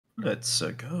Let's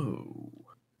go.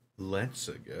 Let's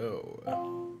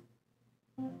go.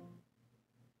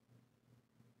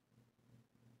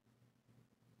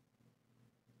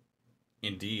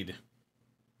 Indeed.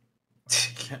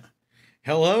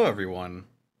 Hello, everyone.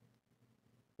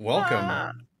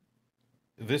 Welcome.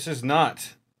 This is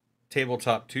not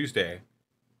Tabletop Tuesday.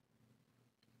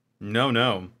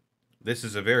 No. This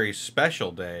is a very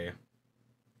special day.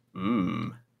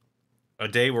 A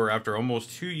day where, after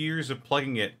almost 2 years of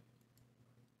plugging it,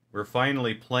 we're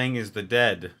finally playing as the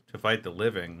dead to fight the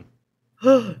living.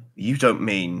 You don't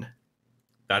mean...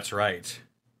 That's right.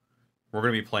 We're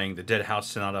going to be playing the Deadhaus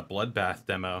Sonata Bloodbath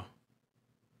demo.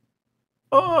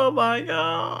 Oh my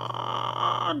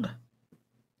god!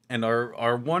 And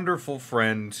our wonderful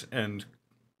friend and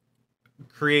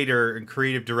creator and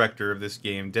creative director of this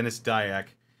game, Dennis Dyack,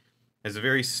 has a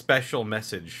very special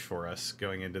message for us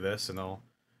going into this, and I'll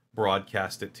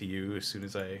broadcast it to you as soon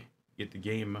as I get the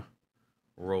game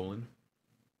rolling.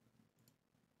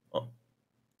 Oh.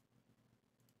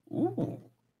 Ooh.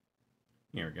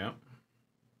 Here we go.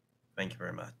 Thank you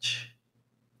very much.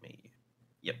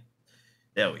 Yep.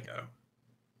 There we go.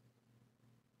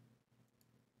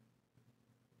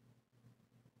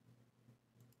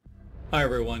 Hi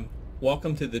everyone,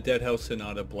 welcome to the Deadhaus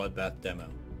Sonata Bloodbath demo.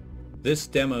 This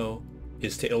demo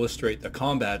is to illustrate the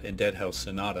combat in Deadhaus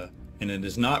Sonata, and it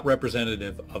is not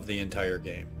representative of the entire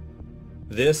game.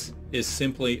 This is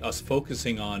simply us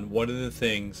focusing on what are the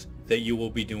things that you will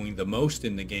be doing the most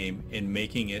in the game and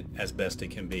making it as best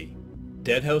it can be.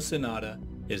 Deadhaus Sonata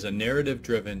is a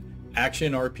narrative-driven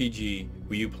action RPG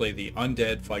where you play the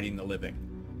undead fighting the living.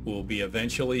 We will be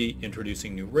eventually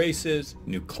introducing new races,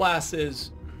 new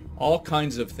classes, all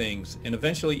kinds of things, and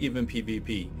eventually even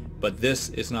PvP, but this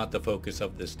is not the focus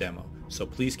of this demo. So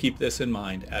please keep this in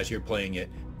mind as you're playing it.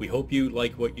 We hope you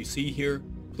like what you see here.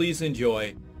 Please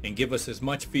enjoy and give us as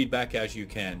much feedback as you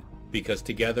can, because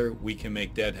together we can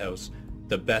make Deadhaus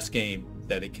the best game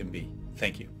that it can be.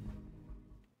 Thank you.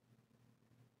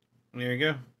 There you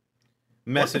go.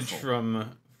 Message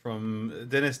from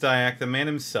Dennis Dyack, the man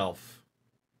himself.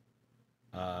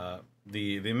 The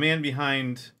man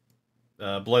behind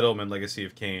Blood Omen Legacy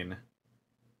of Kain.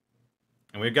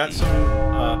 And we've got some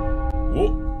whoa!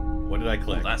 What did I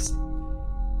click? That's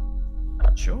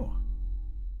not sure.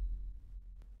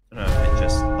 I don't know if it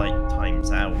just like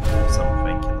times out or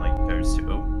something and like goes to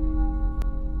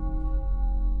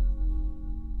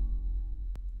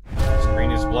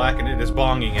Screen is black and it is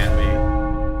bonging at me.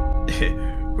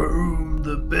 Boom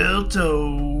the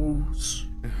Deadhaus.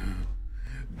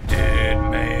 Dead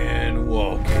man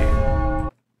walking.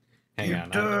 Hang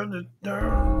on. Turn it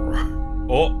down.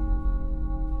 Oh.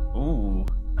 Ooh.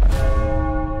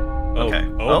 Oh. Okay.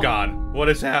 Oh God. What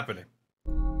is happening?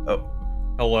 Oh.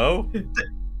 Hello?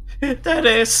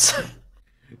 Dennis!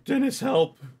 Dennis,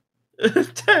 help.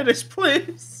 Dennis,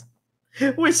 please!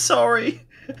 We're sorry!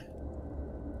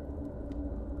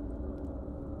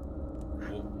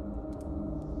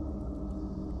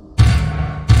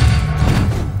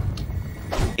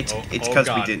 It's because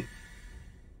we didn't...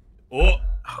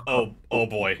 Oh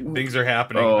boy. Things are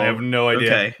happening. I have no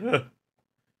idea. Okay.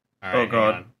 Alright,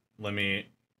 God. hang on. Let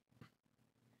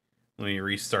me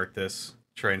restart this.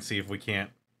 Try and see if we can't.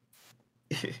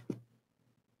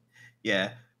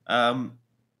 Yeah.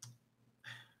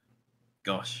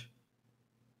 Gosh.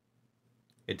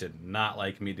 It did not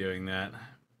like me doing that.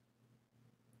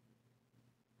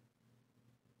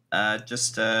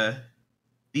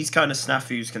 These kind of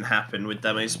snafus can happen with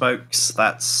demos, folks.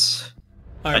 That's...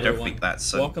 Hi, I don't everyone. think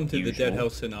that's welcome to the unusual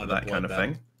Deadhaus Sonata for that kind of Bloodbath.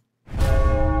 thing.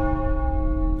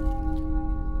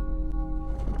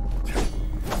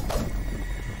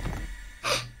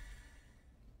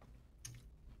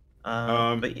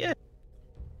 But yeah.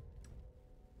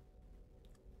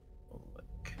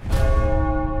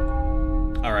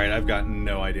 Alright, I've got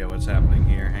no idea what's happening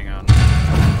here. Hang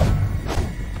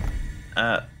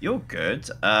on. You're good.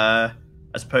 I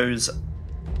suppose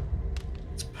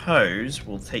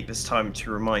we'll take this time to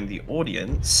remind the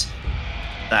audience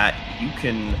that you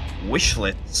can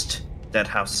wishlist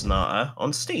Deadhaus Sonata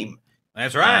on Steam.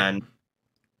 That's right. And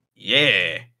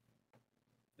yeah,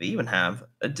 they even have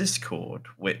a Discord,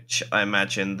 which I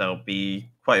imagine there'll be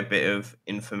quite a bit of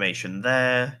information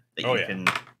there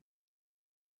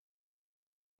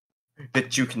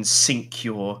that you can sink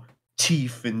your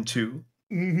teeth into.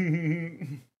 But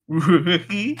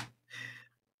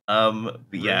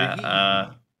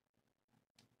yeah,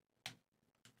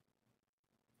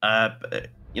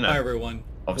 you know, Hi everyone,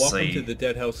 obviously... welcome to the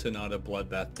Deadhaus Sonata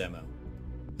Bloodbath demo.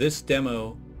 This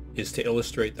demo is to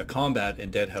illustrate the combat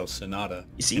in Deadhaus Sonata,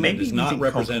 You see, and maybe it is not think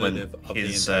representative compliment of the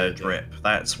is entire drip. game.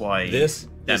 That's why This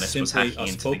Dennis was simply hacking us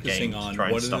into the focusing game to on try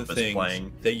and what are stop the us things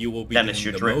playing. that you will be Dennis, doing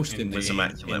your the drip most in the was game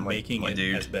immaculate, and making my it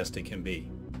dude. as best it can be.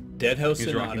 Deadhaus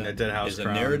He's rocking Sonata that Deadhaus is a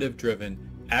crown. narrative-driven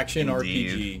action Indeed.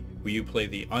 RPG where you play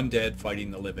the undead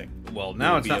fighting the living. Well,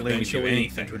 now it's not letting me do Eventually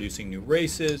anything. introducing new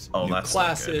races, Oh, new that's not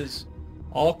classes,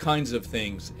 all kinds of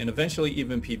things, and eventually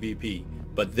even PvP.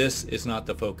 But this is not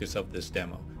the focus of this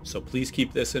demo. So please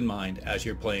keep this in mind as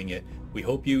you're playing it. We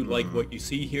hope you like what you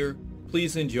see here.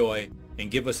 Please enjoy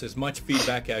and give us as much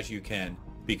feedback as you can,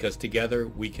 because together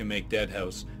we can make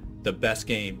Deadhaus the best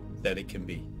game that it can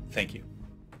be. Thank you.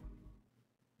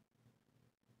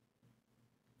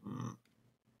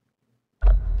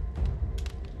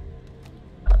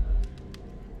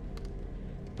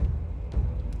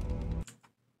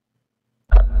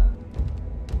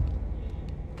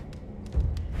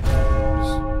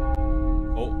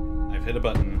 Oh, I've hit a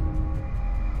button.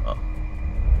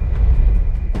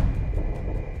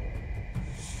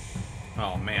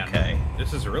 Oh man, Okay.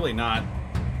 This is really not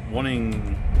wanting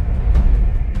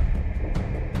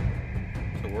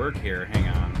to work here. Hang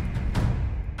on.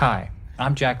 Hi,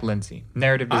 I'm Jack Lindsay,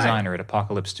 narrative Hi. designer at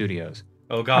Apocalypse Studios.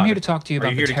 Oh god. I'm here to talk to you Are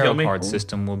about here the to kill tarot me? card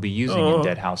system we'll be using Oh. in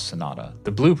Deadhaus Sonata,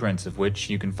 the blueprints of which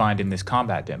you can find in this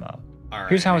combat demo. All right,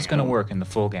 Here's how hang it's going to on. work in the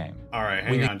full game. All right,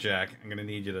 hang on, Jack. I'm gonna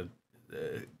need you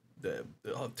to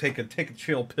take a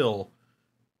chill pill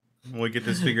when we get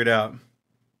this figured out.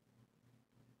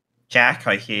 Jack,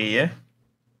 I hear you.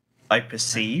 I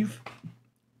perceive.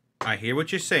 I hear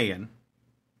what you're saying.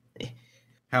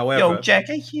 However, Yo, Jack,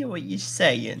 I hear what you're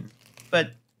saying.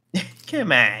 But,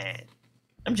 come on.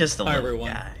 I'm just a Hi little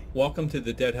everyone, guy. welcome to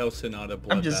the Deadhaus Sonata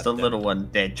Bloodbath I'm just a little demo. one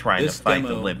dead trying This to fight the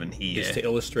demo living here. is to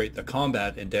illustrate the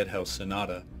combat in Deadhaus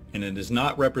Sonata, and it is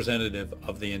not representative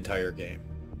of the entire game.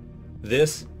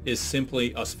 This is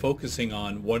simply us focusing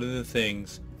on what are the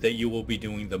things that you will be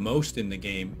doing the most in the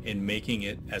game and making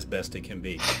it as best it can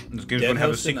be. this game's gonna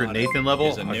have a Deadhaus secret Sonata Nathan level.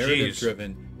 is a Oh, jeez.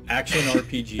 narrative-driven action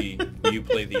RPG where you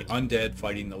play the undead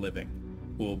fighting the living.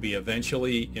 We will be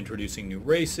eventually introducing new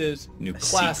races, new A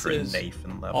secret classes,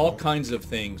 Nathan level. all kinds of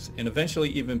things, and eventually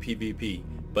even PvP.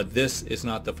 But this is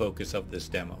not the focus of this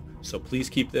demo. So please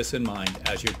keep this in mind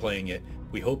as you're playing it.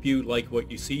 We hope you like what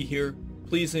you see here.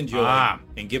 Please enjoy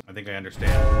and give... I think I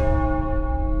understand.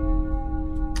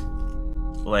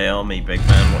 Lay on me, big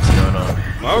man. What's going on?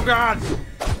 Oh god!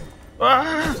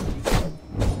 Ah!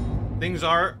 Things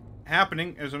are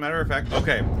happening, as a matter of fact.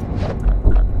 Okay.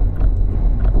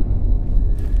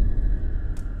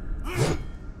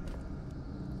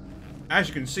 As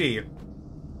you can see,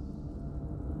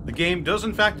 the game does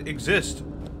in fact exist.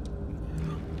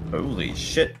 Holy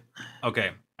shit.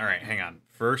 Okay, alright, hang on.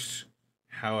 First,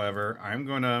 however, I'm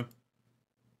gonna...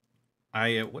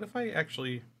 what if I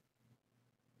actually...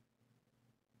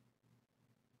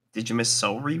 Did you miss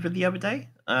Soul Reaver the other day?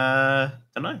 Don't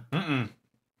know.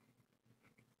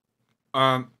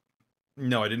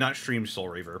 No, I did not stream Soul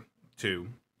Reaver 2.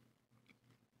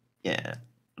 Yeah.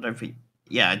 I don't think...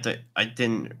 Yeah, I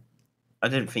didn't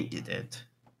think you did.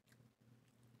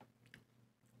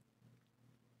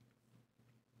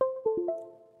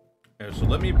 So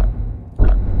let me...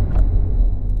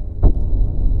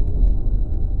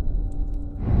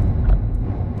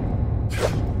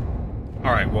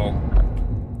 Alright, well...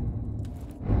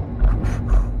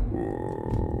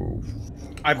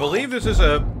 I believe this is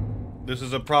a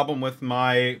problem with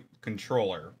my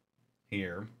controller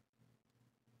here.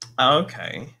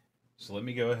 Okay. So let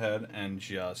me go ahead and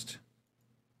just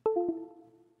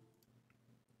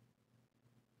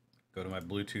go to my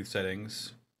Bluetooth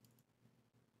settings.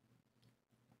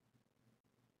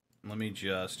 Let me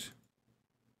just...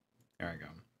 There I go.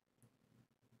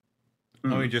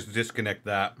 Let me just disconnect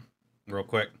that real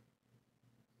quick.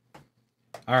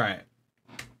 Alright.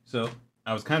 So,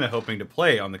 I was kind of hoping to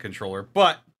play on the controller,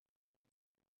 but...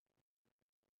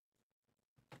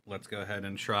 Let's go ahead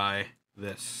and try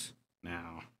this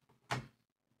now.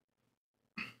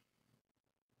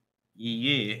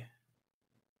 Yeah.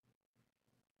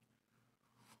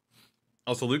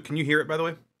 Also, Luke, can you hear it, by the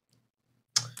way?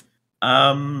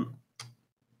 I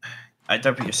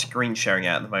don't think you're screen sharing it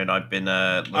at the moment. I've been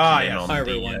looking in yes. on Hi the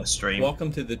everyone, stream.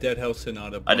 welcome to the Deadhaus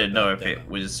Sonata I didn't know if Bloodbath it demo.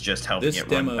 was just helping This it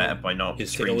run demo better by not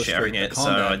is to screen sharing illustrate it, the so I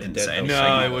combat in didn't say Deadhaus anything. No,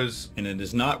 Sonata, it was... and it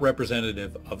is not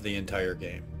representative of the entire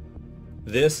game.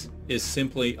 This is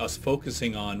simply us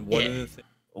focusing on what are the things.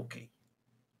 Okay.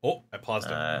 Oh, I paused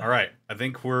it. All right, I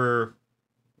think we're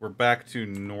back to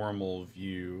normal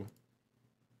view.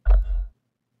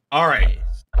 All right,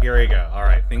 here we go. All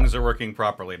right, things are working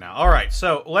properly now. All right,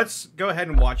 so let's go ahead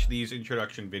and watch these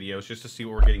introduction videos just to see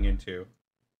what we're getting into.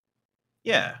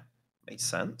 Yeah, makes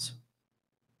sense.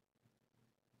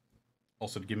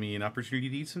 Also to give me an opportunity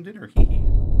to eat some dinner. Hee hee.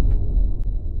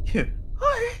 Yeah.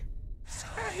 Hi.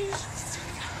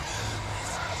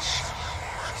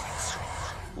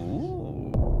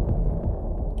 Ooh.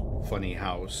 Funny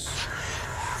house.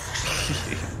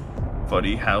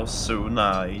 Funny house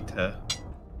Sonata.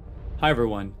 Hi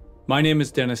everyone, my name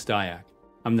is Dennis Dyack.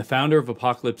 I'm the founder of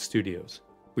Apocalypse Studios.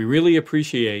 We really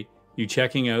appreciate you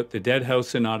checking out the Deadhaus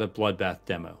Sonata Bloodbath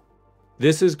demo.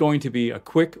 This is going to be a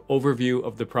quick overview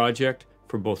of the project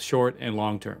for both short and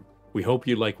long term. We hope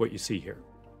you like what you see here.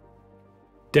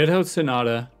 Deadhaus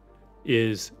Sonata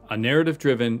is a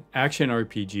narrative-driven action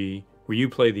RPG where you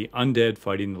play the undead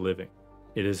fighting the living.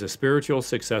 It is a spiritual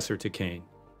successor to Kane.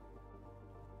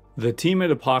 The team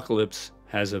at Apocalypse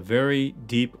has a very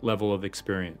deep level of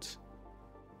experience.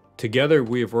 Together,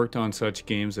 we have worked on such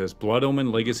games as Blood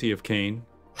Omen Legacy of Kane,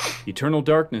 Eternal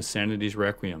Darkness Sanity's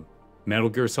Requiem, Metal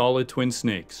Gear Solid Twin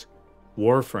Snakes,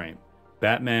 Warframe,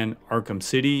 Batman Arkham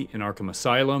City and Arkham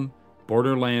Asylum,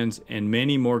 Borderlands, and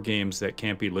many more games that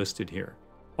can't be listed here.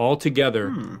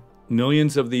 Altogether,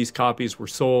 millions of these copies were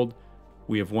sold,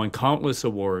 we have won countless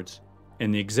awards,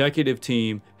 and the executive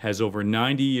team has over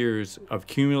 90 years of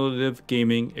cumulative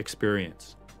gaming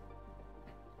experience.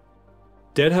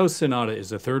 Deadhaus Sonata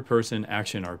is a third-person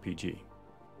action RPG.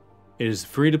 It is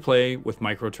free to play with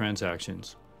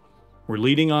microtransactions. We're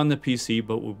leading on the PC,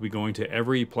 but we'll be going to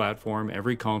every platform,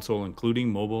 every console,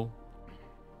 including mobile.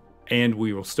 And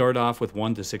we will start off with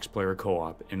 1 to 6 player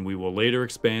co-op, and we will later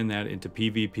expand that into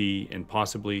PvP and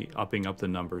possibly upping up the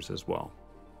numbers as well.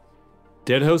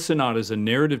 Deadhaus Sonata is a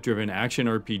narrative-driven action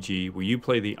RPG where you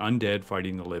play the undead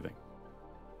fighting the living.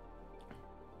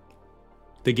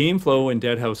 The game flow in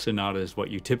Deadhaus Sonata is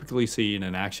what you typically see in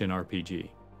an action RPG.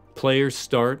 Players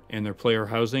start in their player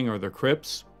housing or their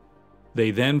crypts.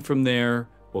 They then from there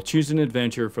will choose an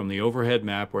adventure from the overhead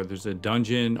map where there's a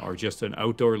dungeon or just an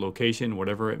outdoor location,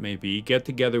 whatever it may be, get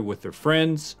together with their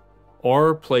friends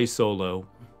or play solo,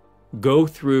 go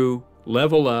through,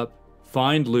 level up,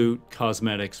 find loot,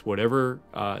 cosmetics, whatever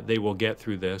they will get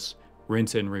through this,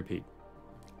 rinse and repeat.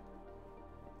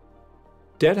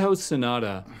 Deadhaus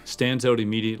Sonata stands out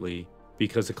immediately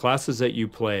because the classes that you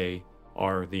play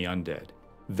are the undead.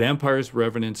 Vampires,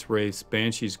 Revenants, Wraiths,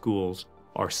 Banshees, Ghouls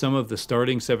are some of the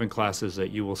starting 7 classes that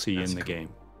you will see in the game.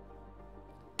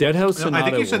 Deadhaus Sonata I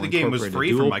think you said will the game was incorporate free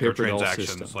a from dual Pivotal microtransactions,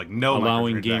 system, like no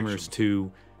allowing microtransactions. gamers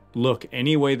to look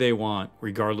any way they want,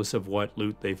 regardless of what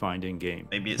loot they find in-game.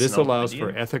 Maybe it's This not allows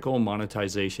video. for ethical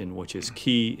monetization, which is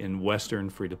key in Western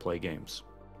free-to-play games.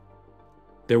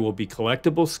 There will be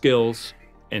collectible skills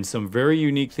and some very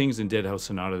unique things in Deadhaus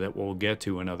Sonata that we'll get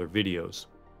to in other videos.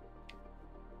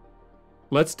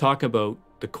 Let's talk about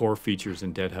the core features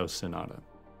in Deadhaus Sonata.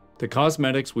 The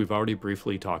cosmetics we've already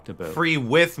briefly talked about. Free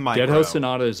with micro. Deadhaus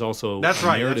Sonata is also That's a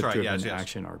right, narrative-driven yes, yes.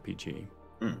 action RPG.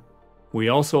 Hmm. We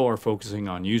also are focusing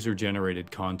on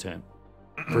user-generated content.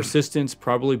 Persistence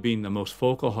probably being the most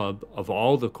focal hub of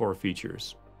all the core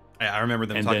features. I remember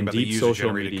them And talking then about the deep social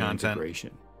user-generated media content.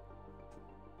 integration.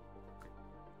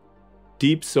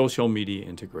 Deep social media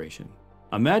integration.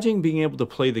 Imagine being able to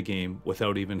play the game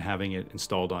without even having it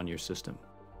installed on your system.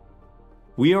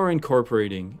 We are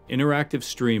incorporating interactive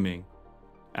streaming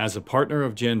as a partner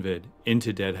of Genvid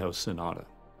into Deadhaus Sonata.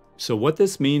 So what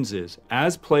this means is,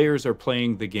 as players are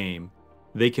playing the game,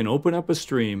 they can open up a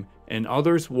stream and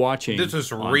others watching This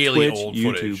is on really Twitch, old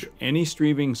YouTube, footage. any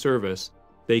streaming service,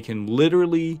 they can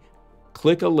literally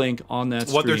click a link on that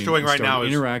stream What they're showing and right start now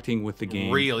is interacting with the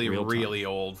game Really, real time. really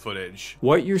old footage.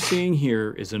 What you're seeing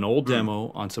here is an old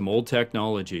demo on some old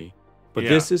technology, but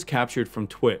Yeah. this is captured from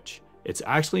Twitch. It's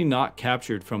actually not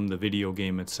captured from the video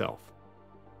game itself.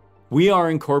 We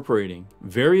are incorporating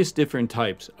various different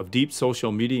types of deep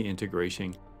social media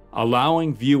integration,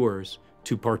 allowing viewers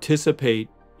to participate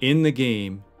in the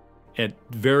game at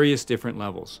various different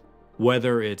levels,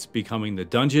 whether it's becoming the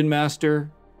dungeon master,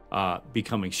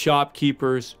 becoming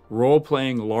shopkeepers,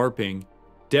 role-playing, LARPing.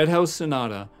 Deadhaus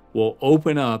Sonata will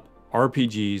open up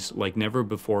RPGs like never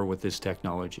before with this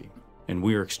technology, and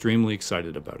we are extremely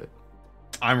excited about it.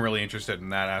 I'm really interested in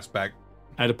that aspect.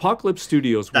 At Apocalypse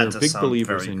Studios, That we're does big sound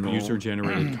believers very in cool.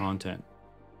 user-generated content.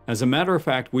 As a matter of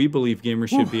fact, we believe gamers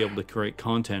should be able to create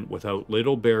content without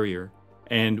little barrier,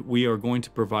 and we are going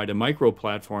to provide a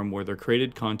micro-platform where their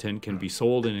created content can be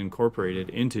sold and incorporated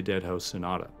into Deadhaus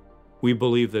Sonata. We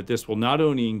believe that this will not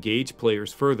only engage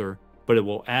players further, but it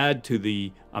will add to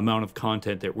the amount of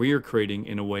content that we are creating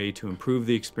in a way to improve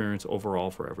the experience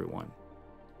overall for everyone.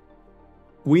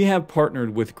 We have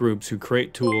partnered with groups who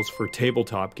create tools for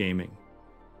tabletop gaming.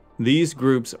 These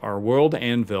groups are World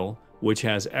Anvil, which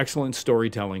has excellent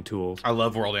storytelling tools, I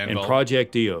love World Anvil. and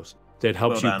Project Dios, that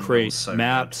helps World you create Anvil's so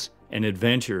maps and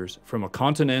adventures from a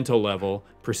continental level,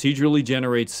 procedurally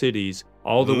generate cities,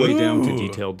 all the way down to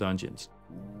detailed dungeons.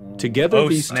 Together,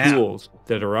 these tools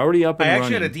that are already up and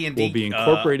running will be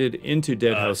incorporated into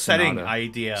Deadhaus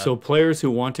Sonata, so players who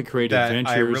want to create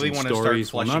adventures and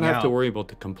stories will not have to worry about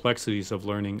the complexities of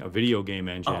learning a video game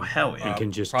engine and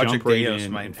can just jump right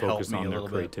in and focus on their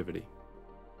creativity.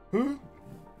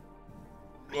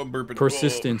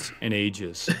 Persistence and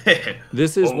ages.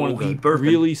 This is one of the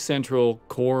really central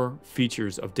core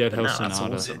features of Deadhaus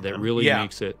Sonata that really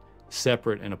makes it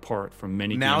separate and apart from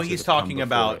many games that have come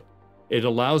before it. It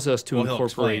allows us to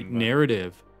incorporate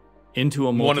narrative into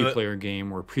a multiplayer game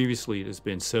where previously it has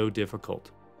been so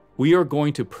difficult. We are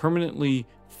going to permanently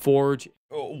forge...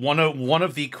 One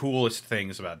of the coolest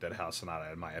things about Deadhaus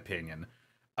Sonata, in my opinion,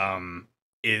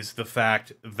 is the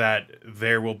fact that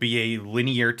there will be a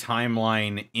linear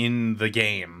timeline in the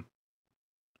game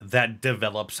that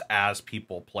develops as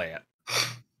people play it.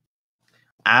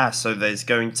 So there's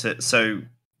going to... So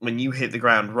when you hit the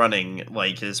ground running,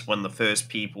 like, is one of the first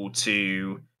people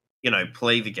to, you know,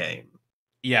 play the game.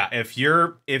 Yeah, if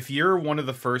you're one of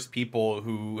the first people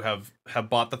who have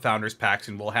bought the Founders Packs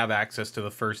and will have access to the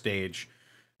first age,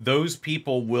 those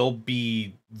people will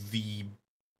be the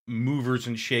movers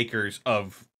and shakers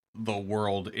of the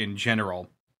world in general.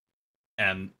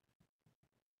 And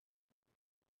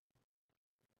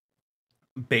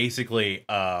basically,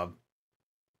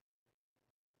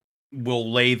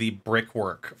 will lay the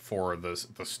brickwork for the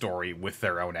story with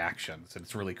their own actions.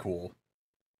 It's really cool.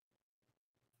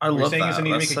 I love that. We're saying is I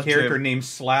need to make a character named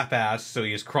Slapass so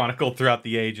he is chronicled throughout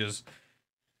the ages.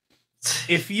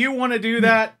 If you want to do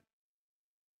that,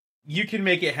 you can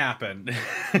make it happen.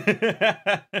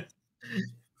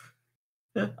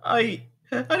 I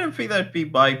don't think that'd be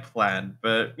my plan,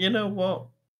 but you know what?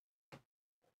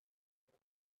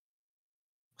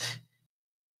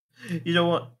 You know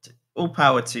what? All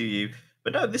power to you.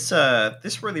 But no, this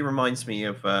really reminds me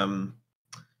of I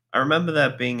remember there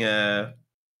being a...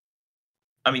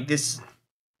 I mean, this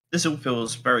all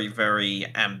feels very, very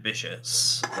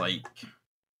ambitious. Like,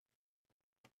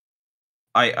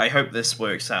 I hope this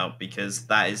works out because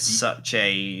that is such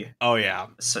a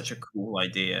such a cool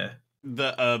idea.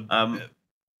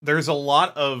 There's a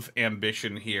lot of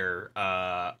ambition here.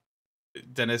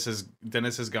 Dennis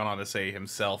has gone on to say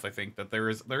himself, I think, that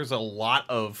there's a lot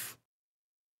of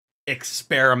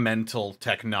experimental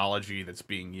technology that's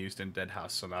being used in Deadhaus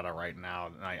Sonata right now,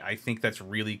 and I think that's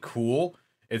really cool.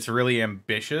 It's really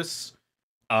ambitious.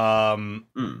 I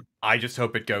just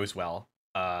hope it goes well.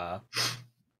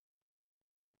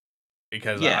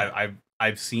 Because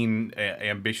I've seen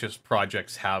ambitious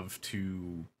projects have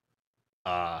to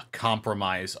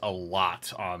compromise a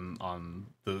lot on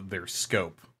their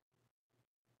scope.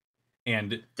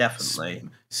 And definitely,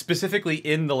 specifically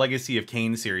in the Legacy of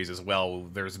Kain series as well,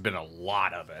 there's been a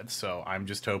lot of it. So I'm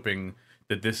just hoping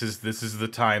that this is the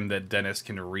time that Dennis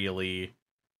can really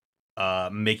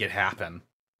make it happen.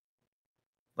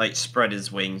 Like, spread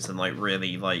his wings and like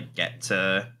really like get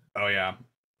to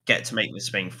make this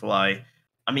thing fly.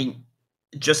 I mean,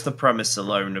 just the premise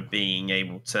alone of being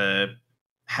able to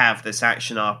have this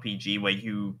action RPG where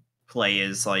you play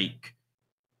as like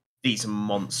these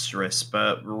monstrous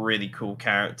but really cool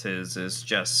characters is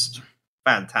just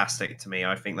fantastic to me.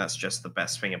 I think that's just the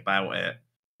best thing about it.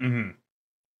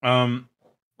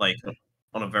 Like,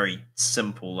 on a very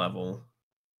simple level.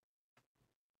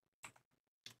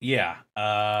 Yeah,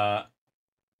 I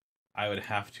would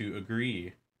have to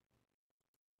agree.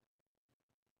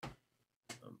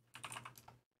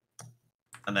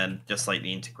 And then just like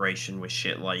the integration with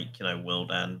shit like, you know,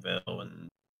 World Anvil and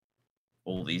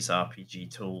all these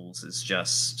RPG tools is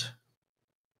just...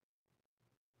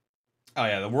 Oh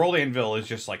yeah, the World Anvil is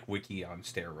just like Wiki on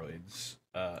steroids.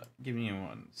 Give me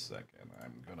 1 second.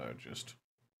 I'm gonna just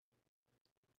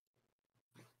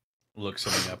look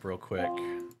something up real quick.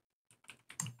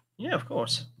 Yeah, of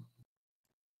course.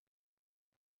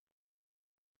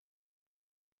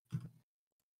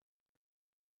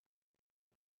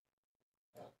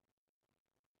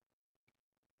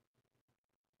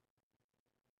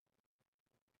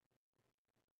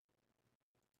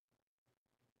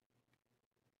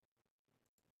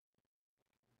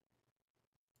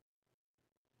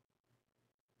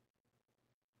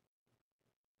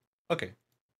 Okay.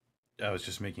 I was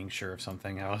just making sure of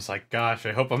something. I was like, gosh,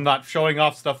 I hope I'm not showing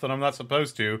off stuff that I'm not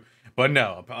supposed to. But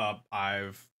no,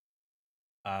 I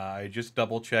just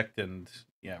double checked and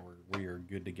yeah, we're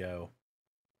good to go.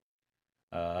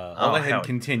 I'll go ahead and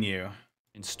continue.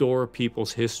 And store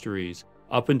people's histories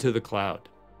up into the cloud.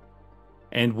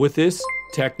 And with this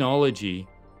technology,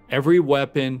 every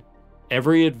weapon,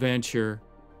 every adventure,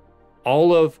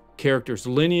 All of characters'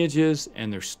 lineages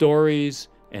and their stories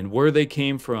and where they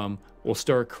came from will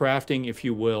start crafting, if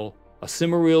you will, a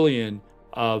Silmarillion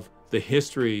of the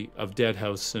history of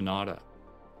Deadhaus Sonata.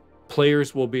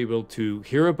 Players will be able to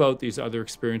hear about these other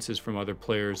experiences from other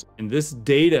players, and this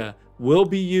data will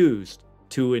be used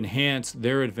to enhance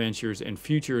their adventures and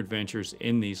future adventures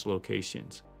in these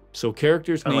locations. So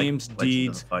characters' names,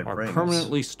 deeds are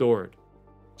permanently stored.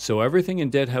 So everything in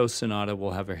Deadhaus Sonata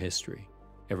will have a history.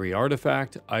 Every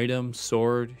artifact, item,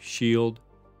 sword, shield,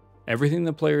 everything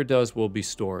the player does will be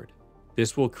stored.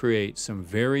 This will create some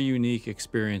very unique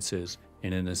experiences,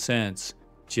 and in a sense,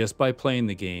 just by playing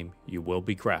the game, you will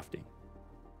be crafting.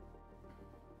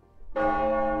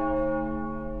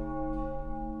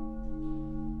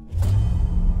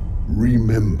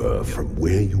 Remember from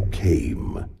where you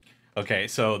came. Okay,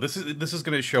 so this is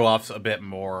going to show off a bit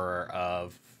more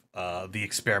of the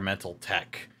experimental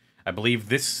tech. I believe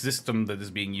this system that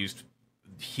is being used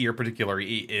here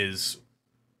particularly is,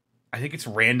 I think it's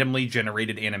randomly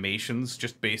generated animations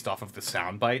just based off of the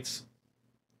sound bites.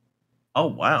 Oh,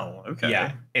 wow. Okay.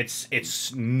 Yeah,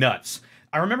 it's nuts.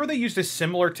 I remember they used a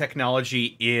similar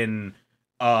technology in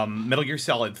Metal Gear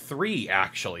Solid 3,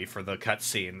 actually, for the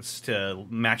cutscenes to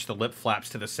match the lip flaps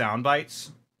to the sound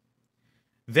bites.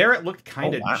 There it looked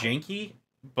kind of janky,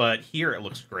 but here it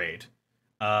looks great.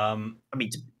 I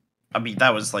mean,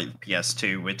 that was like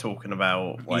PS2. We're talking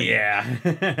about, like,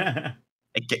 yeah,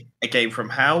 a game from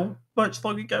how much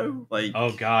long ago? Like,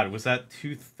 oh god, was that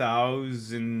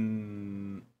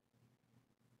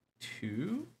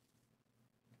 2002?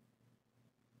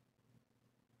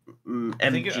 I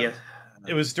think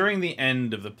it was during the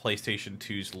end of the PlayStation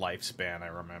 2's lifespan. I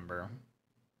remember.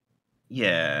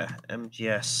 Yeah,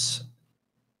 MGS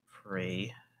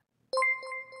 3.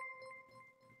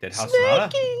 Deadhaus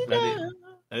Sonata?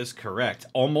 That is correct.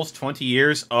 Almost 20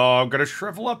 years. Oh, I'm gonna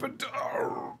shrivel up and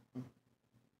down.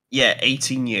 Yeah,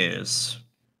 18 years.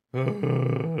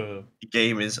 The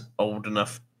game is old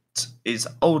enough.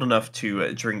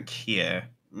 To drink here.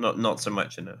 Not so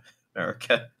much in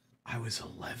America. I was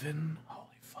 11.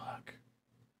 Holy fuck.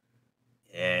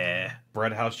 Yeah.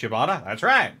 Breadhouse Ciabatta. That's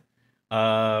right.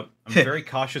 I'm very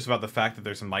cautious about the fact that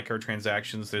there's some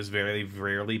microtransactions. There's very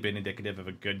rarely been indicative of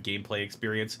a good gameplay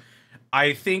experience.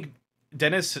 I think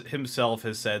Dennis himself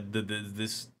has said that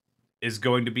this is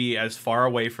going to be as far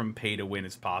away from pay to win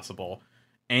as possible.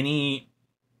 Any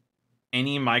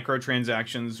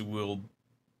microtransactions will,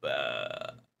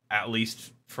 at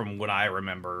least from what I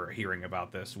remember hearing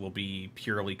about this, will be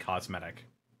purely cosmetic.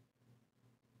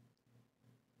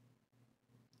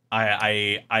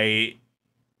 I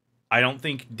don't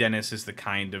think Dennis is the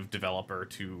kind of developer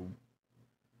to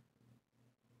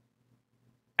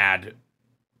add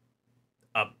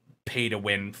a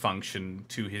pay-to-win function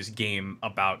to his game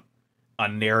about a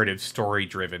narrative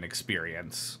story-driven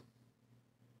experience.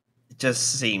 It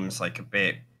just seems like a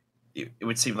bit... It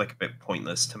would seem like a bit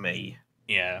pointless to me.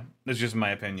 Yeah, that's just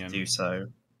my opinion. To do so.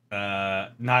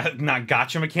 Not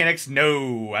gacha mechanics?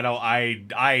 No, I don't.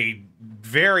 I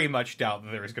very much doubt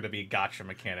that there's going to be gacha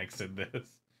mechanics in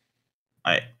this.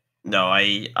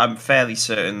 I'm fairly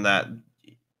certain that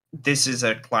this is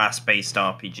a class-based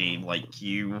RPG. Like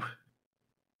you,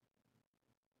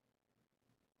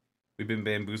 we've been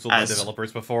bamboozled by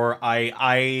developers before.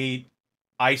 I'm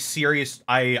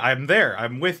there.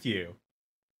 I'm with you.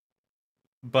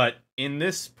 But in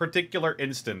this particular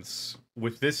instance,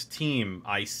 with this team,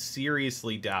 I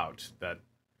seriously doubt that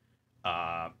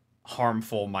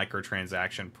harmful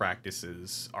microtransaction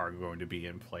practices are going to be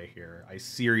in play here. I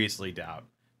seriously doubt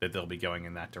that they'll be going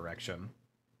in that direction.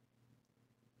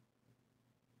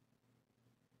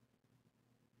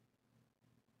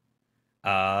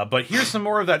 But here's some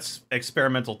more of that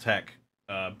experimental tech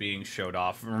being showed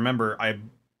off. Remember, I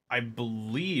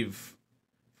believe,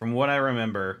 from what I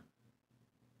remember,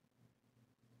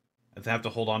 I have to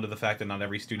hold on to the fact that not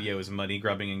every studio is money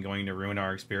grubbing and going to ruin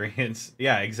our experience.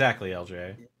 Yeah, exactly,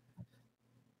 LJ.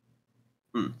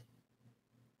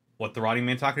 What the Rotting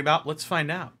Man talking about? Let's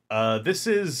find out. This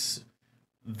is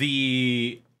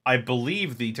I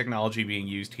believe the technology being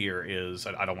used here is,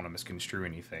 I don't want to misconstrue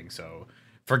anything, so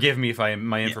forgive me if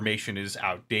my information is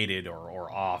outdated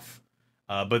or off.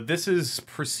 But this is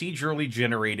procedurally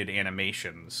generated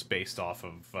animations based off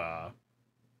of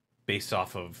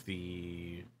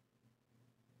the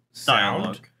sound.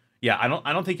 Dialogue. Yeah, I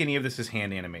don't think any of this is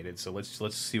hand animated, so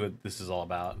let's see what this is all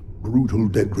about. Brutal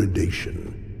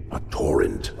degradation, a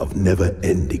torrent of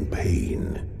never-ending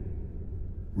pain.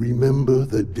 Remember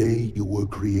the day you were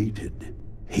created.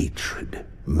 Hatred,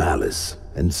 malice,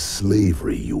 and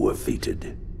slavery you were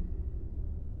fated.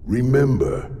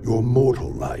 Remember your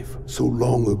mortal life so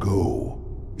long ago.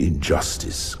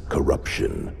 Injustice,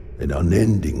 corruption, and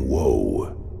unending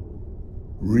woe.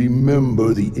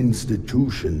 Remember the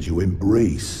institutions you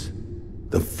embrace.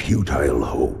 The futile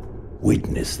hope.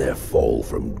 Witness their fall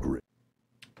from grace.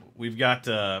 We've got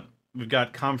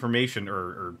confirmation,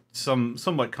 or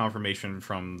somewhat confirmation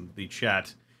from the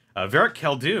chat. Varric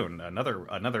Khaldun,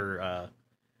 another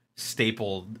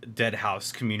staple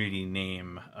Deadhaus community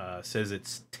name, says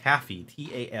it's Taffy,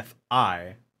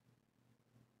 T-A-F-I.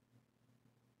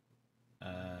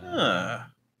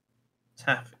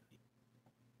 Taffy.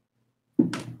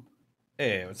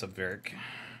 Hey, what's up, Varric?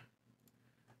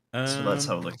 So let's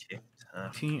have a look here.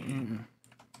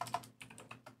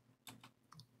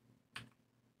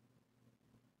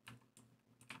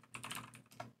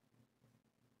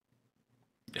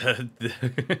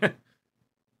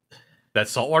 That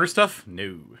saltwater stuff?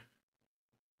 No.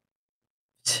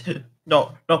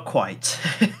 Not quite.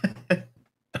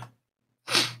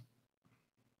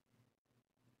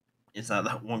 Is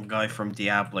that one guy from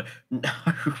Diablo? No.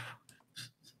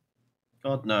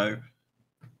 God, no.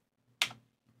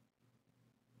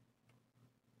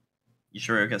 You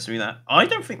sure you're gonna do that? I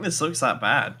don't think this looks that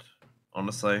bad,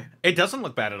 honestly. It doesn't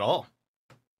look bad at all.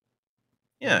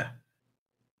 Yeah.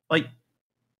 Like,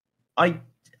 I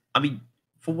mean,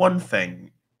 for one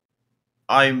thing,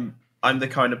 I'm the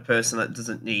kind of person that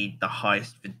doesn't need the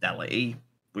highest fidelity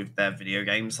with their video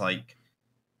games. Like,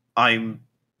 I'm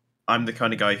the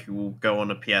kind of guy who will go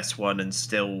on a PS1 and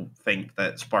still think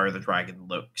that Spyro the Dragon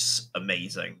looks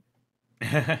amazing.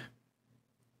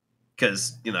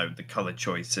 Because, you know, the color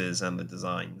choices and the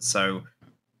design. So,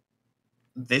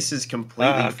 this is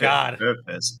completely fit for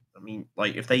purpose. I mean,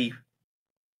 like, if they...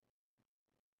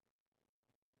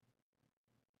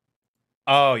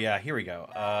 Oh, yeah, here we go.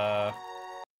 yeah,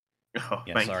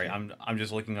 sorry, I'm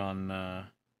just looking on...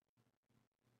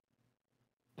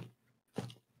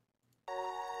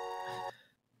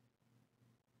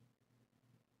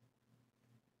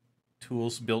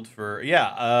 Tools built for... Yeah,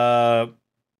 I'm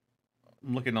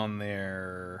looking on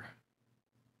there.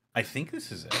 I think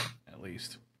this is it, at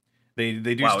least. They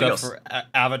do stuff for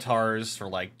avatars for,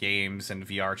 like, games and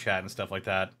VR chat and stuff like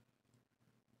that.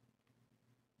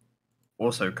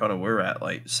 Also, kind of, we're at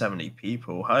like 70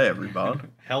 people. Hi, everybody.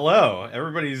 Hello.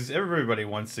 Everybody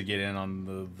wants to get in on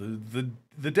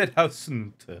the Deadhaus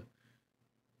and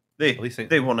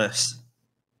they want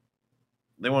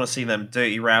to see them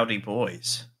dirty rowdy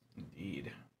boys.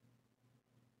 Indeed.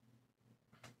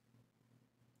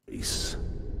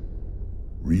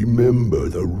 Remember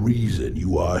the reason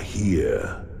you are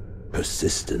here.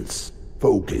 Persistence,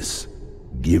 focus,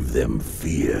 give them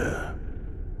fear.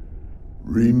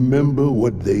 Remember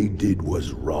what they did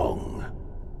was wrong.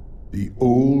 The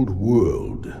old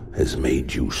world has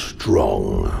made you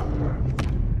strong.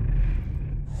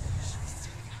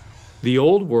 The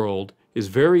old world is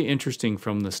very interesting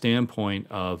from the standpoint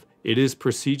of it is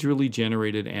procedurally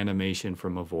generated animation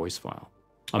from a voice file.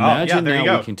 Imagine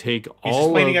now we can take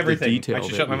all of the detail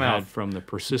that we had from the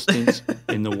persistence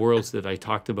in the worlds that I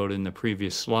talked about in the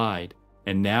previous slide,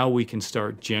 and now we can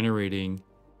start generating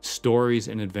stories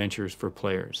and adventures for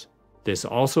players. This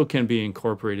also can be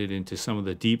incorporated into some of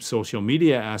the deep social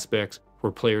media aspects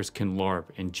where players can LARP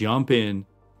and jump in,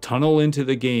 tunnel into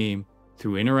the game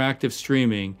through interactive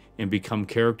streaming, and become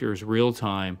characters real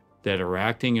time that are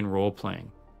acting and role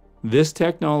playing. This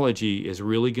technology is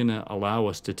really going to allow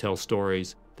us to tell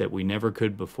stories that we never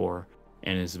could before,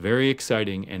 and is very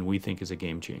exciting and we think is a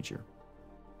game changer.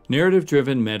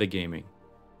 Narrative-driven metagaming.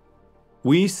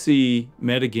 We see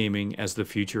metagaming as the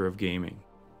future of gaming.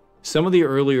 Some of the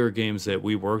earlier games that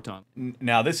we worked on.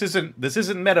 Now, this isn't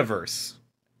Metaverse,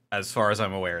 as far as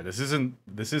I'm aware. This isn't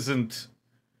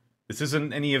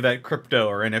any of that crypto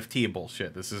or NFT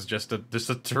bullshit. This is just a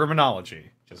terminology.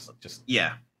 Just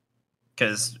yeah,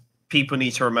 because people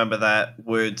need to remember that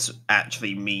words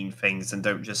actually mean things and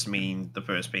don't just mean the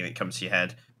first thing that comes to your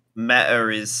head. Meta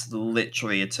is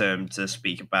literally a term to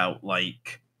speak about,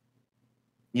 like,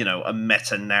 you know, a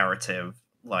meta narrative,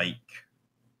 like,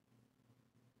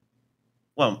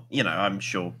 well, you know, I'm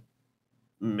sure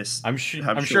I'm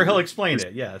sure he'll explain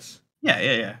it. Yes.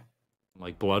 Yeah.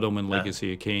 Like Blood Omen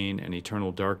Legacy of Kain and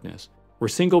Eternal Darkness, were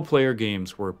single-player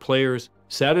games where players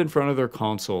sat in front of their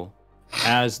console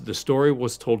as the story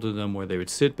was told to them, where they would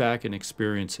sit back and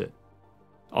experience it.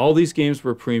 All these games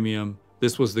were premium.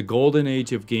 This was the golden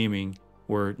age of gaming,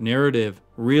 where narrative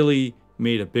really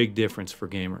made a big difference for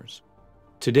gamers.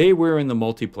 Today we're in the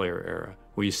multiplayer era,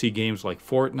 where you see games like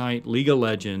Fortnite, League of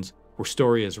Legends, where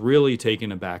story has really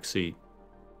taken a back seat.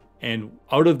 And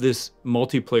out of this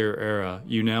multiplayer era,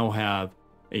 you now have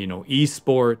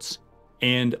esports,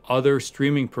 and other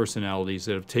streaming personalities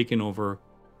that have taken over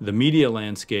the media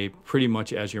landscape pretty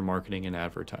much as your marketing and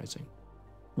advertising.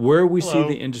 Where we see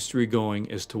the industry going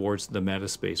is towards the meta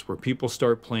space, where people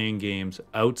start playing games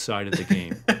outside of the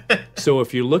game. So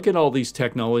if you look at all these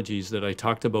technologies that I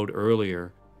talked about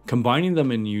earlier, combining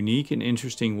them in unique and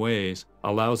interesting ways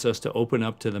allows us to open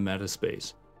up to the meta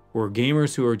space, where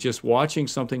gamers who are just watching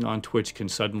something on Twitch can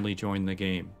suddenly join the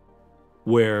game,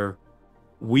 where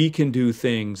we can do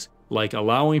things like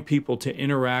allowing people to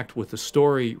interact with the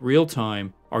story real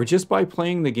time, or just by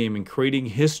playing the game and creating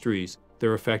histories,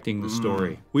 they're affecting the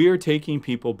story. We are taking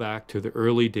people back to the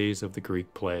early days of the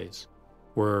Greek plays,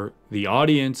 where the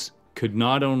audience could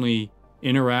not only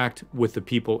interact with the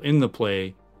people in the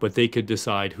play, but they could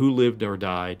decide who lived or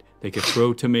died. They could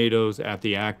throw tomatoes at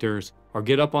the actors or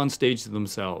get up on stage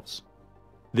themselves.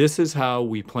 This is how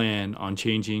we plan on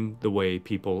changing the way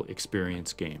people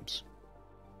experience games.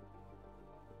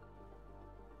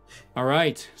 All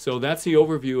right, so that's the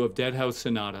overview of Deadhaus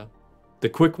Sonata. The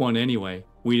quick one anyway.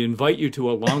 We'd invite you to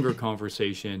a longer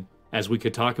conversation, as we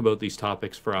could talk about these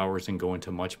topics for hours and go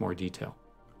into much more detail.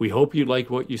 We hope you like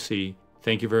what you see.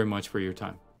 Thank you very much for your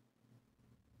time.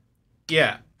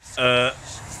 Yeah. Oh,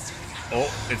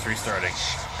 it's restarting.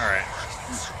 All right.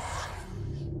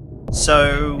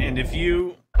 So... And if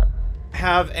you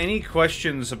have any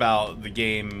questions about the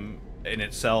game in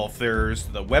itself, there's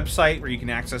the website where you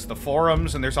can access the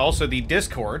forums, and there's also the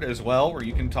Discord as well, where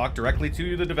you can talk directly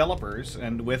to the developers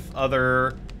and with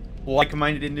other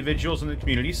like-minded individuals in the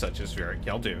community, such as Varric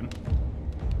Khaldun.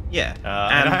 Yeah,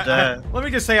 let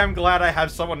me just say I'm glad I have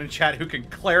someone in chat who can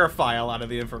clarify a lot of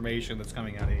the information that's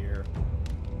coming out of here.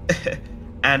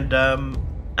 and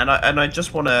I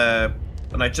just want to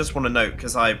note,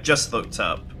 because I've just looked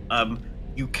up,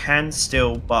 you can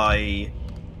still buy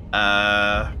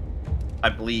I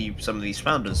believe some of these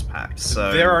founders packs.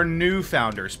 So there are new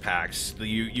founders packs.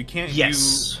 You can't.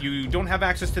 Yes. You don't have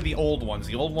access to the old ones.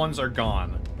 The old ones are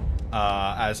gone.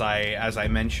 As I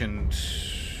mentioned,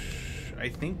 I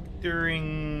think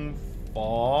during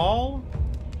fall.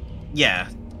 Yeah,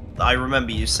 I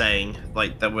remember you saying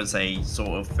like there was a sort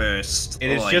of first. It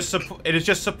is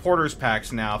just supporters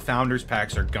packs now. Founders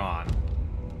packs are gone.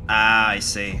 Ah, I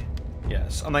see.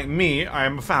 Yes, unlike me, I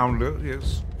am a founder.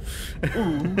 Yes.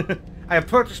 I have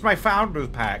purchased my founders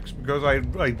packs because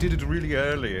I did it really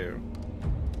early.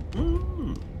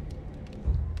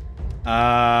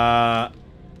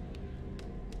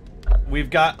 We've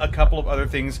got a couple of other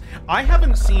things. I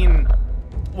haven't seen...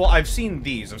 Well, I've seen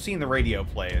these. I've seen the radio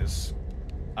plays.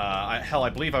 Hell, I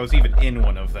believe I was even in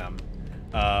one of them.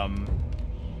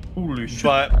 Holy shit.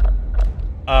 But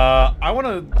I want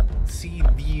to see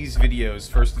these videos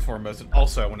first and foremost, and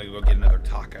also I want to go get another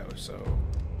taco, so...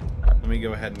 Let me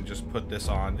go ahead and just put this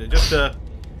on.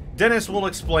 Dennis will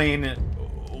explain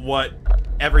what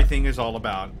everything is all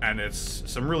about, and it's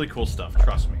some really cool stuff,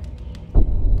 trust me.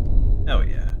 Oh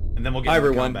yeah. And then we'll get Hi into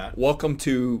everyone, combat. welcome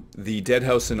to the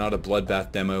Deadhaus Sonata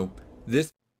Bloodbath demo.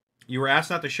 You were asked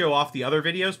not to show off the other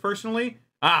videos personally?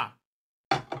 Ah!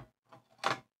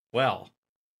 Well.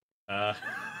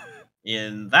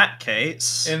 In that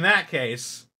case...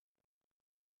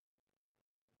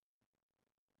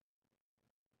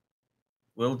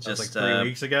 We'll just like 3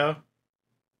 weeks ago.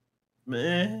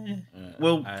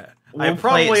 We'll I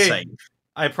play it safe.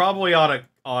 I probably ought to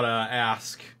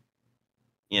ask.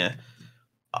 Yeah.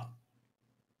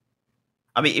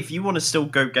 I mean, if you want to still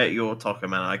go get your taco,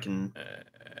 man, I can.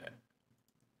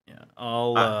 Yeah,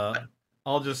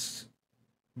 I'll just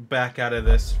back out of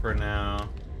this for now.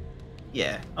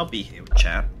 Yeah, I'll be here with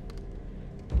chat.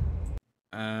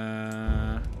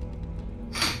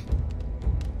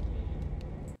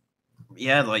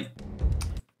 Yeah, like...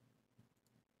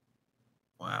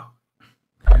 Wow.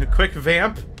 Quick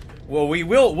vamp? Well,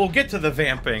 we'll get to the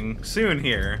vamping soon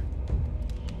here.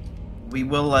 We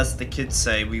will, as the kids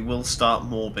say, we will start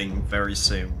morbing very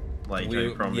soon. Like, I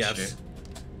promise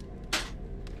you.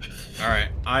 Alright,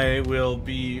 I will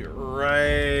be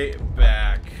right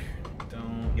back.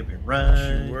 You'll be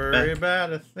right you worry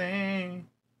about a thing.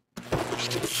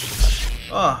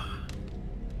 Oh.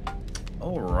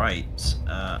 Alright.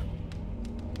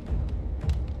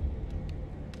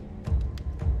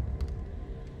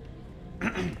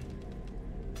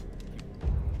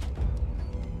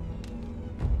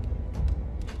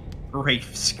 Brave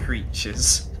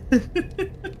screeches.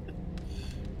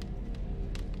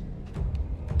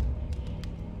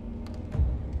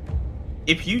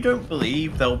 If you don't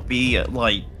believe there'll be,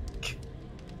 like,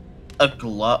 a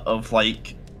glut of,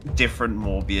 like, different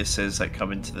Morbiuses that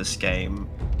come into this game,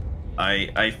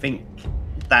 I think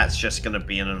that's just going to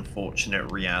be an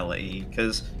unfortunate reality.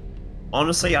 Because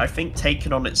honestly, I think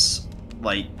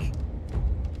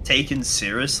taken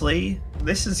seriously,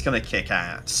 this is going to kick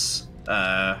ass.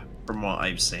 From what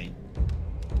I've seen,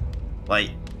 like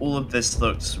all of this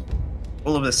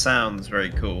sounds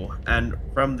very cool, and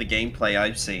from the gameplay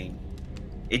I've seen,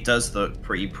 it does look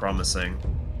pretty promising.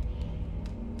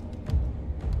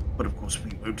 But of course,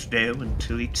 we won't know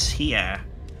until it's here.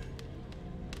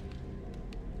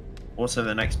 Also,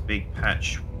 the next big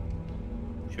patch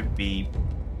should be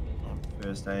on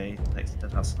Thursday. Next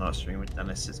Deadhaus Sonata stream with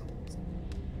Dennis is on.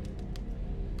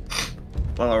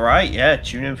 Well, alright, yeah,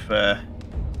 tune in for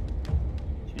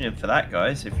that,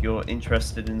 guys, if you're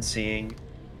interested in seeing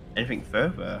anything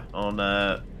further on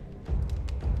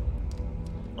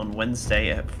Wednesday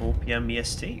at 4 PM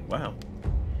EST. Wow.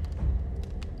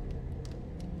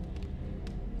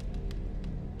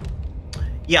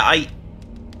 Yeah,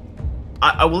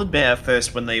 I will admit at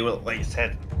first when they were like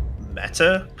said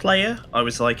meta player, I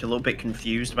was like a little bit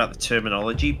confused about the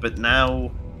terminology, but now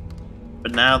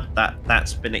that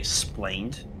that's been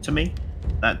explained to me,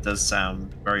 that does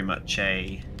sound very much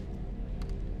a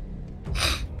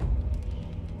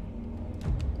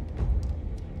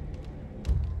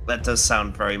that does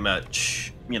sound very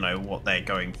much, you know, what they're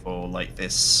going for, like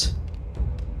this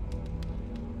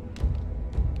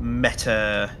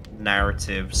meta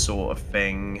narrative sort of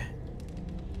thing.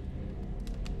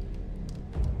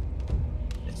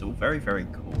 It's all very, very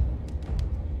cool.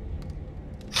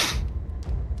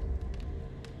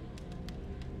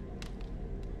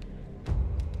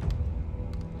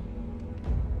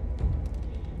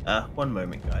 One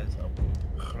moment, guys. I'll be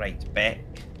right back.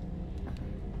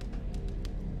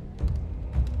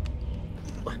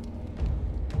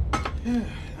 I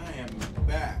am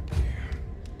back.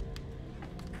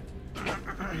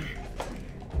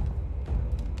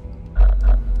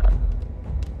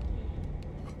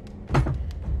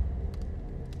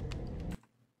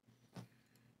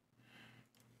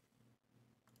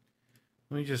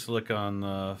 Let me just look on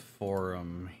the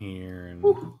forum here and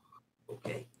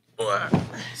Okay.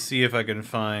 see if I can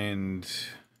find.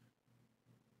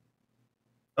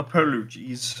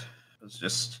 Apologies. I was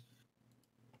just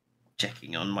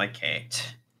checking on my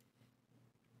cat.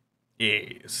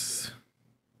 Yes.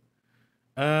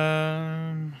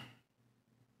 Yeah,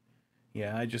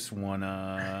 I just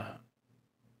wanna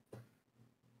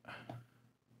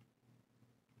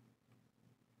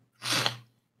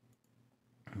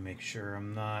make sure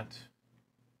I'm not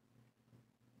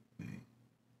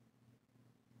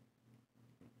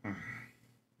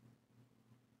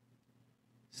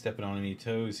stepping on any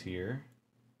toes here.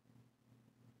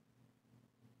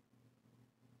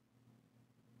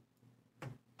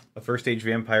 A first stage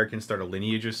vampire can start a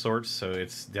lineage of sorts, so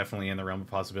it's definitely in the realm of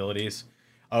possibilities.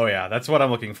 Oh yeah, that's what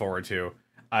I'm looking forward to.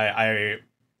 I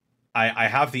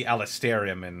have the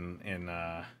Alisterium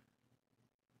in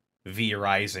V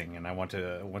Rising, and I want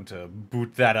to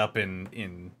boot that up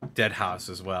in Deadhaus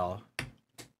as well.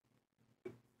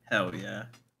 Hell yeah.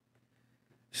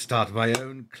 Start my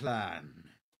own clan.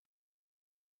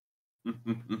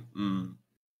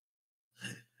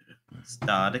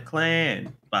 Start a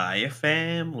clan. Buy a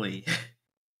family.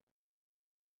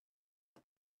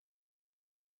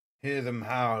 Hear them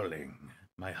howling,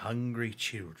 my hungry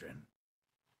children.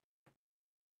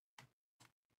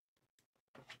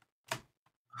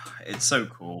 It's so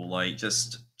cool, like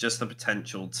just the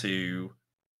potential to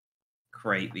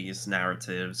create these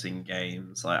narratives in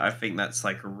games. Like I think that's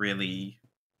like a really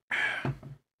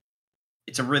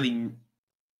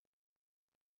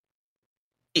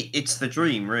it's the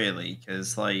dream, really,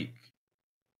 because like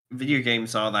video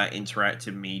games are that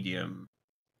interactive medium,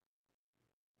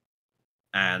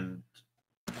 and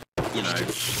you know,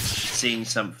 seeing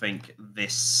something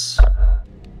this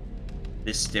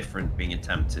different being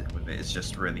attempted with it is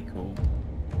just really cool.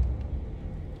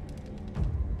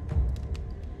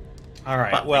 All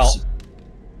right, well,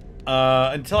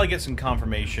 until I get some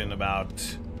confirmation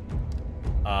about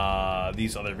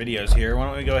these other videos here, why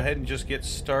don't we go ahead and just get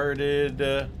started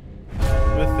with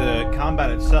the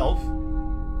combat itself?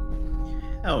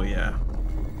 Hell yeah.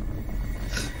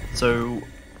 So,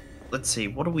 let's see,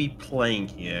 what are we playing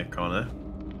here, Connor?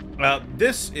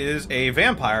 This is a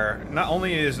vampire. Not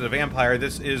only is it a vampire,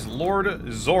 this is Lord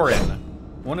Zorin,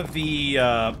 one of the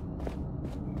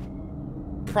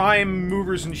prime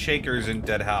movers and shakers in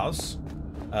Deadhaus.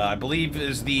 I believe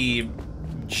is the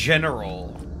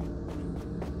general.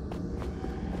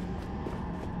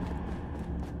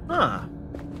 Huh.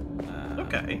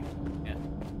 Okay. Yeah.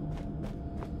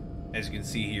 As you can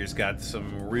see here, it's got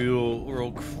some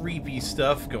real creepy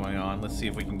stuff going on. Let's see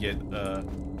if we can get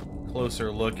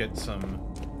closer look at some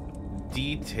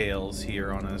details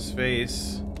here on his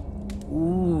face.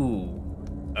 Ooh.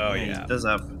 Oh yeah. He does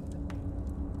have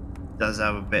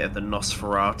a bit of the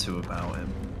Nosferatu about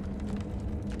him.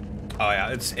 Oh yeah,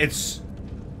 it's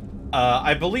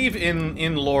I believe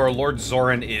in lore, Lord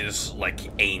Zoran is like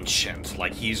ancient.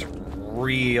 Like he's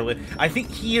really, I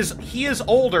think he is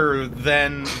older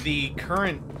than the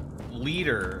current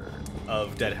leader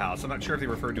of Deadhaus. I'm not sure if they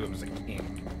refer to him as a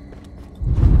king.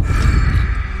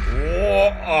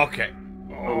 Whoa, okay.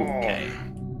 Okay.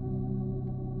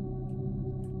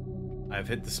 I've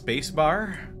hit the space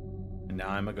bar, and now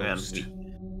I'm a ghost.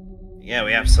 Yeah,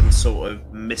 we have some sort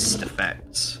of mist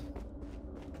effects.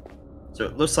 So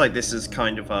it looks like this is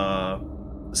kind of a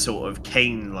sort of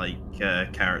Kane-like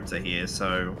character here,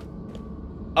 so...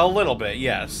 A little bit,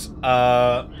 yes.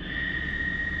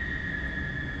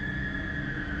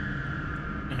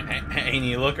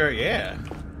 Any looker? Yeah.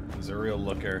 He's a real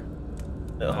looker.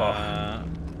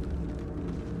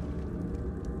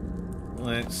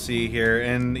 Let's see here.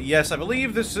 And yes, I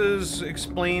believe this is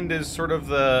explained as sort of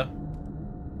the...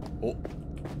 Oh.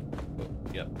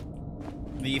 Yep.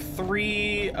 The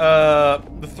three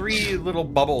little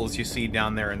bubbles you see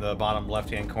down there in the bottom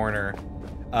left-hand corner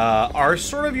are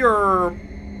sort of your...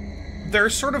 They're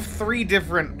sort of three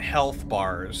different health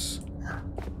bars.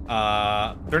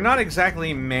 They're not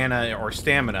exactly mana or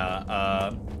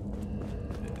stamina.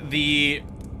 The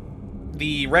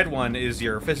red one is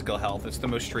your physical health. It's the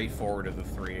most straightforward of the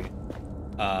three.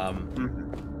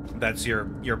 That's your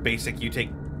basic. You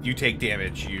take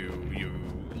damage. You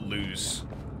lose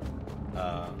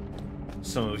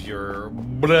some of your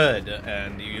blood,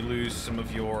 and you lose some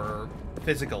of your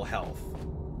physical health.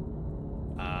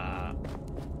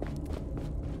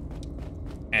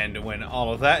 And when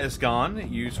all of that is gone,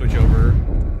 you switch over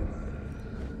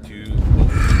to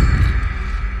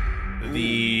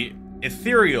the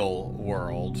ethereal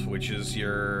world, which is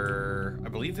your... I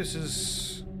believe this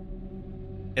is...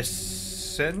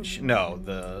 Essential? No,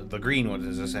 the green one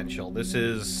is essential. This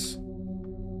is...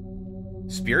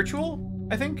 Spiritual,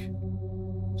 I think?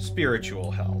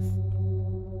 Spiritual health.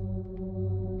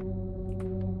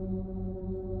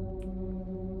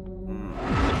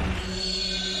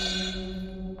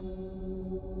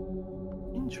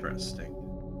 Interesting.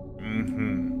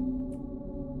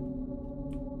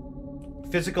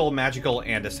 Physical, magical,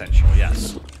 and essential,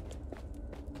 yes.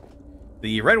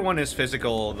 The red one is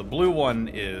physical, the blue one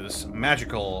is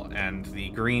magical, and the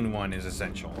green one is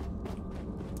essential.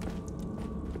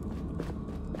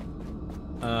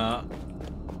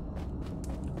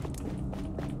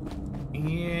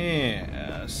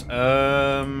 Yes,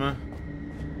 okay,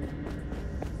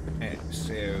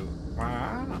 so,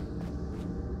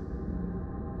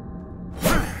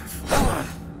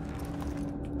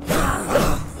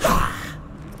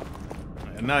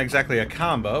 not exactly a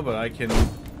combo, but I can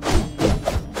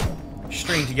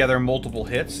string together multiple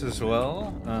hits as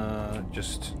well.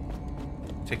 Just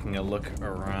taking a look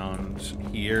around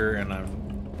here, and I'm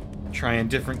trying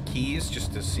different keys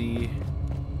just to see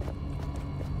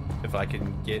if I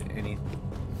can get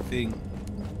anything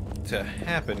to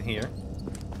happen here.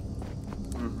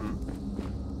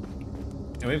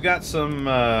 And we've got some,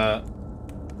 well,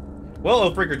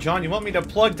 Oathbreaker John, you want me to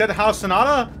plug Deadhaus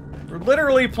Sonata? We're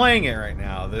literally playing it right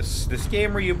now. This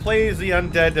game where you play as the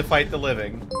undead to fight the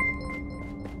living.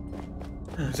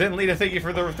 Zen Lita, thank you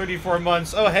for the 34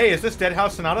 months. Oh, hey, is this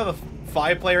Deadhaus Sonata, the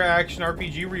 5-player action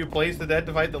RPG where you play as the dead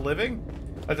to fight the living?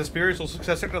 Like the spiritual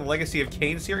successor to the Legacy of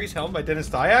Kain series helmed by Denis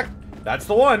Dyack? That's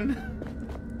the one.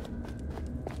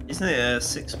 Isn't it a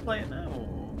 6-player now?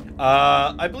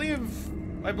 I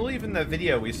believe in the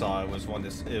video we saw it was 1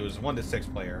 to 6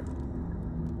 player.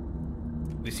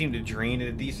 They seem to drain at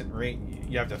a decent rate.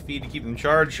 You have to feed to keep them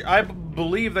charged. I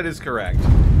believe that is correct.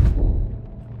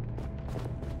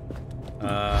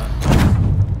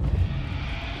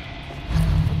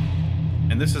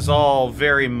 And this is all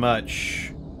very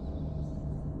much...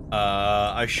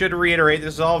 I should reiterate,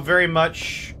 this is all very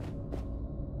much...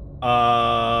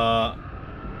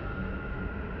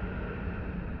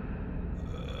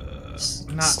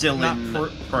 still in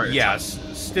prototype. Yes,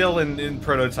 still in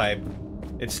prototype.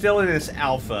 It's still in its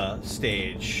alpha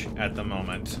stage at the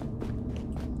moment.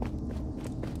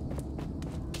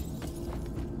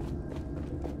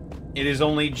 It is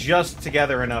only just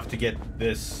together enough to get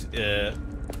this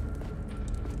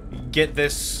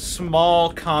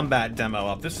small combat demo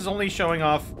up. This is only showing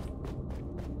off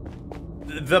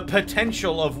the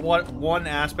potential of what one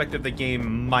aspect of the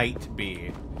game might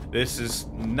be. This is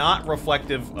not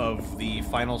reflective of the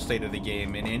final state of the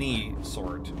game in any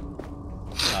sort.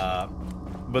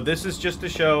 But this is just to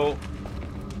show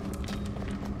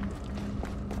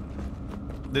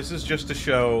This is just to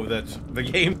show that the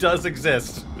game does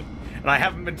exist. And I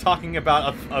haven't been talking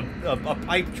about a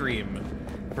pipe dream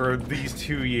for these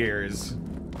 2 years.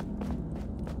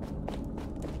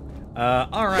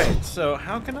 Alright, so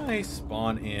how can I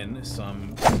spawn in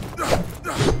some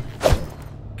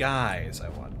guys, I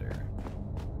wonder?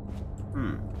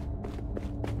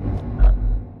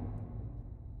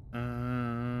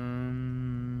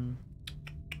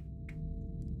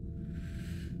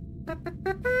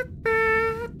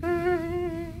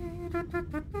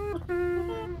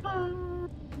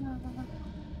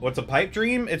 What's a pipe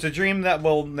dream? It's a dream that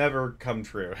will never come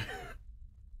true.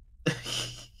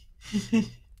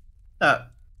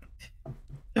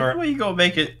 What you gonna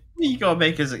make it? You gotta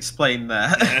make us explain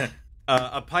that.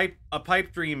 A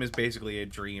pipe dream is basically a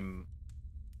dream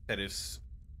that is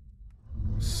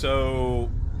so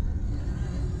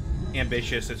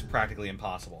ambitious it's practically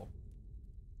impossible.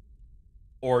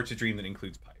 Or it's a dream that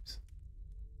includes pipes.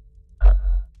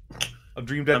 A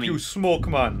dream that you smoke,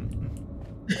 man.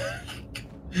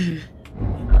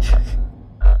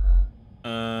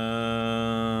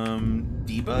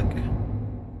 Debug?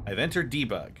 I've entered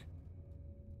debug.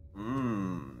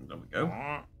 There we go.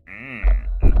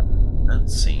 That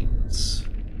seems...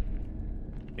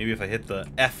 Maybe if I hit the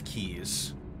F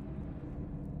keys.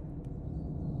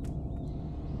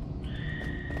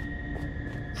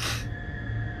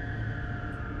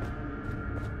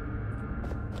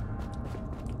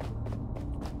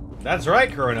 That's right,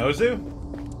 Kuronozu.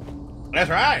 That's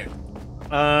right.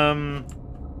 I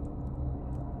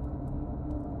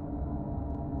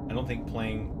don't think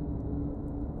playing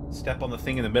step on the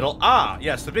thing in the middle. Ah,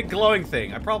 yes, the big glowing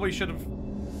thing. I probably should have.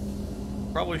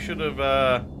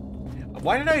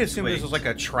 Why did I assume this was like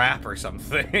a trap or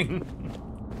something?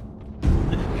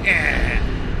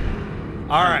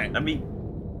 All right. I mean,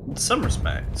 in some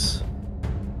respects.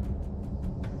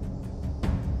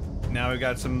 Now we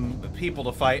got some people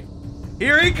to fight.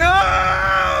 Here he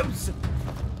comes!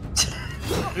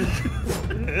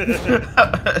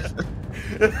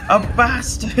 A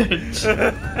bastard!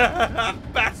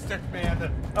 Bastard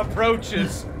man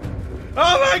approaches.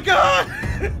 Oh my god!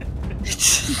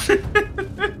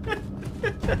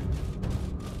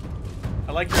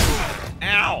 I like your...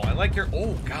 Ow! I like your...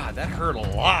 Oh god, that hurt a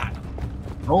lot.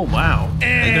 Oh wow.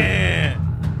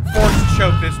 Force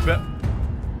choke this bit.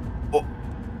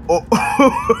 Oh.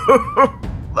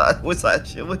 That was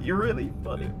actually really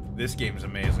funny. This game's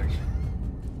amazing.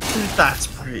 That's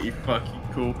pretty fucking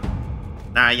cool.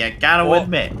 Now you gotta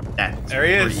admit that. There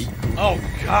he is. Oh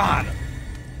god.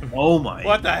 Oh my.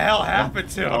 What the hell happened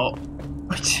to him? Oh.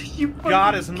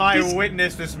 God is my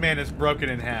witness. This man is broken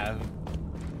in half.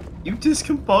 You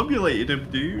discombobulated him,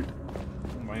 dude.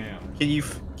 Man. Can you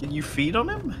feed on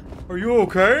him? Are you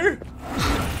okay?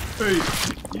 Hey,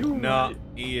 you no,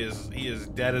 he is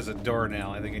dead as a doornail.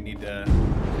 I think I need to.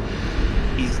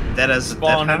 He's dead as a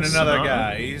spawn in Deadhaus another Sonata?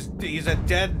 guy. He's a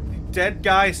dead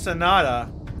guy Sonata.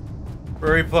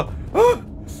 Where he put. Oh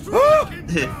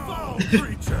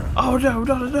no,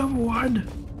 not another one!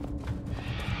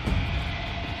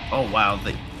 Oh wow,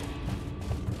 they...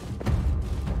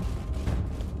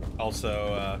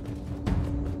 Also,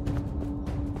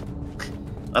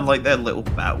 I like their little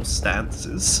battle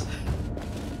stances.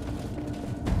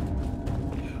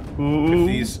 Ooh,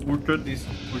 we're gonna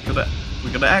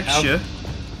axe you.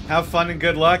 Have fun and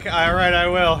good luck. Alright, I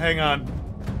will. Hang on.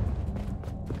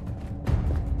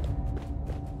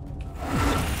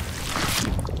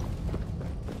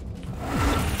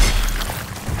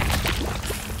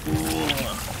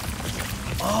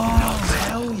 Oh,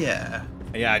 hell yeah.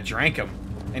 Yeah, I drank him.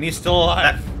 And he's still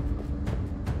alive.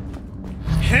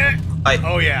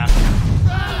 Oh, yeah.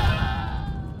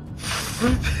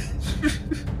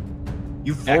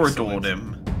 You Voradored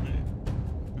him.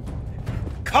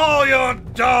 Call your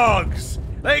dogs!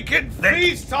 They can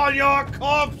feast on your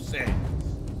corpses!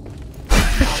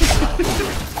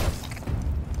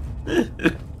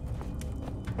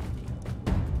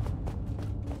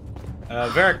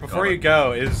 Varric, before you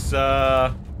go, is,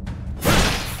 oh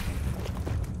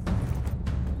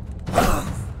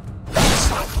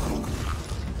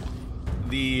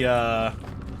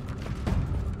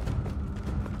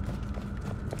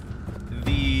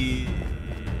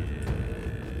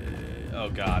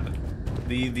god.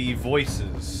 The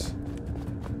voices.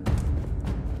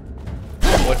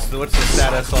 What's the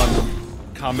status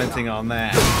on commenting on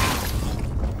that?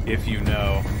 If you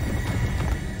know.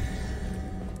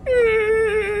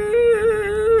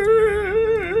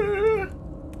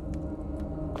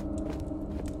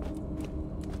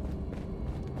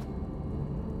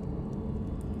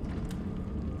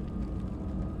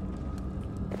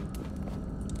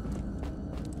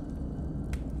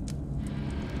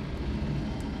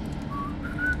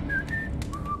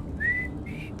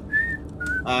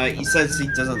 He says he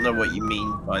doesn't know what you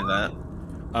mean by that.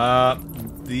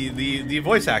 The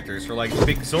voice actors for, like,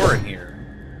 Big Zoran here.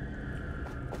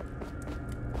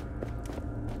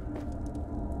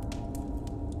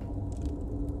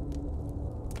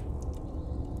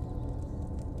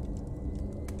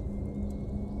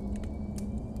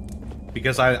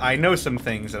 Because I know some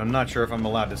things, and I'm not sure if I'm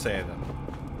allowed to say them.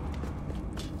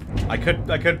 I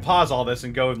could pause all this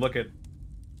and go and look at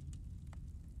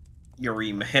your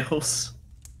emails.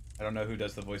 I don't know who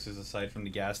does the voices aside from the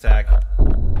gas tack.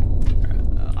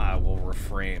 I will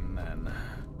refrain then.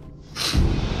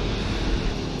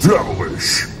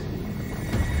 Devilish.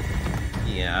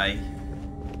 Yeah,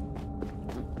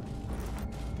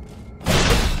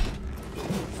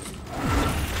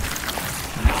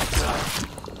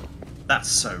 That's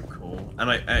so cool, and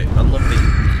I love that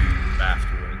you can move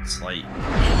afterwards. Like,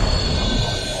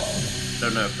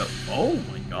 don't know if that. Oh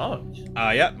my god.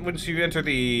 Yeah. Once you enter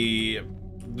the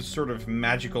sort of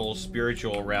magical,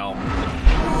 spiritual realm,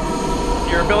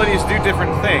 your abilities do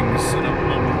different things, and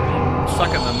I'm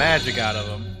sucking the magic out of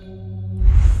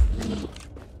them.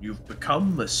 You've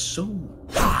become the soul.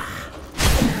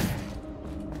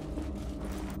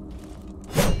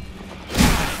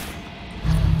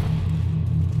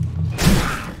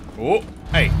 Oh,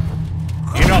 hey,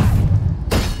 enough.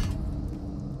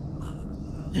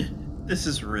 This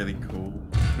is really cool.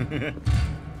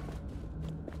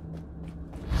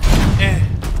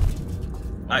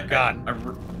 Oh, God.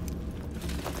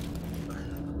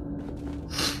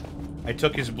 I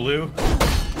took his blue.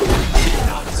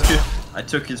 I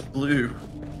took his blue.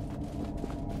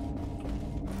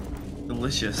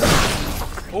 Delicious.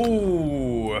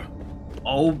 Ooh.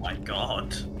 Oh my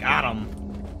god. Got him.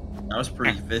 That was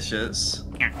pretty vicious.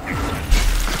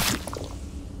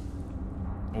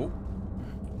 Oh.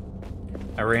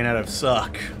 I ran out of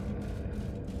suck.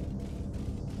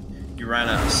 You ran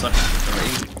out of suck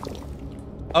for me.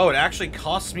 Oh, it actually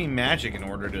costs me magic in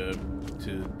order to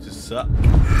suck.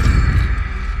 Alright,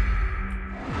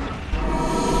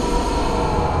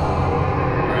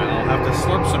 I'll have to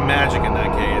slurp some magic in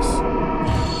that case.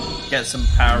 Get some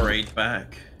Powerade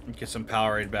back. Get some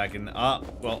Powerade back in.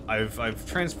 Well, I've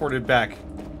transported back.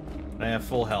 I have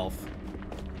full health.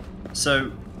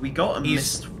 So we got a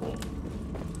mist wall.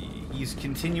 He's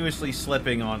continuously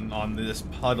slipping on this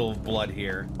puddle of blood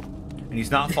here, and he's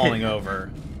not falling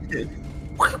over.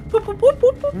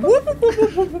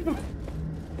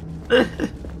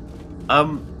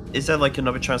 Is there like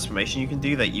another transformation you can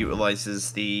do that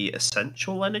utilizes the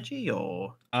essential energy,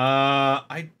 or?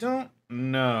 I don't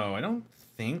know. I don't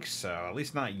think so. At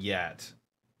least not yet.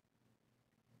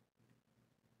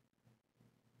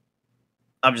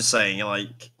 I'm just saying,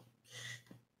 like,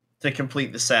 to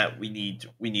complete the set, we need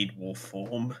wolf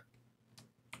form.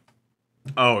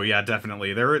 Oh yeah,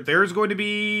 definitely. There is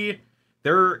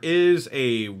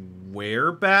a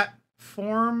werebat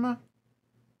form.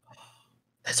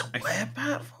 There's a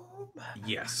werebat form?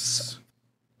 Yes.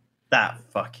 That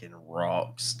fucking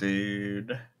rocks,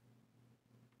 dude.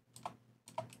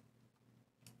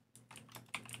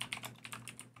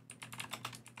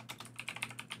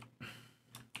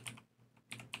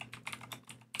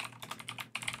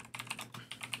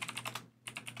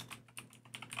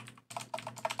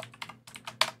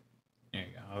 There you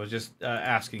go. I was just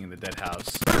asking in the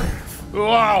Deadhaus.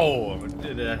 Wow! The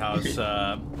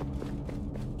Deadhaus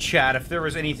chat if there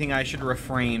was anything I should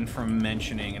refrain from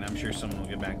mentioning, and I'm sure someone will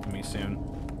get back to me soon.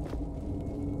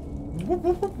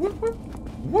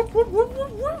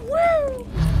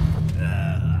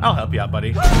 I'll help you out,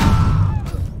 buddy.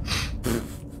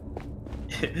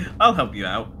 I'll help you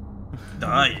out.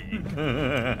 Dying.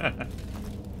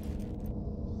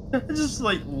 Just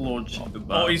like launching the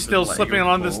bow. Oh, he's still slipping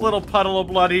on this little puddle of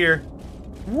blood here.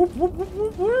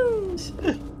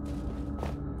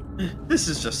 This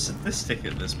is just sadistic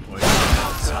at this point.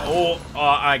 Oh,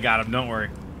 I got him. Don't worry.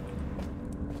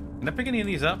 Can I pick any of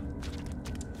these up?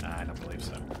 I don't believe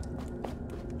so.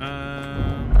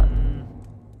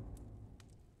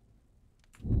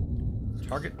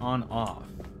 Target on off.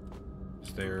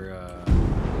 Is there?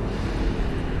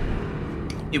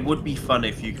 It would be fun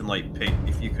if you can like pick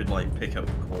up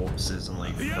corpses and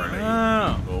like throw it Oh.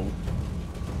 at people.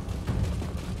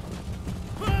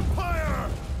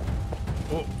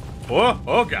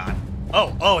 Oh god.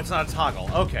 Oh, it's not a toggle.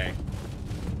 Okay.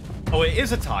 Oh, it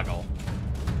is a toggle.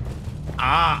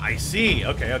 Ah, I see.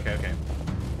 Okay.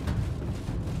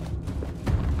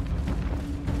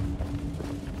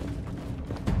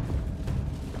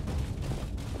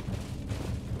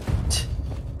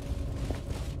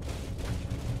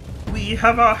 We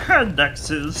have our hand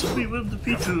axes. We will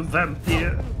defeat the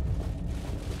vampire.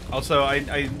 Also,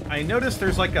 I noticed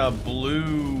there's like a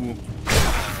blue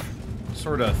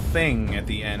sort of thing at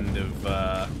the end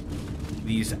of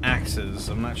these axes.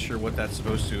 I'm not sure what that's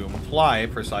supposed to imply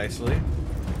precisely.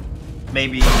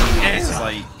 Maybe it's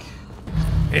like...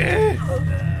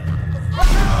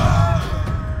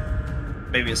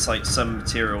 Maybe it's like some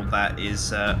material that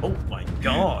is... oh my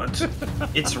god!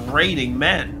 It's raining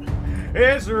men!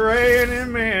 It's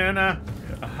raining men!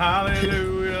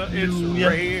 Hallelujah! It's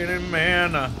raining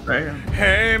men!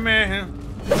 Hey man!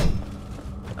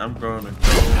 I'm gonna go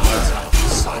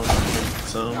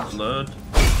some blood.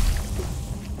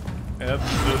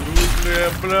 Absolutely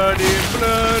bloody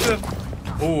blood!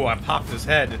 Oh, I popped his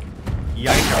head.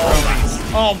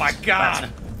 Yikes! Oh my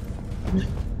god!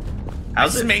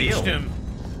 How's it feel? Him.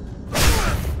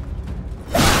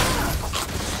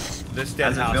 This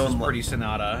Deadhaus is pretty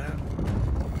Sonata.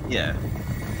 Yeah.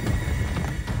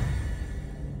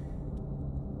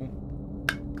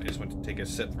 I just went to take a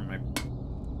sip from my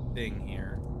thing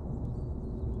here.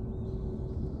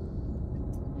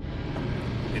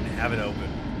 Didn't have it open.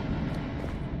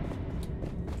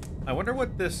 I wonder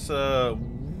what this,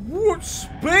 what's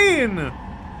Spain?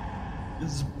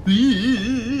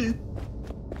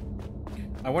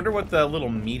 I wonder what the little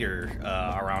meter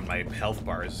around my health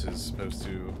bars is supposed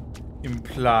to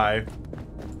imply.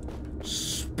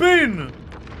 Spin!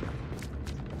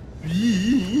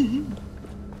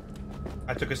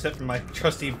 I took a sip from my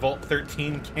trusty Vault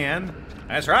 13 can.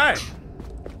 That's right!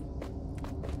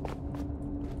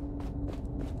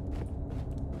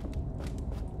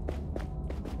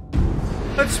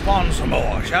 Let's spawn some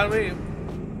more, shall we?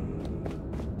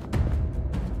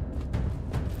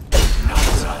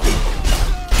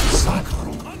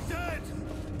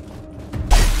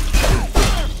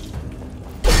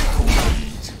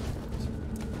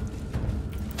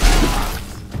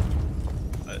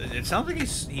 It sounds like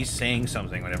he's saying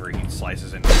something whenever he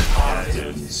slices into it.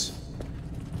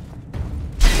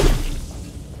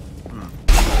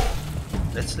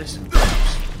 Let's listen.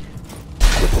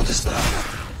 What is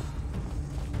that?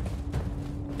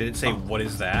 Did it say, what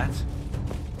is that?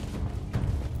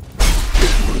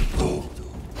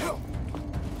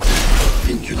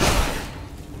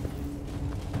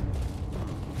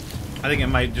 I think it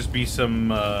might just be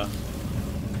some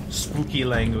spooky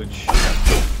language.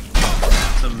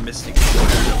 Some mystic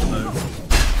language.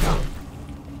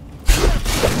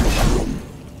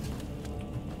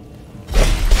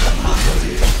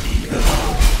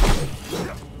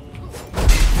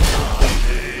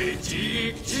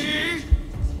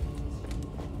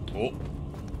 Oh.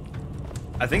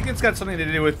 I think it's got something to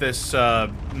do with this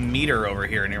meter over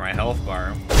here near my health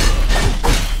bar.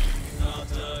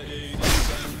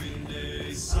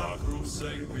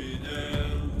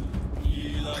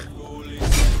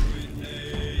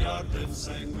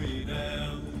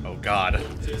 Oh god.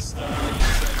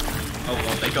 Oh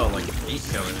well, they got like heat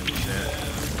going and shit.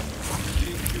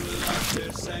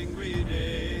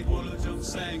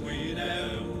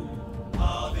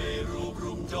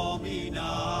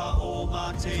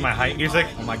 It's my height music?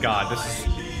 Oh my god, this is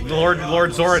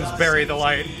Lord Zoran's Bury the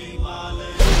Light.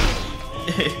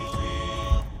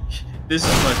 This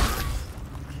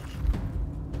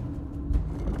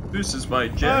is my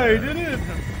jam. I did it.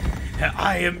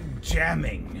 I am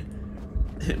jamming.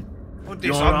 Put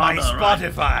this on my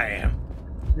Spotify.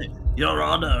 Your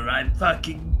Honor, I'm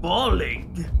fucking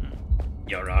bawling.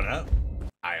 Your Honor,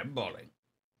 I am bawling.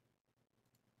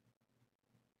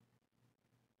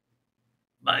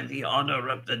 By the honor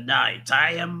of the night,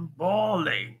 I am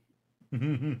bawling.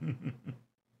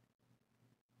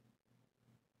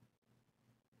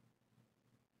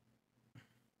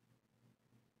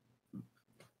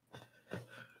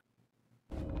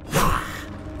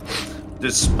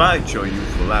 Despite your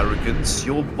youthful arrogance,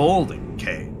 you're balding,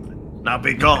 Kane. Now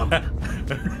be gone.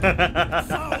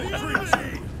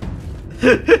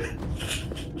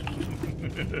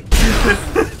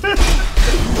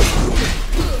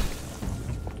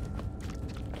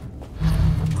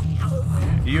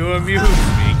 You amuse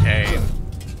me, Kane.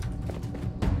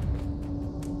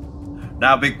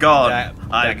 Now be gone.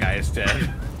 That guy is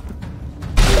dead.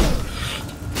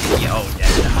 Yo,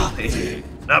 dead.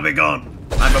 Now be gone.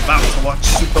 I'm about to watch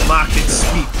Supermarket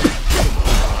Sweep.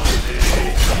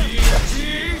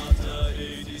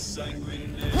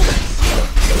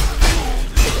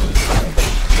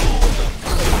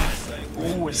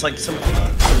 Ooh, it's like some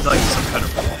kind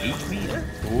of weight meter.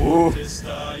 Ooh.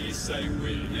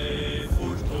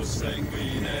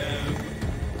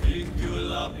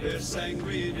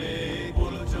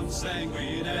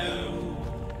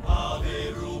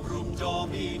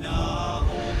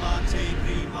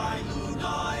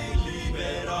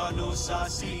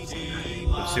 Let's see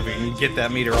if we can get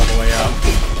that meter all the way up.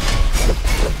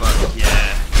 But,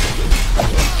 yeah.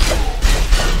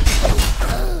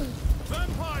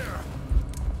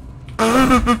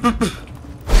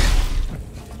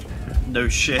 No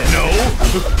shit. No.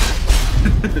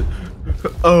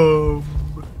 No.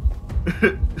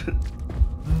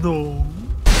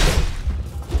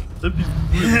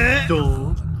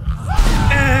 No.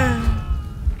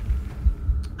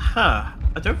 Huh.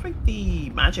 I don't think the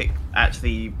magic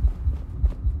actually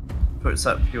puts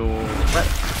up your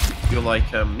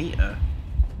like meter.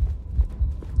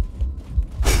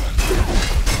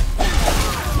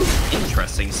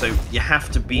 Interesting. So you have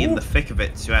to be in the thick of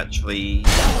it to actually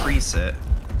increase it.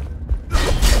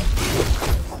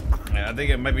 Yeah, I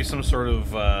think it might be some sort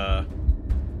of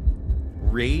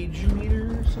rage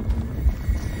meter or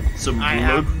something. I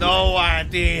have no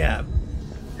idea.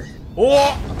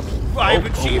 Oh, I have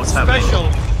achieved special.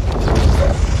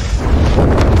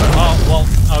 Oh, well,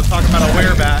 I was talking about a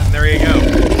werebat, and there you go.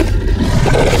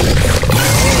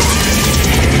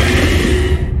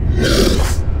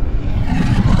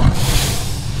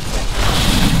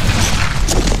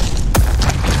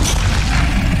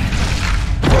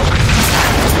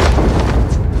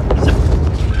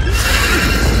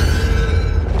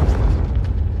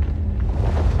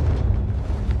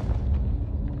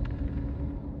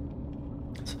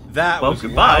 That was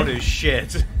loud as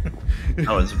shit. That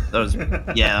was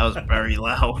yeah, that was very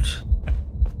loud.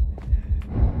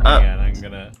 Man, I'm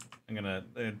gonna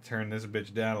turn this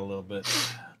bitch down a little bit.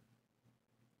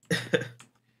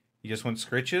 You just want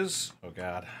scritches? Oh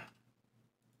god.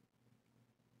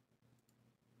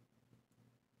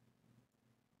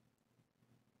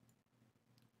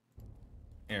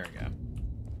 There we go.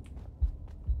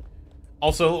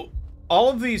 Also, all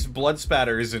of these blood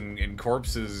spatters and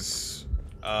corpses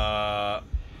are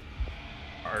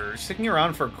sticking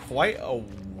around for quite a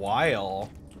while,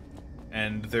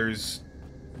 and there's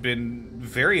been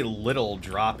very little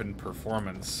drop in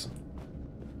performance,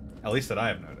 at least that I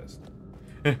have noticed.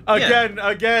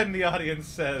 Again, the audience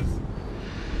says.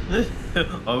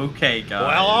 Okay, guys.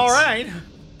 Well, all right.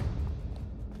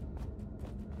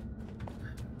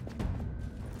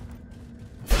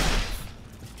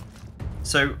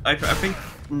 So I think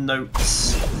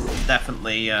notes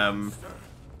definitely the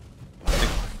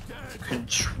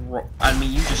control. I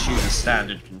mean, you just use a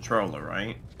standard controller,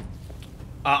 right?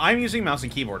 I'm using mouse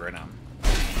and keyboard right now.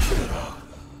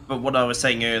 But what I was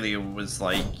saying earlier was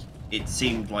like it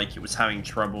seemed like it was having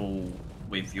trouble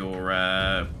with your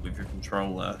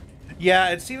controller. Yeah,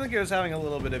 it seemed like it was having a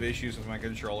little bit of issues with my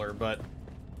controller, but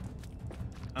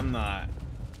I'm not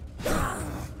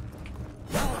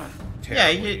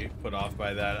terribly put off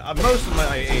by that. Most of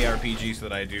my ARPGs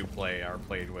that I do play are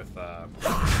played with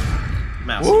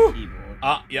mouse and keyboard.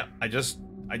 Yeah, I just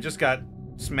got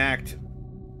smacked.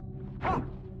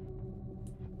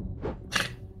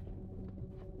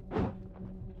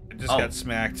 Got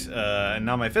smacked, and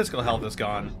now my physical health is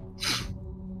gone.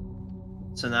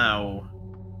 So now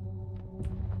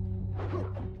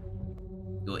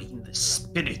you're in the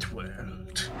spirit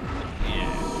world.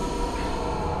 Yeah.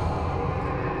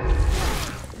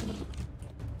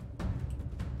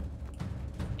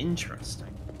 Interesting.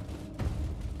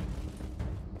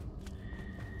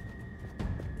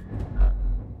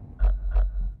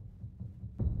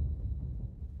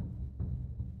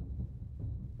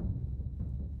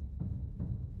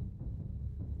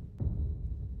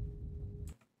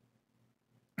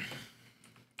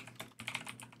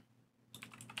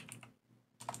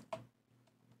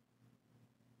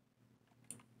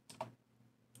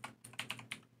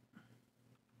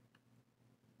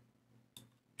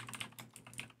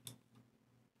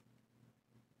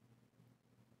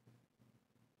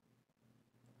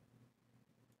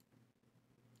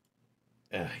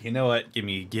 You know what? Give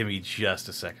me just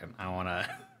a second. I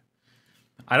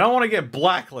don't want to get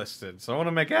blacklisted, so I want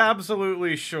to make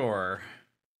absolutely sure.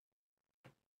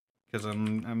 Because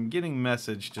I'm getting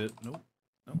messaged. Nope,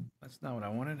 that's not what I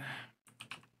wanted.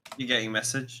 You're getting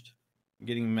messaged? I'm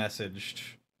getting messaged.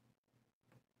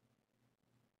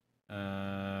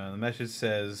 The message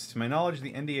says, to my knowledge,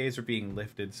 the NDAs are being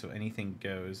lifted, so anything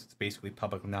goes. It's basically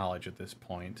public knowledge at this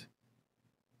point.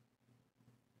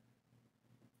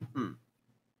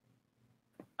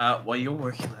 While you're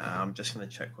working that, I'm just going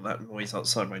to check what that noise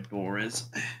outside my door is.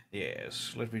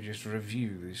 Yes, let me just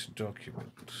review this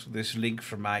document. This link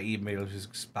from my email has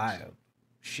expired.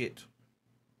 Shit.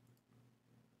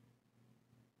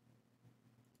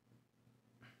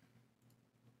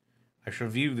 I shall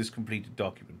view this completed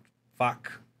document.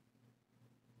 Fuck.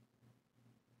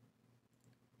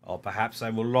 Or perhaps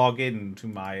I will log in to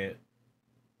my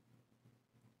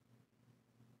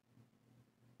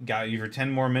Got you for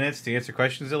 10 more minutes to answer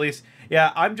questions at least.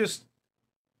 Yeah, I am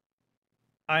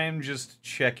just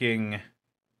checking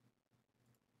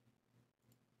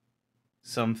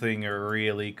something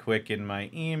really quick in my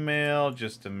email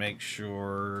just to make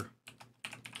sure,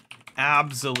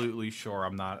 absolutely sure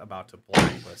I'm not about to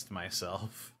blacklist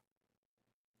myself.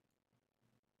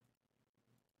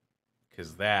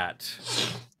 Because that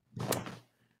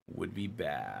would be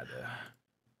bad.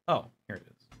 Oh, here it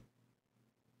is.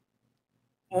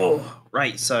 Oh,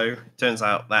 right, so turns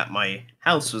out that my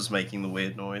house was making the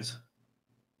weird noise.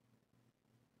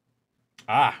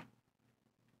 Ah.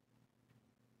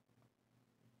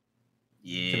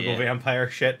 Yeah. Typical vampire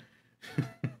shit.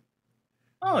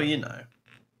 Oh, you know.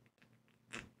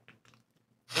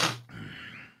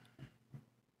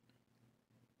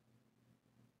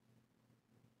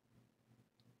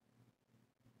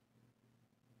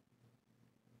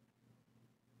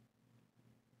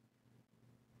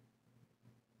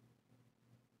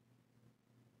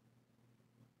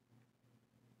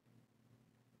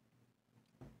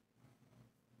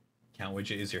 Count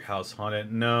Widget, is your house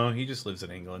haunted? No, he just lives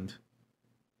in England.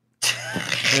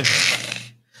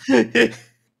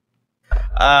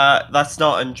 That's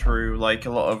not untrue. Like, a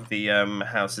lot of the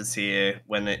houses here,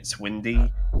 when it's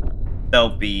windy,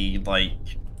 they'll be like,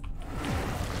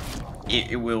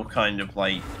 it will kind of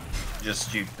like,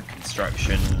 just due to the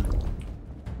construction,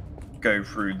 go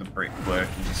through the brickwork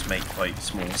and just make like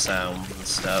small sounds and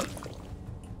stuff.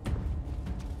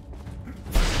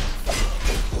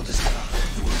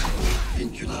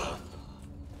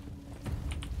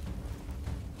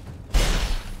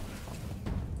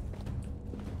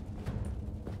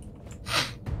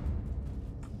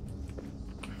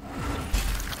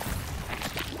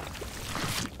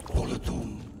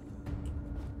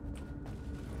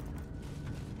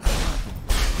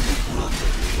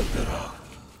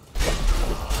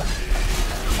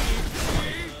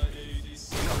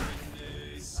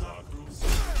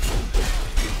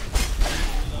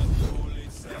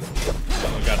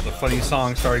 Funny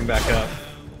song starting back up.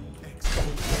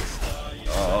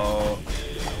 Oh,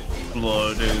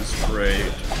 blood is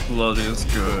great. Blood is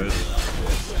good.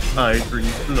 I drink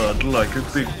blood like a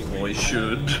big boy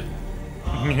should.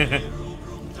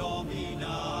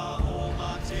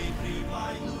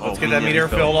 Let's get that meter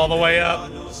filled all the way up.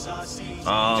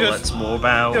 Oh, let's more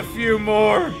about. A few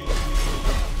more.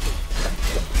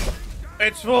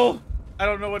 It's full. I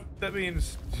don't know what that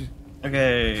means.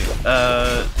 Okay,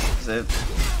 is it...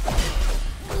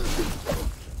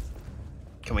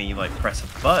 Can we, like, press a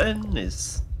button?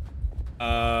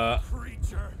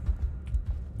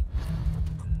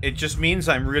 It just means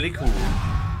I'm really cool.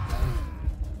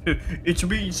 It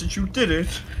means that you did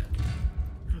it.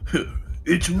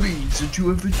 It means that you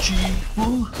have achieved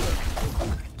full...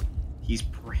 He's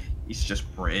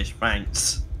just British,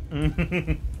 thanks.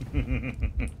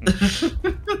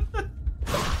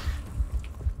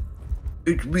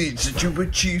 It means that you've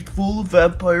achieved full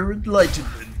vampire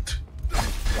enlightenment.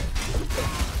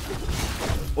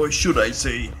 Or should I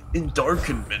say,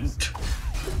 endarkenment?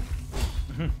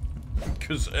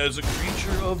 Because as a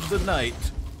creature of the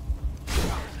night.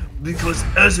 Because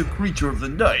as a creature of the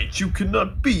night, you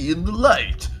cannot be in the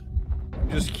light.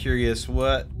 I'm just curious,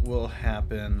 what will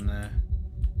happen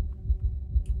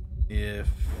if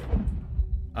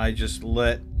I just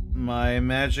let my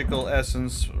magical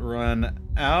essence run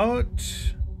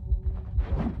out?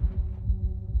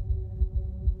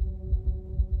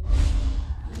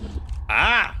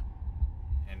 Ah!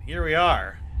 And here we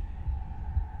are.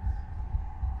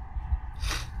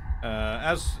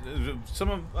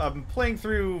 I'm playing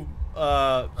through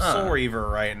Soul Reaver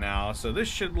right now, so this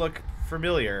should look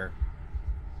familiar.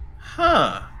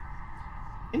 Huh.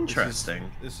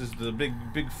 Interesting. This is the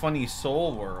big funny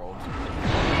soul world.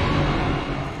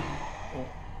 Oh,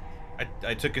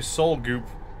 I took his soul goop.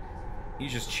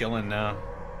 He's just chilling now.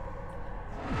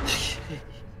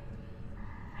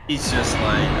 He's just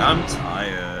like, I'm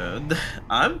tired.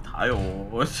 I'm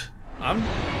tired. I'm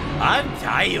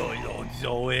tired, Lord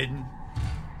Zoan.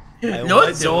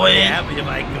 Lord Zoan. What happens if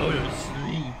I go to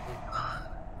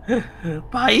sleep?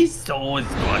 My soul's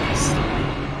going to sleep.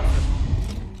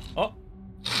 Oh.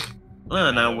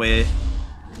 Well, now we're...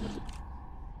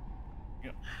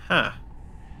 Huh.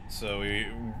 So we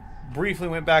briefly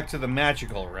went back to the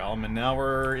magical realm, and now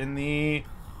we're in the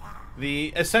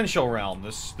essential realm,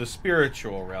 the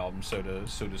spiritual realm, so to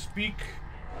speak.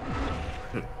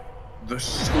 The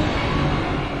soul.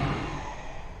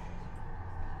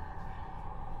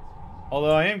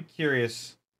 Although I am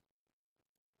curious.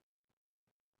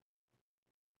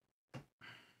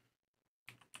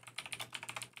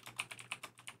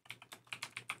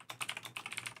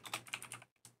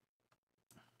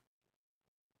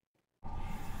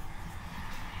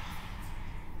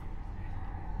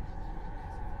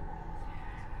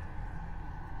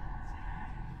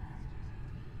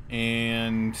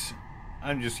 And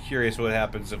I'm just curious what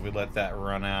happens if we let that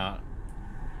run out.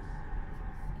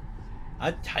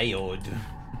 I'm tired.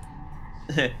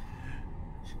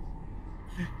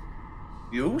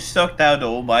 You sucked out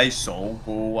all my soul,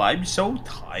 boo. I'm so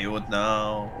tired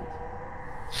now.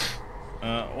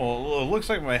 Well, it looks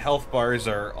like my health bars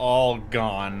are all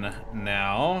gone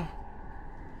now.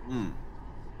 I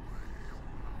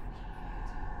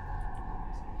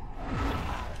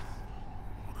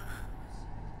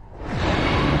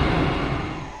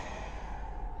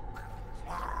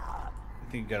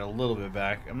think got a little bit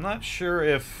back. I'm not sure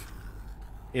if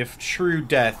true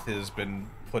death has been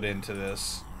put into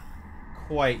this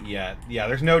quite yet. Yeah,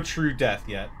 there's no true death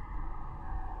yet.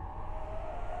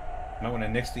 Might want to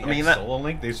nix the solo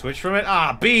link. They switched from it.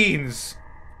 Ah, beans!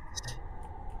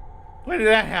 When did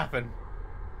that happen?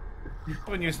 I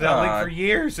haven't used that link for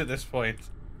years at this point.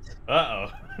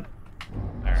 Uh-oh.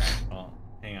 Alright, well,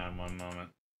 hang on one moment.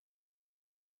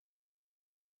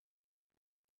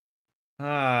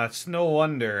 It's no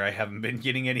wonder I haven't been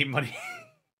getting any money.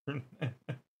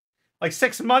 Like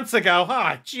 6 months ago,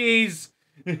 huh? Jeez.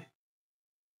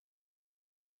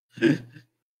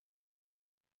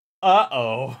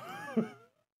 Uh-oh.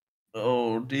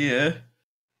 Oh, dear.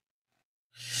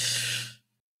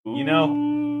 You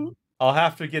know, I'll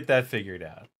have to get that figured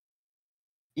out.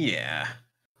 Yeah.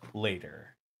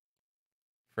 Later.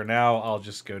 For now, I'll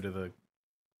just go to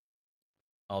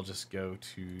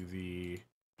the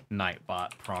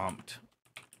Nightbot prompt.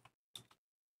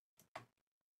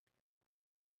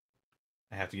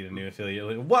 I have to get a new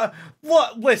affiliate. What?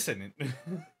 Listen.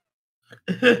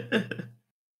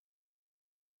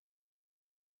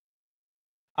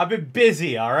 I've been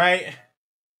busy, all right?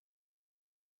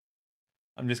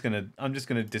 I'm just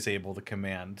gonna disable the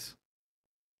command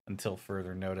until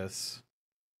further notice.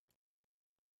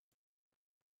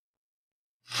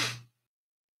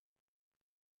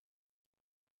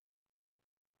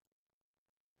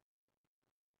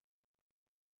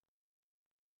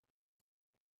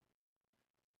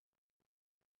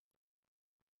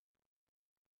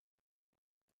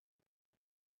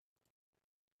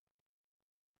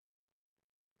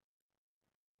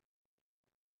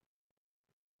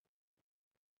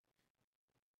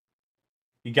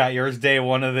 You got yours day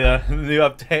one of the new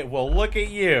update. Well, look at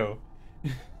you.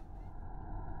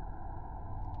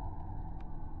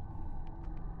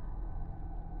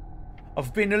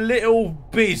 I've been a little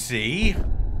busy.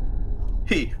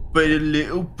 Hey, been a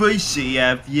little busy,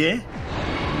 have you?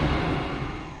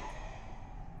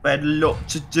 Had a lot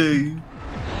to do.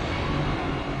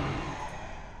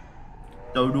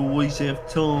 Don't always have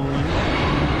time.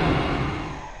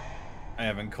 I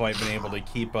haven't quite been able to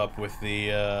keep up with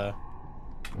the,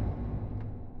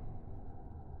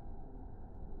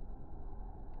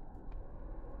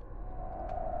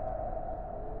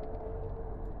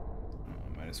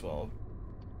 might as well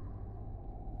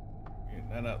get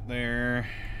that up there.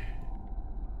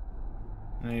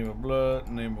 Name of blood,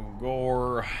 name of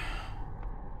gore.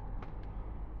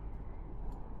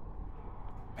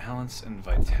 Balance and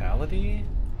vitality?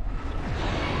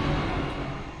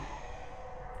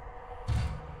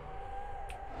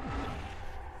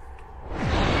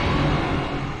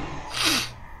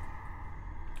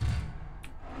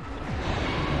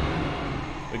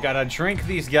 We gotta drink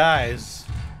these guys.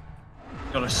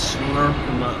 Gotta slurp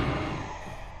them up.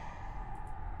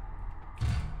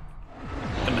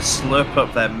 Gonna slurp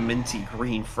up that minty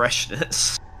green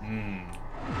freshness.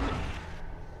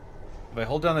 If I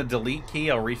hold down the delete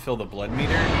key, I'll refill the blood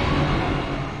meter.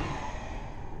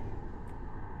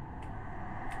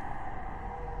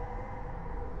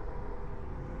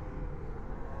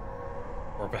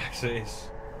 Or backspace.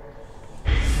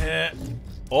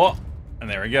 Oh, and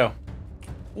there we go.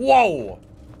 Whoa!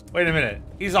 Wait a minute.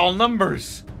 He's all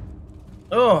numbers.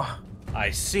 Oh,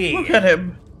 I see. look at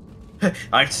him.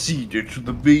 I see it to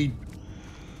the beat.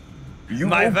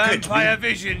 My vampire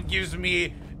vision gives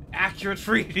me accurate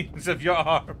readings of your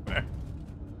armor.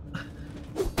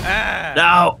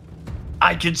 Now,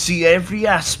 I can see every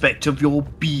aspect of your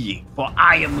being, for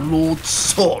I am Lord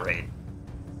Sorin.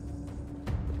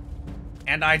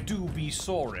 And I do be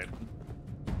Sorin.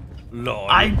 Lord.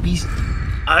 I'd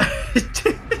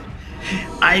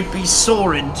be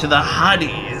soaring to the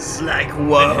honeys like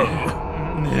whoa.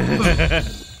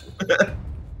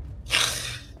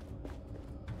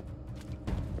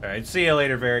 Alright, see you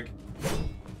later, Varric.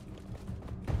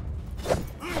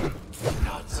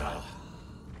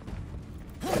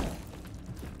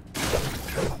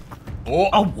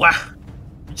 Oh wow!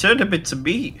 You turned a bit to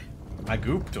me. I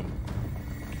gooped him.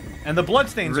 And the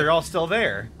bloodstains are all still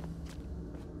there.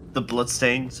 The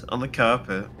bloodstains on the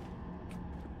carpet.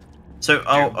 So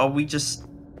are we just?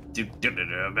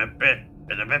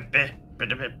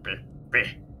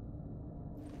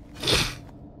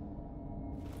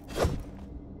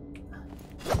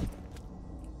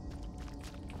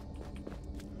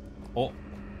 Oh,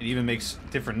 it even makes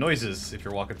different noises if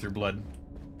you're walking through blood.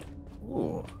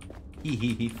 Ooh. Hee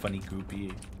hee hee, funny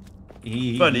goopy.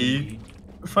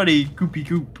 Funny goopy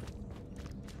goop.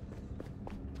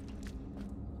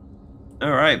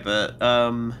 Alright, but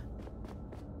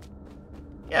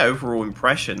yeah, overall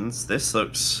impressions, this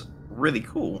looks really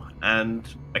cool, and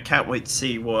I can't wait to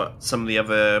see what some of the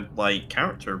other like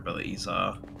character abilities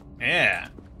are. Yeah,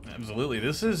 absolutely.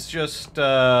 This is just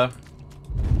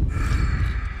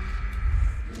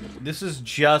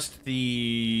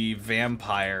the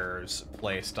vampires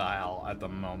playstyle at the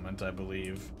moment, I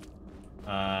believe.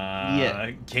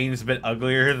 Yeah. Kane's a bit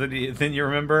uglier than you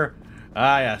remember.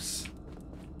 Ah, yes.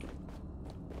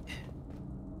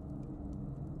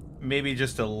 Maybe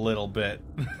just a little bit.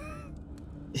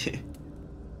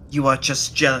 You are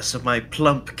just jealous of my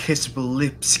plump, kissable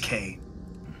lips, Kane.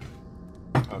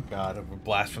 Oh god, a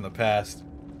blast from the past.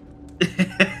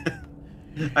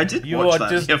 I did You watch are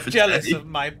that just jealous day. of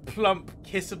my plump,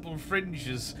 kissable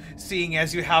fringes, seeing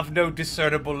as you have no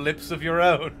discernible lips of your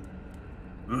own.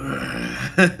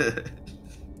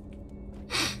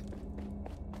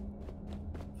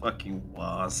 Fucking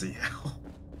Waziel.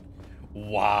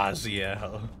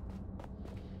 Waziel.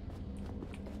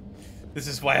 This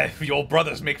is why your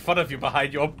brothers make fun of you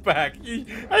behind your back.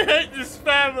 I hate this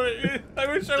family. I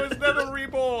wish I was never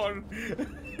reborn.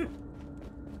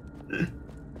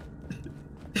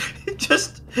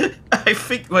 I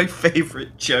think my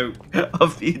favorite joke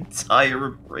of the entire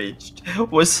Abridged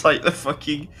was like the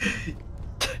fucking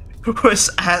was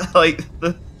at like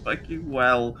the fucking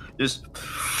well, just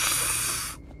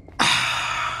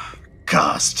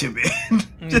cast him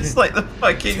in, just like the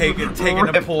fucking taking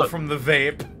a pull from the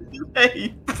vape.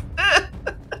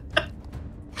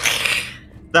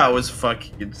 That was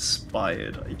fucking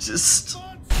inspired. I just.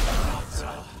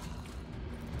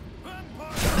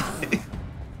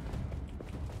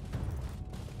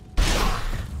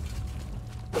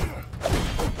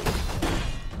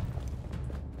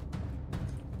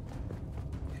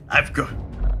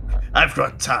 I've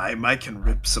got time. I can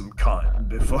rip some cotton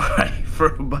before I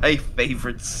throw my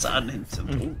favorite son into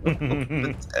the world of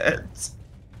the dead.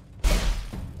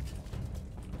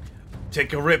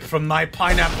 Take a rip from my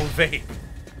pineapple vape.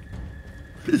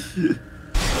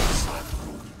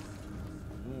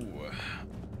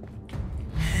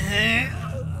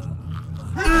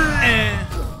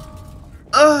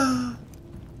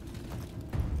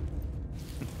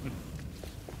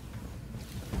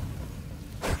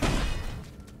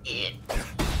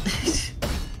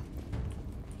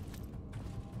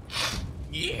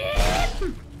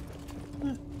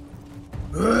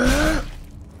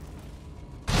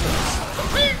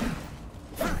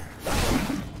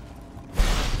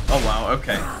 Oh wow,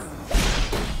 okay.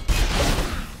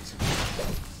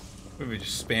 Maybe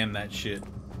just spam that shit.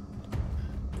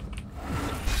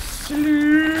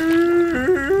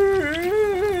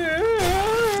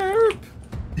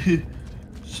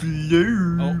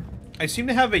 Slurp. Oh, I seem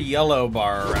to have a yellow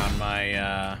bar around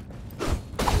my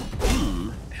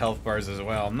health bars as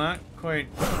well. I'm not quite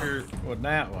sure what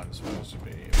that one's supposed to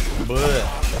be, but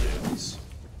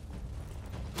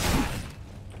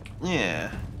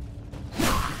Yeah.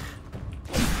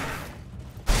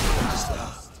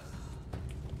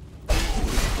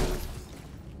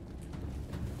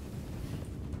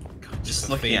 God, just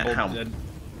looking at how.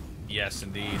 Yes,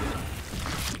 indeed.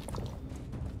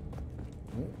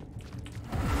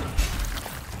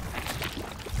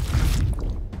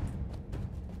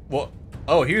 Well,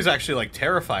 oh, he was actually like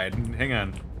terrified. Hang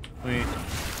on. Wait.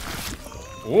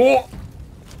 Oh!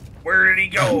 Where did he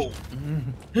go?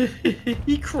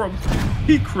 He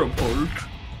crumpled.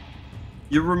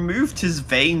 You removed his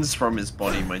veins from his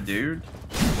body, my dude.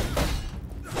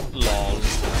 Lol.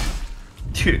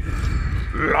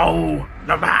 Low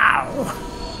the bow.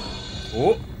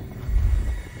 Oh.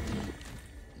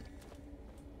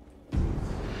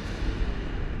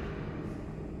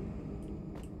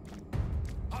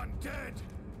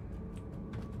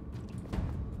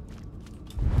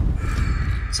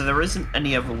 So there isn't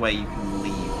any other way you can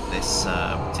leave this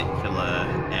particular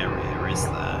area, is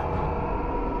there?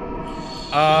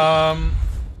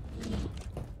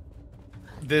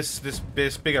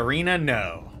 This big arena,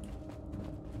 no.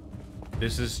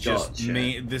 This is just Gotcha.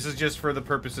 me. This is just for the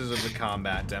purposes of the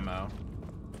combat demo.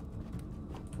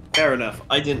 Fair enough.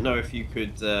 I didn't know if you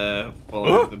could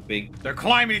follow the big. They're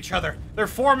climbing each other. They're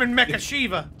forming Mecha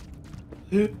Shiva.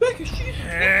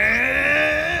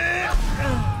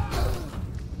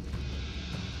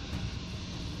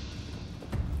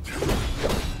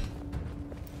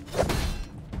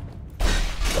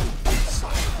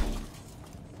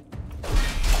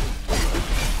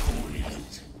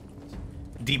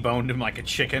 deboned him like a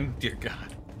chicken. Dear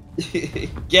God.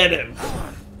 Get him!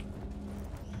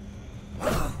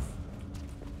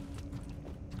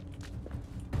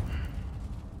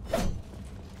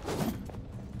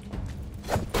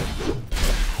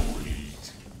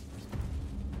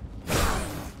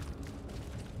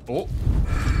 Oh.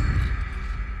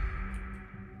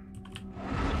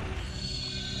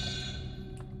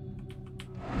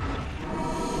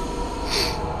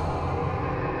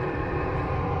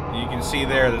 You can see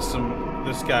there that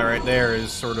this guy right there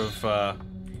is sort of,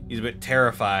 he's a bit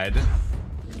terrified.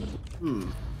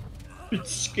 It's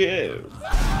scared.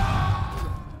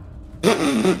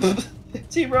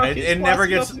 It never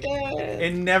gets old.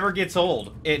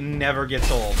 It never gets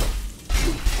old.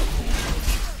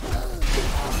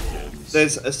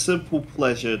 There's a simple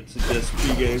pleasure to just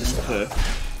being able to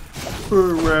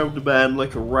throw around a man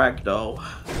like a ragdoll.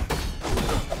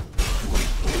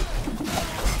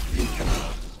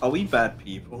 Are we bad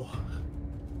people?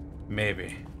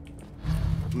 Maybe.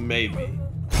 Maybe.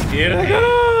 Here I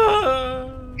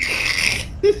go!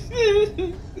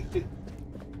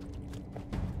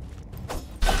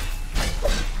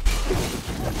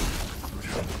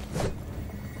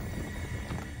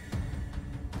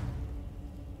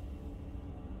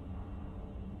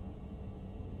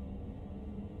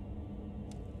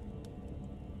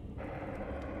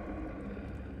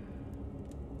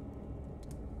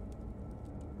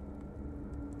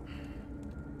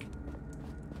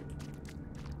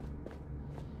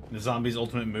 The zombie's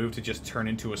ultimate move to just turn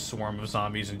into a swarm of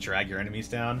zombies and drag your enemies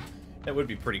down. That would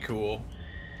be pretty cool.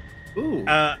 Ooh.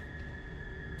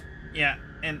 Yeah,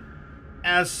 and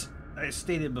as I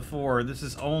stated before, this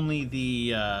is only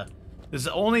the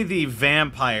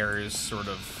vampires sort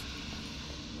of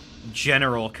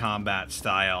general combat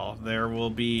style. There will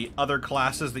be other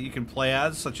classes that you can play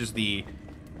as, such as the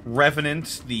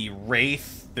Revenant, the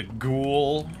Wraith, the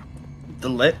Ghoul, The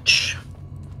Lich.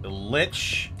 the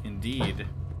Lich, indeed.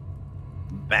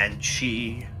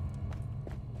 Banshee.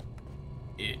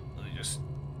 Let me just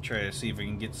try to see if we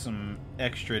can get some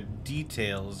extra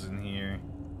details in here.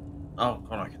 Oh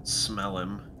god, I can smell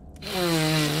him.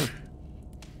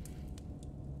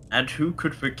 And who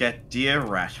could forget dear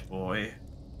Rat Boy?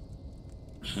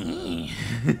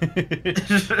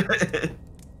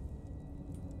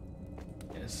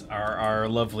 Yes, our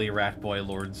lovely rat boy,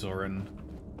 Lord Zoran.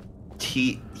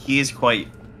 He is quite...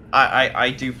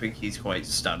 I do think he's quite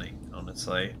stunning,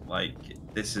 honestly. Like,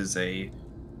 this is a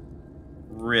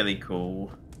really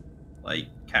cool, like,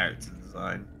 character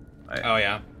design. Oh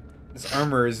yeah. His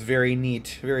armor is very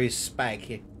neat, very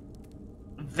spiky.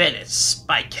 Very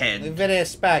spiky. Very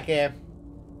spiky.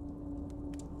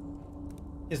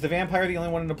 Is the vampire the only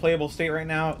one in a playable state right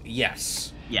now?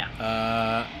 Yes.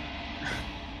 Yeah.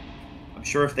 I'm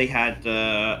sure if they had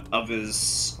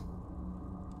others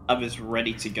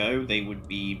ready to go, they would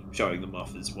be showing them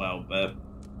off as well, but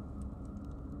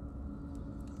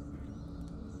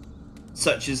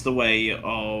such is the way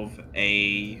of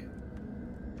a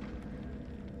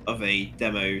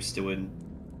demo still in,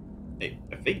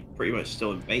 I think, pretty much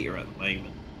still in beta at the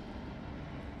moment.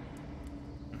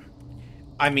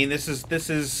 I mean, this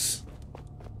is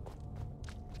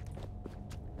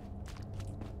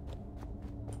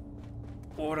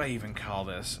what would I even call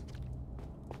this?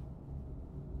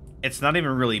 It's not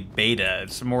even really beta,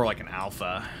 it's more like an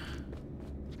alpha.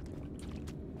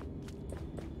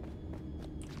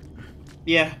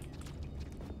 Yeah.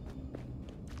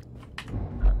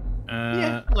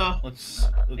 No. Let's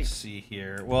see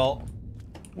here. Well,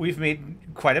 we've made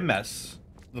quite a mess.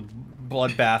 The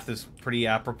bloodbath is pretty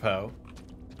apropos.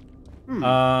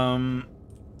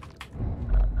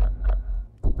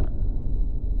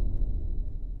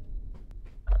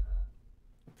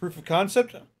 Proof of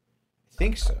concept? I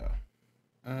think so.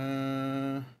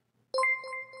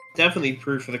 Definitely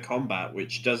proof of the combat,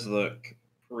 which does look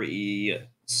pretty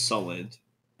solid.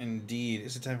 Indeed.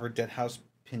 Is it time for Deadhaus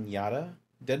Pinata?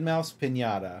 Deadmau5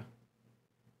 Pinata.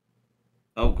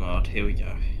 Oh god, here we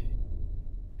go.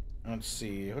 Let's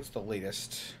see. What's the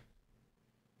latest?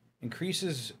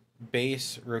 Increases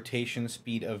base rotation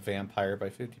speed of vampire by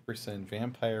 50%.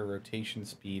 Vampire rotation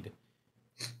speed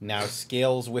now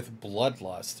scales with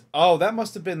bloodlust. Oh, that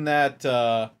must have been that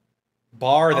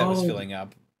bar that was filling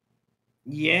up.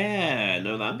 Yeah,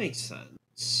 no, that makes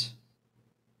sense.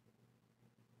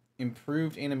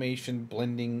 Improved animation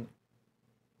blending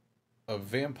of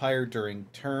vampire during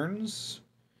turns.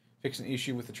 Fix an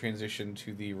issue with the transition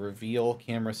to the reveal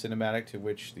camera cinematic, to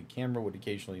which the camera would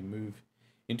occasionally move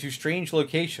into strange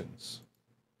locations.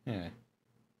 Yeah.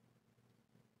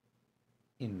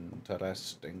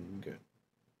 Interesting.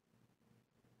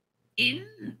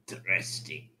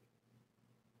 Interesting.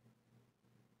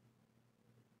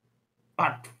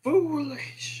 But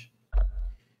foolish.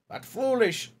 But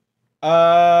foolish.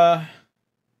 But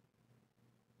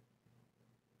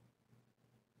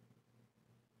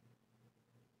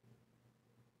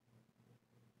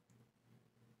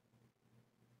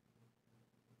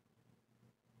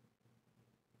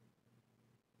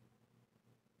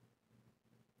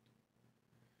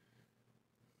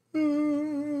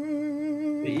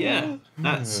yeah,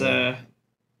 that's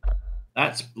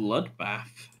Bloodbath.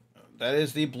 That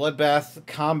is the Bloodbath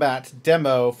combat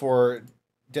demo for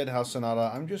Deadhaus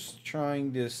Sonata. I'm just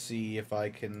trying to see if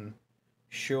I can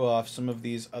show off some of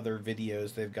these other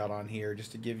videos they've got on here,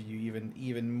 just to give you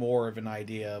even more of an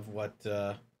idea of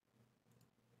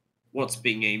what's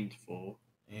being aimed for.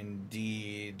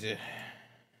 Indeed.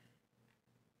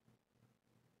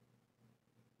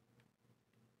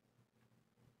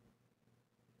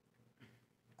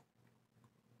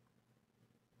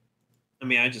 I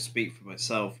mean, I just speak for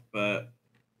myself, but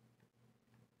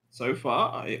so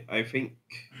far, I think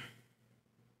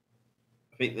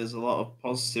there's a lot of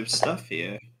positive stuff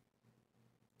here.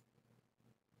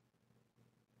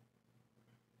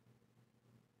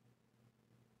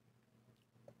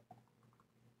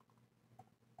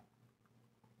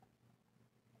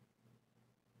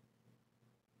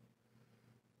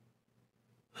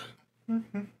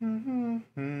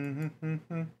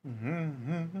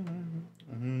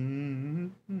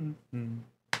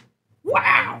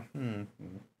 Wow!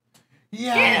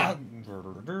 Yeah.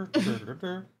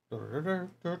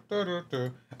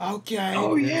 Okay.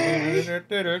 Oh yeah!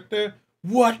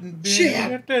 What?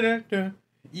 Shit!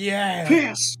 Yeah.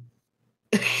 Piss!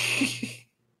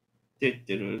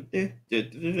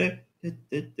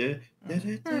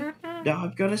 Now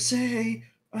I'm gonna say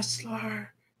a slur.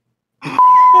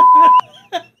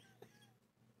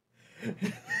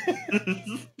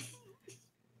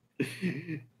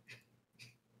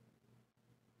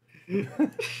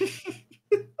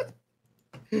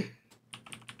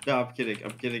 No, I'm kidding.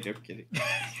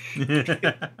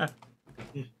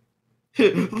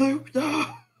 Luke, no!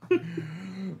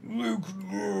 Luke,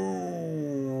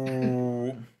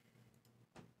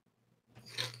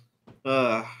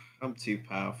 no! I'm too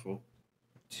powerful.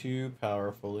 Too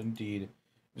powerful indeed.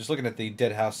 Just looking at the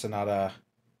Deadhaus Sonata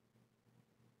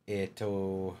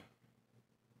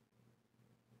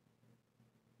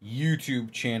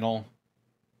YouTube channel,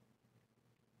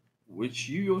 which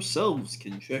you yourselves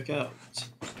can check out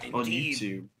on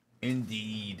YouTube.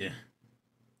 Indeed.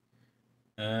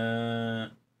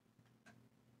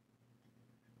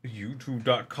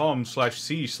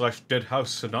 YouTube.com/C/Deadhaus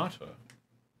Sonata.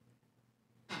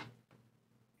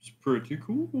 It's pretty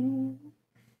cool.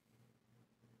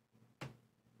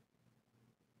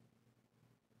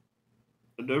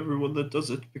 And everyone that does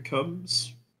it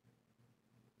becomes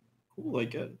cool, I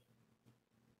guess.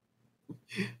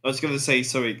 I was going to say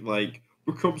something like,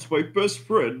 becomes my best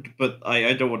friend, but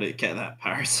I don't want to get that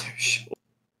parasocial.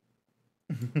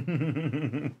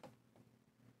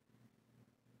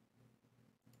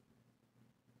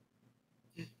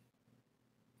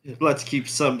 Let's keep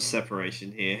some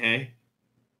separation here, hey?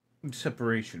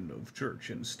 Separation of church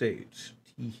and state.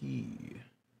 Tee-hee.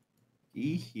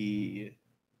 Tee-hee.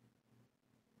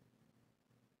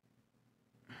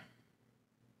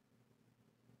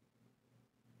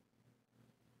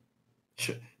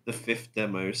 The 5th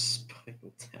demo,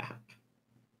 Spinal Tap.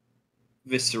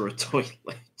 Viscera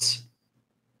Toilet.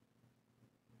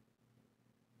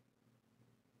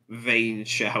 Vein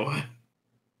Shower.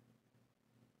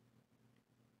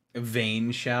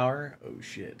 Vein Shower? Oh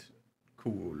shit.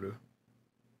 Cool.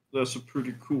 That's a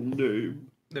pretty cool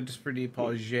name. That's pretty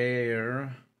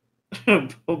pagere.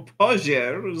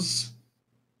 Pagers.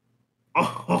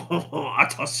 Oh,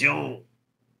 attention.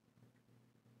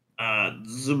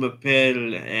 Je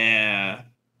m'appelle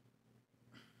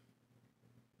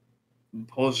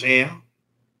Pagere.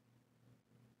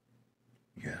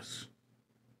 Yes.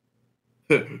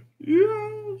 Yes. Yeah.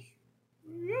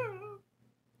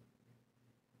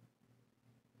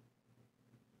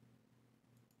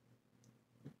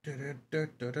 Do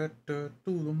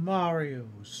the Mario,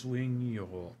 swing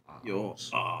your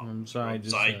arms from side to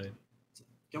side.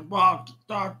 Come on,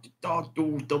 don't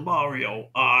do the Mario.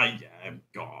 I am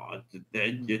God.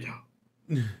 Then you know.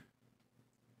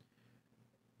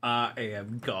 I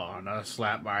am gonna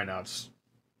slap my nuts.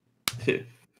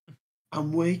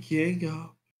 I'm waking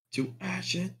up to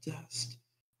ash and dust.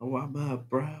 Oh, I'm a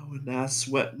brow and I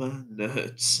sweat my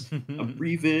nuts. I'm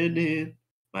breathing in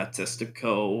my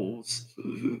testicles.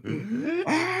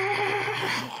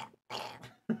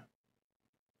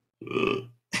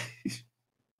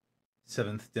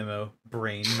 Seventh demo,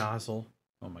 brain nozzle.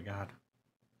 Oh my god.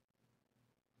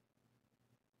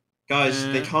 Guys,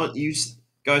 they can't use.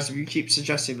 Guys, if you keep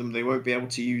suggesting them, they won't be able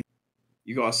to use.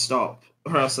 You gotta stop,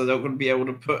 or else they're not gonna be able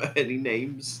to put any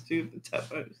names to the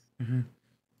Deadhaus.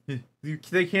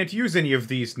 They can't use any of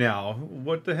these now.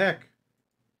 What the heck?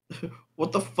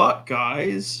 What the fuck,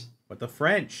 guys? What the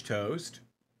French, Toast?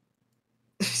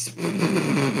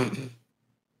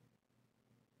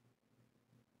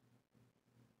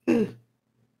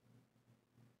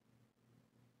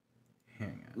 Hang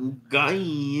on.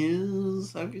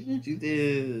 Guys, how can you do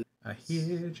this? I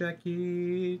hear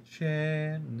Jackie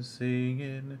Chan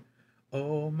singing,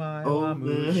 "Oh my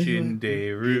Wamushin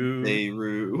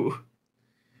Deru."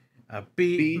 I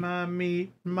beat my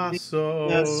meat, my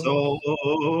sauce.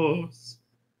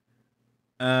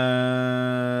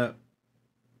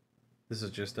 This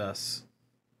is just us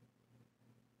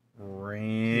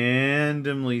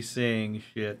randomly saying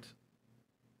shit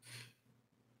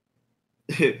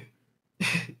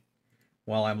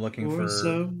while I'm looking for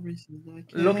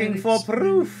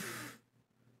proof.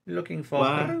 Looking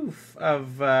for proof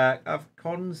of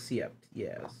concept.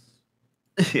 Yes.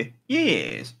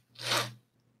 Yes.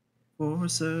 For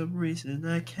some reason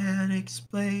I can't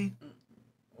explain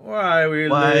why we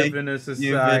live in a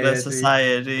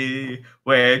society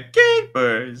where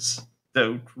gamers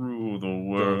don't rule the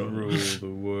world. Don't rule the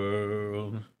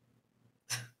world.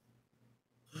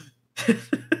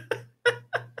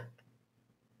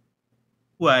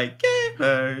 Why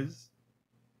gamers?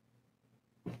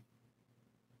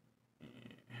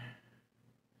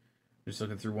 Just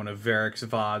looking through one of Varric's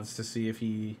VODs to see if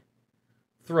he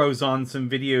throws on some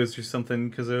videos or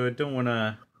something, because I don't want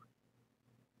to...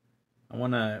 I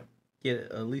want to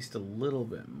get at least a little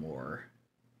bit more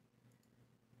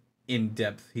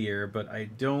in-depth here, but I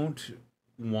don't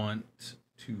want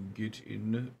to get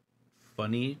in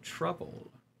funny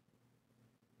trouble.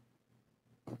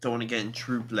 Don't want to get in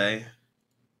trouble.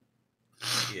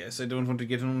 Yes, I don't want to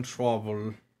get in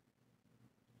trouble.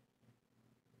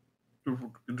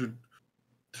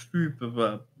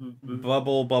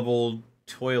 Bubble,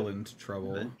 toilet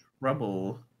trouble.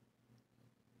 Trouble.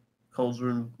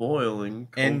 Cauldron boiling.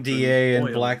 NDA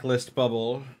and blacklist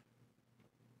bubble.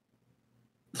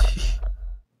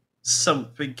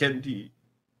 Something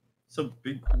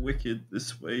wicked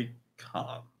this way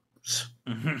comes.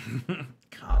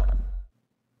 Come.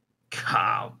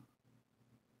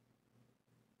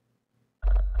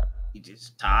 It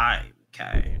is time,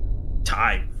 Kane.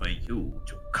 Time for you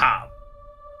to come.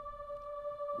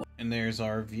 And there's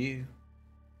our view.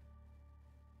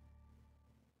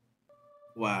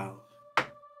 Wow.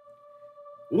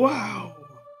 Wow.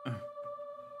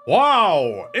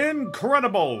 Wow!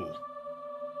 Incredible!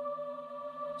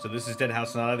 So this is Deadhaus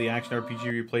Sonata, the action RPG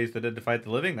replays the dead to fight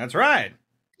the living? That's right!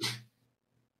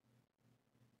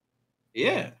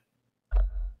 Yeah.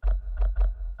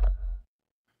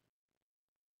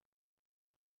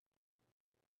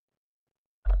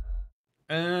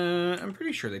 I'm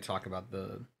pretty sure they talk about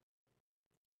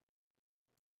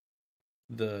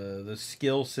the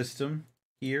skill system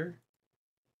here.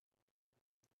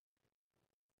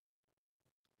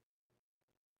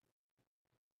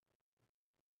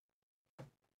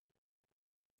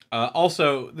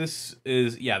 Also, this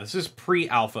is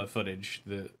pre-alpha footage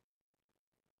that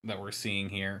we're seeing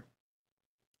here.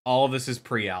 All of this is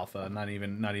pre-alpha, not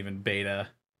even beta.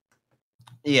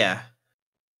 Yeah.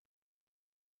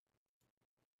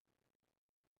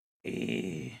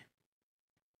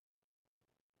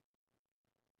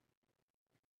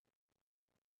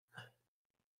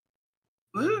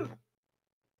 Woo.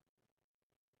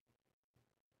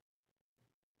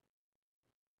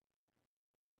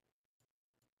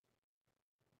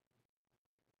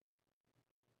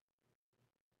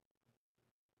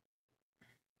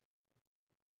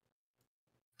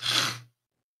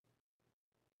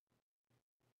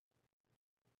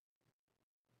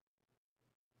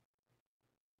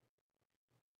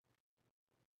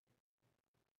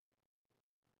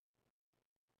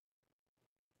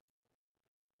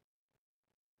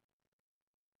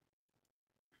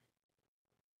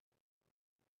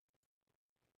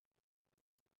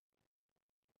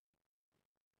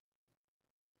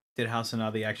 Deadhaus and now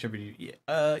the action video.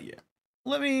 Yeah.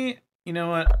 Let me, you know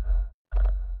what?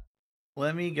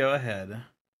 Let me go ahead.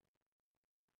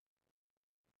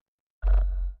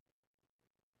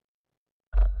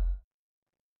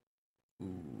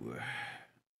 Ooh.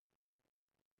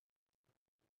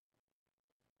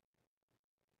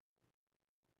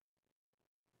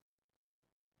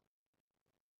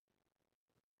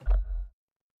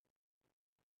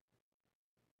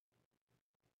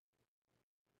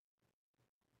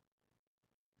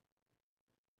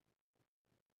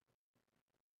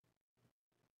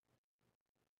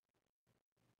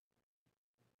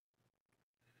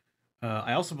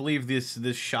 I also believe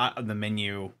this shot of the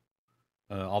menu,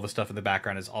 all the stuff in the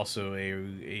background, is also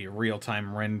a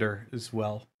real-time render as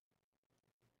well.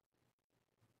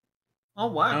 Oh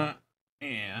wow!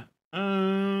 Yeah.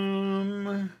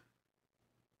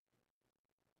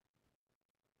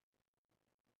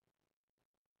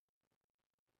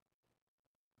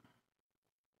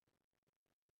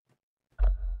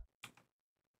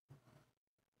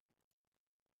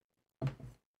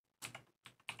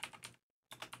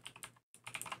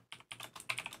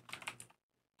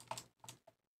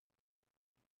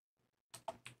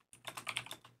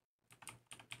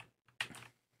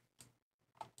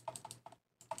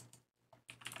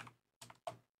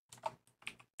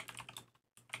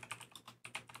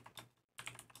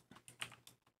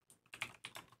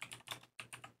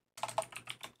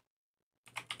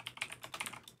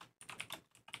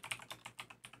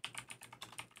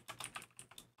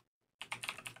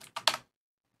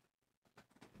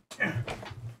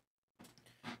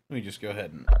 Let me just go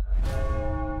ahead and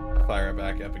fire it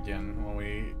back up again while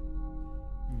we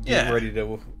get ready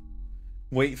to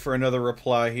wait for another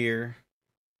reply here.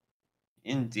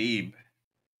 Indeed.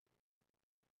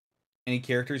 Any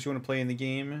characters you want to play in the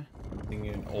game? Being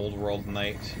an old world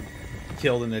knight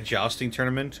killed in a jousting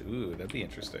tournament? Ooh, that'd be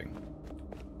interesting.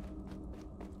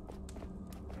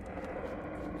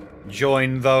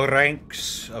 Join the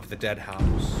ranks of the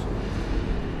Deadhaus.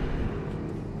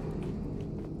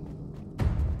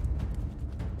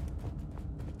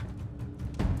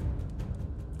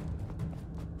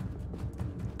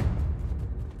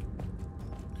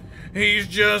 He's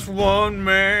just one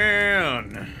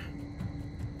man.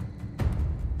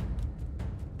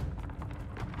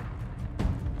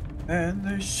 And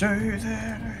they say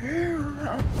that a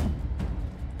hero.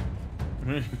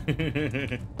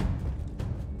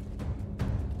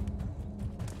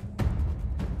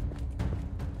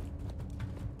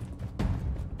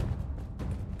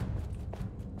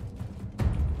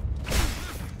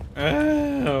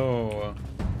 Oh.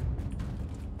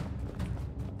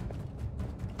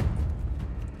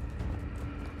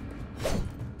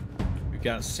 We've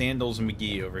got Sandals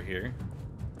McGee over here.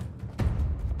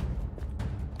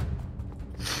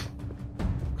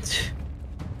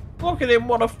 Look at him,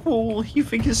 what a fool. You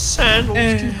think his sandals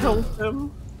can help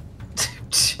him?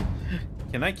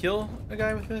 Can I kill a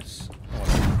guy with this?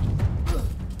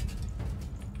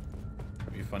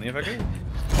 It'd be funny if I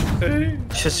could.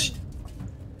 Just...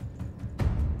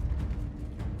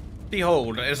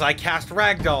 Behold, as I cast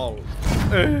Ragdoll.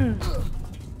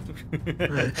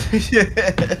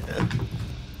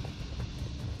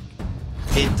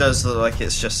 It does look like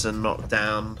it's just a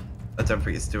knockdown. I don't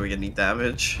think it's doing any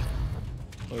damage.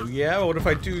 Oh yeah? What if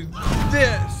I do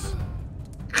this?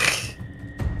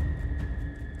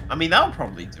 I mean, that'll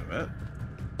probably do it.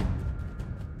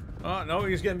 Oh, no,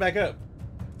 he's getting back up.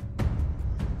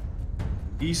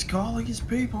 He's calling his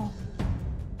people.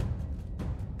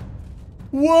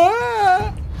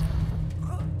 What?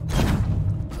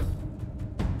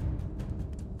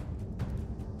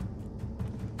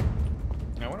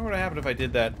 I wonder what happened if I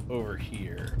did that over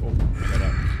here. Oh, I got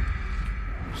up.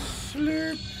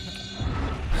 Slurp.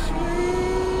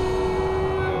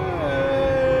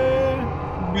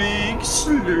 Big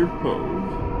slurpo.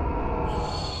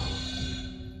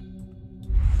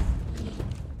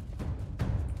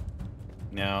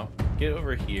 Now, get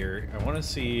over here. I want to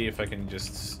see if I can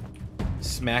just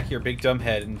smack your big dumb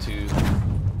head into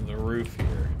the roof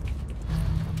here.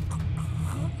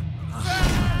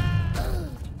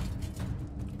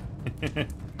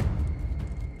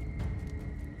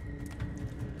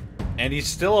 And he's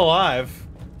still alive.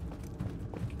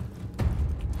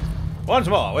 Once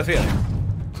more, with feeling.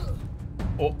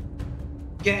 Oh.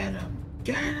 Get him.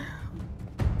 Get him.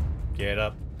 Get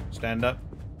up. Stand up.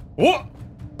 What?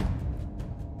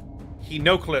 He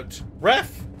no-clipped.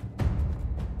 Ref!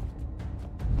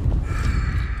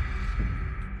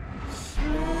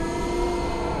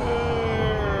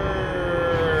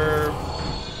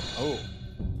 Oh.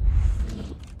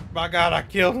 My God, I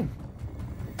killed him.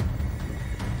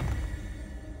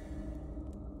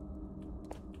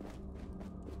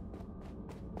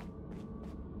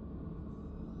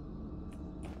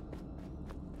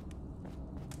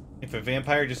 If a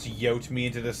vampire just yoked me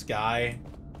into the sky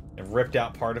and ripped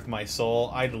out part of my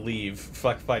soul, I'd leave.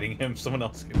 Fuck fighting him. Someone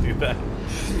else can do that.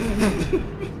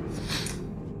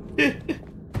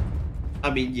 I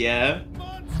mean, yeah.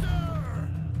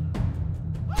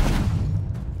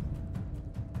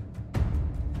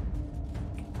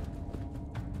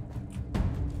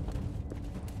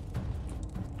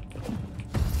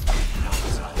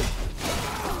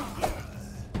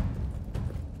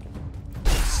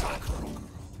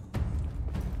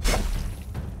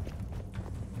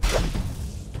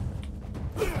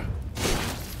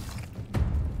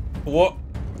 What?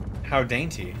 How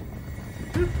dainty.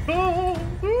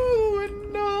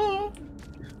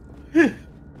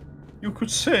 You could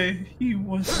say he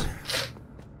was...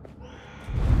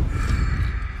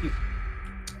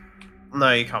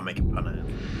 No, you can't make a pun at it.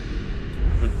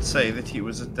 You could say that he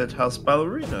was a Deadhaus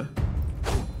ballerina.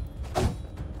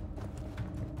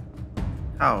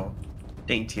 How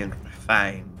dainty and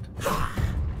refined.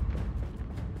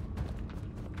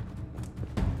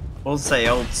 I'll say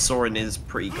old Soren is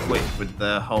pretty quick with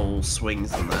the whole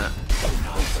swings and that.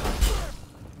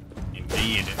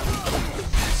 Indeed.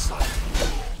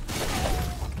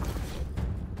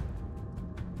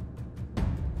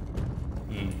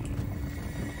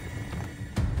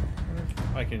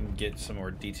 I can get some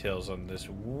more details on this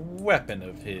weapon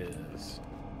of his.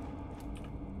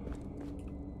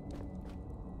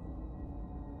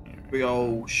 Big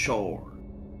old sword.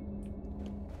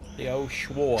 The old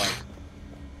sword.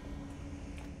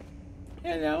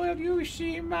 Hello, have you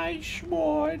seen my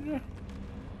sword?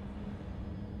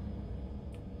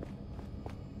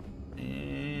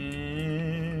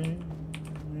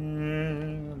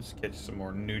 Let's get some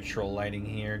more neutral lighting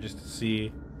here just to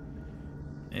see.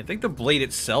 I think the blade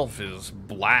itself is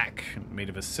black, made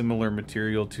of a similar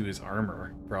material to his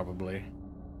armor, probably.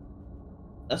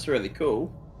 That's really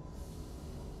cool.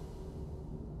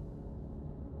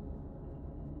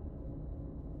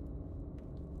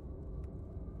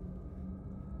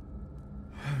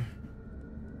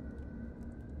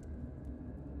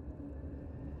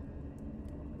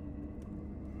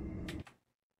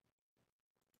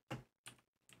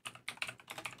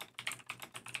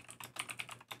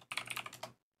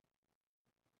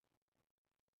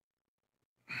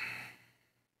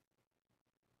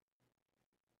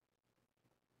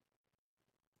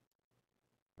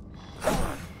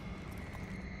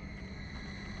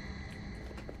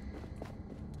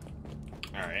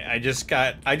 Alright, I just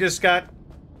got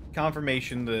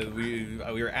confirmation that we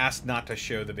were asked not to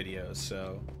show the videos,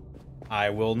 so I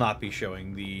will not be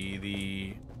showing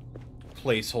the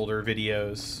placeholder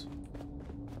videos.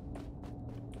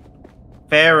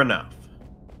 Fair enough.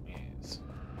 Yes.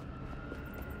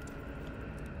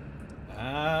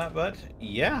 But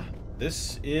yeah,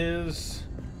 this is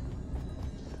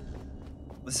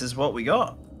what we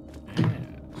got.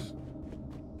 yes.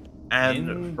 And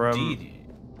Indeed.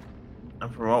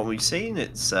 from what we've seen,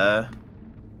 it's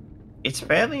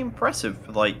fairly impressive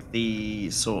for like the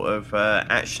sort of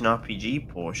action RPG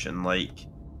portion. Like,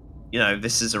 you know,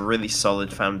 this is a really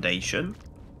solid foundation.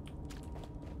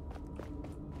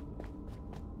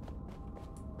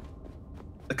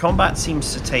 The combat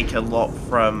seems to take a lot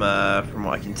from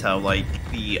what I can tell, like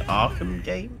the Arkham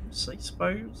games, I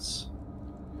suppose.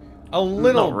 A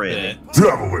little Not really. bit.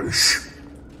 Devilish!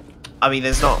 I mean,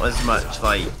 there's not as much,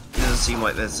 like, it doesn't seem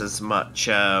like there's as much,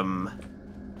 I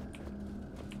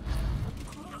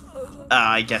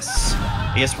guess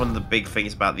one of the big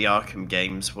things about the Arkham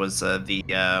games was the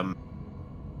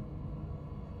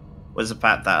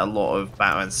fact that a lot of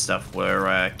Batman stuff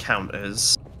were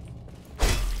counters.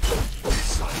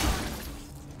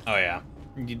 Oh yeah,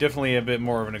 you definitely a bit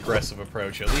more of an aggressive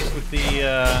approach, at least with the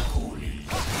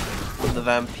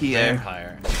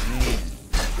Vampire.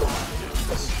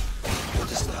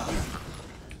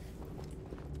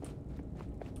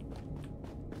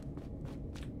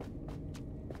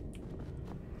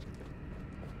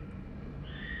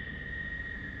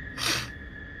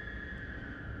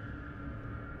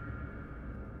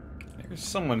 There's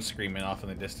someone screaming off in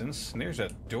the distance, and there's a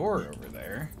door over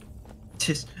there.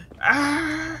 Just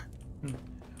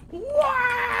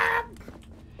What?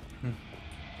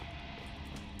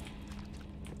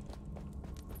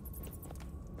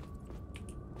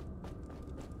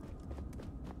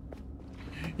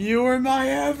 You are my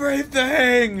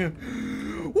everything!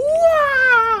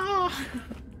 Wah!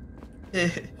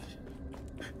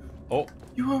 Oh.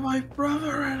 You are my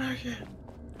brother, Anakin.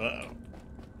 Uh-oh.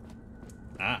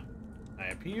 Ah. I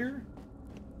appear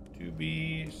to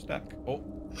be stuck. Oh.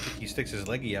 He sticks his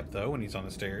leggy up, though, when he's on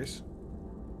the stairs.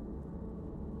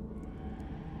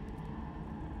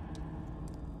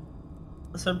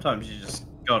 Sometimes you just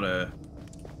gotta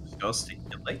stick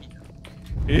your leg in.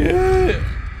 Yeah.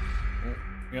 Oh,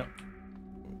 yep.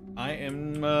 I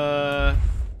am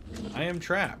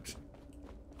trapped.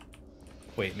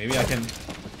 Wait, maybe I can.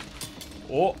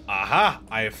 Oh, aha!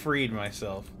 I have freed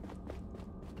myself.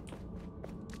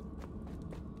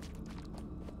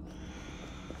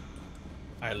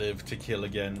 I live to kill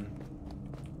again.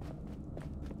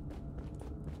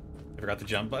 I forgot the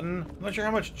jump button. I'm not sure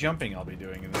how much jumping I'll be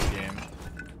doing in this game.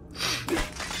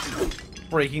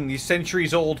 Breaking these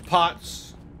centuries-old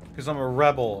pots, because I'm a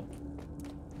rebel.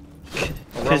 A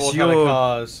rebel without a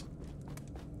cause.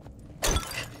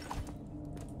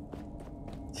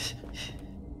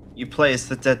 You play as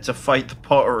the dead to fight the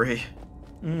pottery.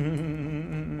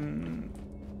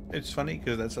 It's funny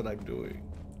because that's what I'm doing.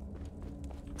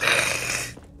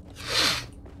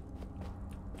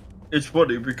 It's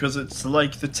funny because it's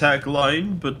like the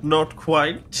tagline, but not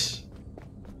quite.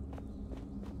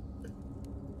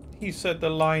 He said the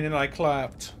line and I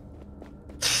clapped.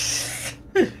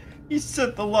 He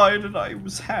said the line and I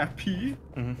was happy.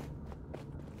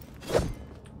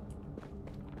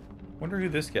 Wonder who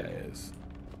this guy is.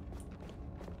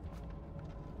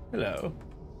 Hello.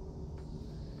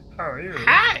 How are you?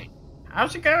 Hi!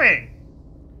 How's it going?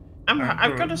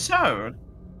 I've got a sword.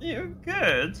 You're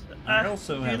good. I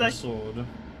also have a like, sword. Do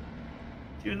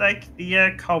you like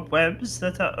the cobwebs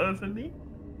that are over me?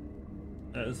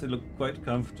 They look quite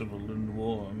comfortable and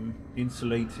warm,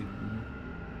 insulating.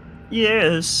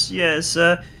 Yes, yes.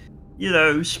 You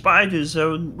know, spiders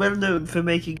are well known for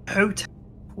making hotel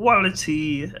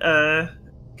quality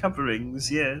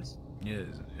coverings. Yes. Yes,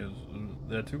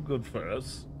 they're too good for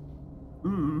us.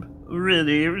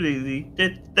 Really, really,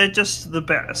 they're just the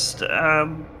best.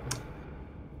 I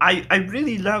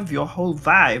really love your whole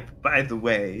vibe. By the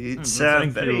way, it's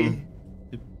Thank very.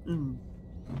 you.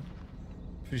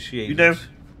 Appreciate You know,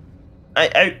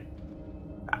 it.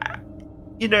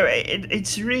 you know,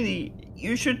 it's really.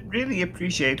 You should really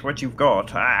appreciate what you've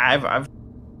got. I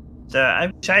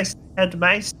wish I had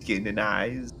my skin and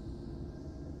eyes.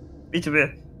 Bit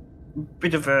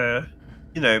of a,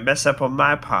 you know, mess up on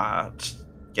my part,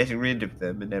 getting rid of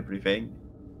them and everything.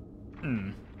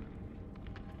 Well,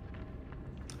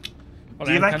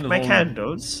 Do you I'm like kind of my all-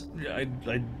 candles? Yeah, I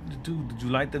do. Did you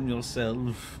light them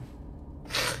yourself?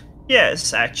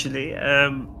 Yes, actually.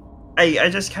 I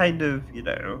just kind of, you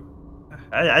know,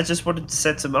 I just wanted to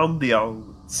set some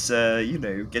ambiance. You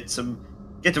know, get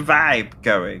a vibe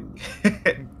going.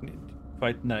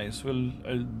 Quite nice. Well,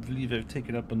 I believe I've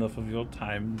taken up enough of your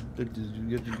time. Did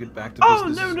you get back to Oh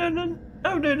business? no!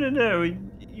 Oh no!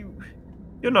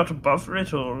 You're not above it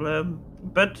at all.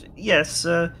 But yes,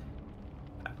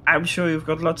 I'm sure you've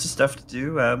got lots of stuff to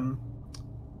do.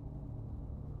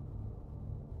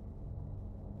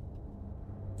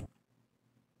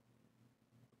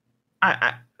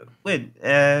 Wait,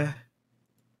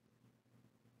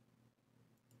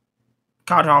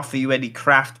 can't offer you any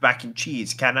Kraft mac and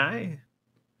cheese, can I?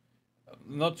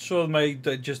 Not sure my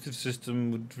digestive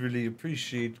system would really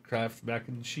appreciate Kraft mac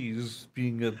and cheese,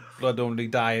 being a blood-only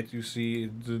diet. You see.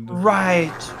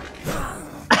 Right.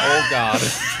 Oh God.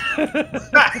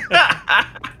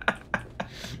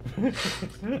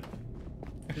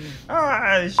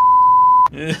 Ah,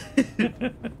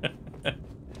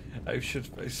 I should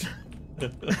face.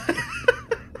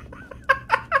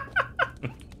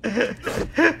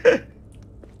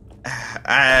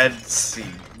 and scene.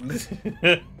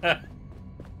 There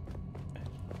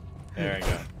we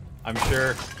go. I'm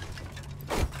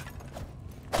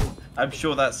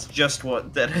sure that's just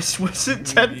what Dennis was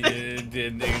intending.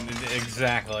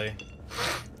 exactly.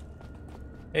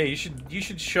 Hey, you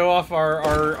should show off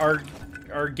our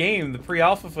game, the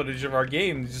pre-alpha footage of our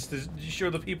game, just to show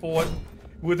the people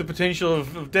what the potential of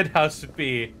Deadhaus would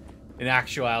be in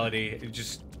actuality.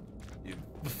 Just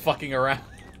fucking around.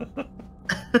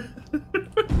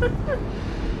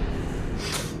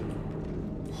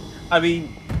 I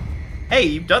mean, hey,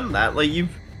 you've done that. Like you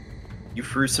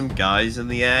threw some guys in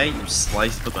the air, you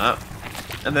sliced them up,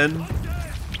 and then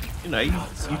you know you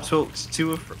talked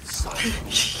to a.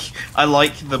 I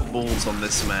like the balls on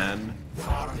this man.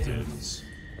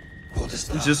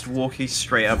 Just walking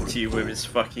straight up to you with his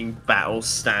fucking battle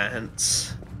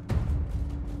stance.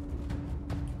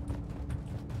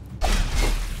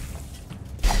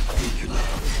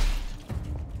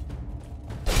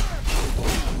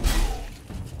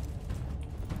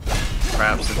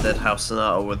 Perhaps the Deadhaus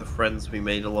Sonata were the friends we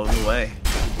made along the way.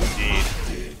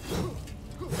 Indeed.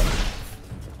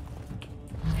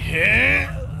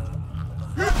 Yeah.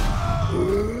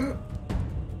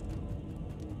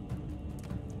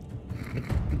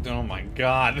 Oh my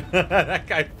God, that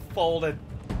guy folded.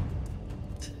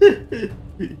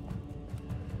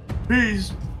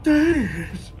 He's dead.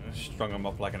 Strung him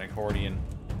up like an accordion.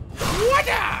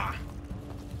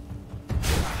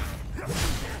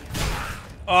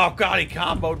 Oh God, he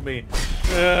comboed me.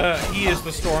 He is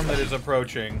the storm that is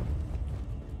approaching.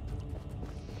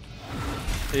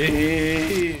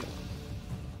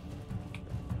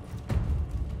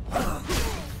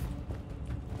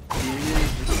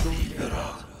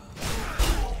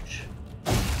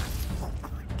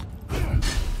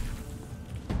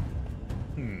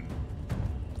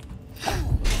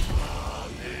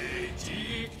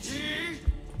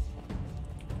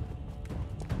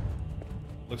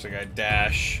 Looks like I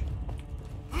dash.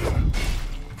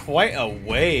 quite a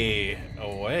way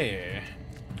away.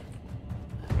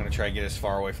 I'm gonna try and get as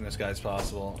far away from this guy as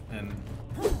possible. And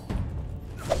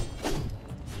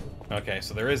okay,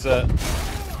 so there is a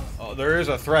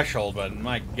threshold, but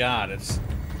my God, it's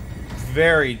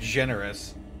very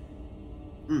generous.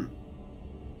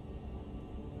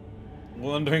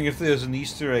 Wondering if there's an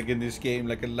Easter egg in this game,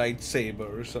 like a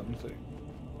lightsaber or something.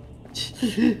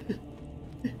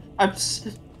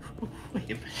 Wait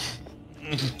a minute.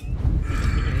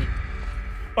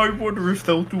 I wonder if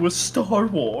they'll do a Star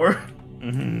War.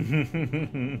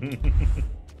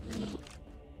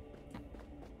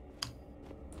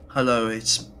 Hello,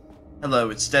 it's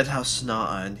Deadhaus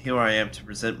Sonata, and here I am to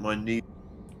present my new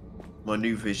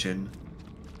vision.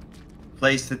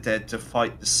 Place the dead to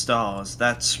fight the stars.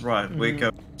 That's right, we're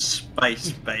going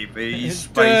space, baby.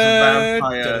 Space and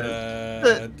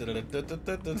vampires.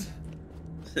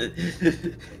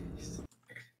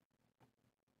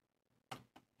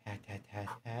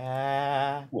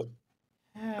 What?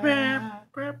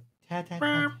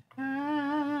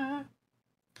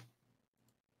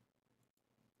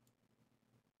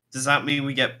 Does that mean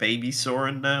we get Baby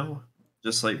Soren now?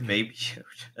 Just like Baby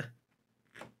Yoda?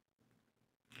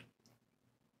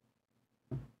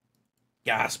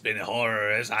 Gasp in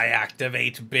horror as I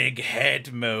activate big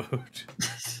head mode.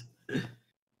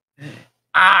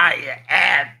 I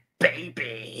am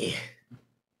Baby.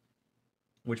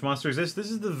 Which monster is this?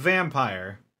 This is the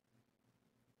vampire.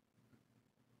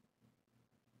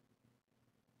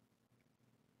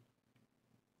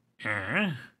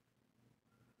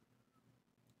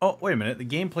 Oh, wait a minute. The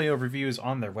gameplay overview is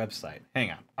on their website.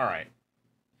 Hang on. All right.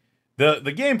 The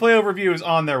gameplay overview is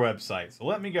on their website. So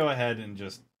let me go ahead and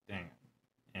just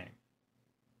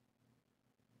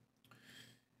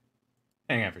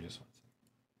hang on for just 1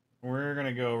 second. We're going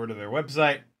to go over to their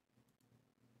website.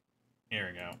 Here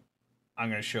we go. I'm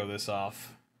going to show this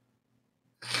off.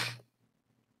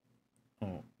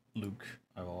 Oh, Luke,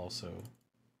 I will also...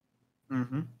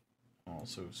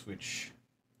 also switch.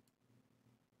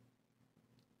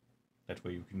 That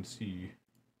way you can see.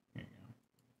 Here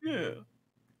you go.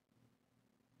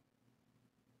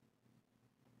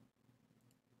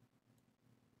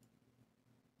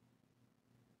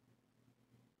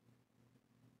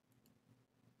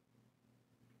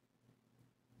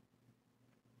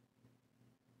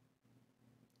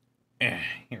 Yeah.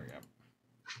 Here we go.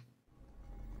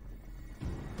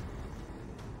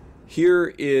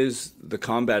 Here is the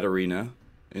combat arena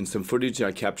and some footage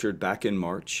I captured back in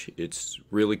March. It's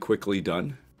really quickly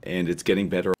done, and it's getting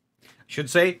better. I should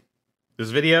say,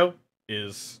 this video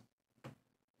is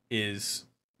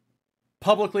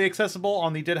publicly accessible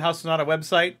on the Deadhaus Sonata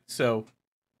website, so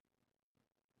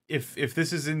if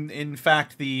this is in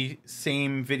fact the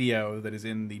same video that is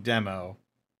in the demo,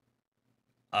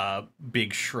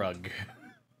 big shrug.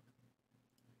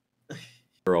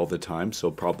 All the time,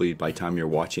 so probably by the time you're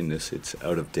watching this, it's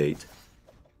out of date.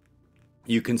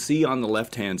 You can see on the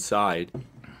left-hand side,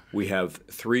 we have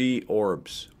 3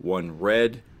 orbs, 1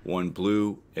 red, 1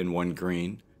 blue, and 1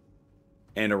 green.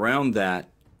 And around that,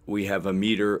 we have a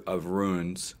meter of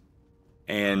runes.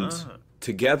 And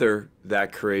together,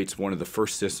 that creates one of the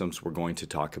first systems we're going to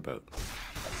talk about.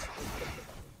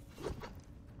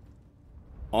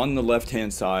 On the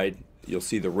left-hand side, you'll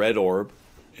see the red orb,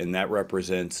 and that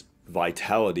represents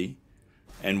vitality.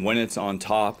 And when it's on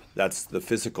top, that's the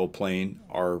physical plane,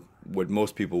 or what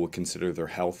most people would consider their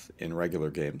health in regular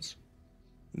games.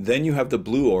 Then you have the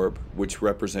blue orb, which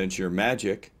represents your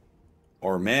magic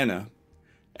or mana.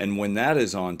 And when that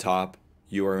is on top,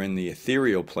 you are in the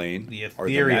ethereal plane, or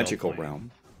the magical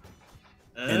realm.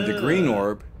 And the green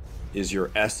orb is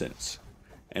your essence.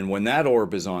 And when that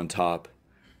orb is on top,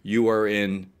 you are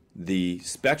in the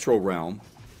spectral realm,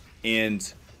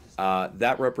 and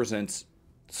that represents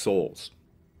souls.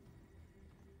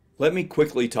 Let me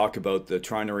quickly talk about the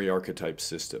trinary archetype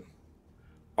system.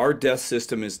 Our death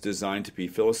system is designed to be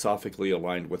philosophically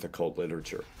aligned with occult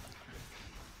literature.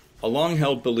 A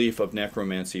long-held belief of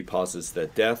necromancy posits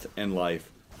that death and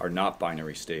life are not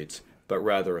binary states, but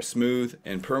rather a smooth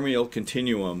and permeable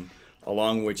continuum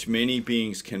along which many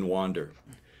beings can wander.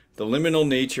 The liminal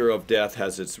nature of death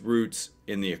has its roots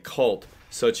in the occult,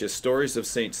 such as stories of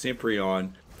Saint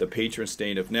Cyprian, the patron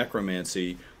saint of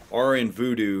necromancy, or in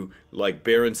voodoo, like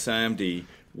Baron Samedi,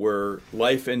 where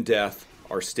life and death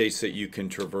are states that you can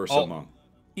traverse among.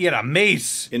 You get a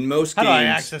mace. In most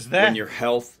games, when your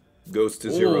health goes to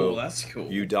 0, that's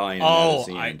cool. you die, and that is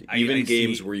the end. Even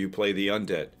games where you play the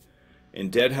undead.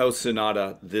 In Deadhaus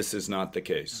Sonata, this is not the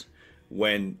case.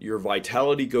 When your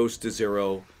vitality goes to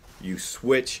 0, you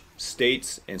switch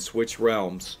states and switch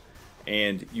realms,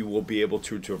 and you will be able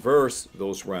to traverse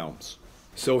those realms.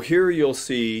 So here you'll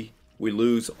see we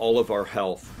lose all of our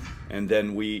health, and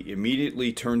then we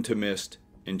immediately turn to Mist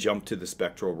and jump to the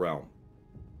Spectral Realm.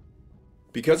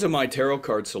 Because of my tarot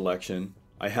card selection,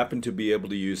 I happen to be able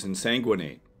to use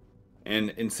Ensanguinate.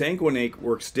 And Ensanguinate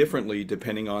works differently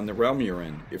depending on the realm you're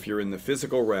in. If you're in the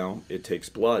physical realm, it takes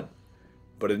blood.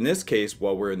 But in this case,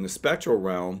 while we're in the Spectral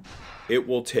Realm, it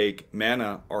will take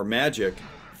mana or magic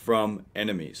from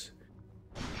enemies.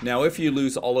 Now, if you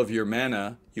lose all of your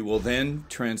mana, you will then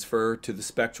transfer to the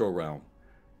Spectral Realm.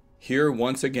 Here,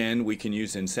 once again, we can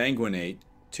use Ensanguinate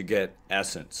to get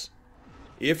Essence.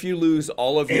 If you lose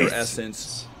all of your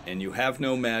Essence, and you have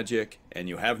no magic, and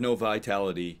you have no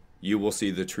vitality, you will see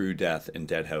the true death in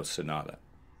Deadhaus Sonata.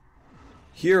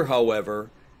 Here, however,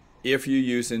 if you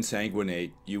use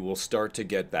Ensanguinate, you will start to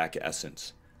get back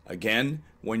Essence. Again,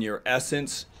 when your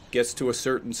Essence gets to a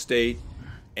certain state,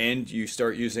 and you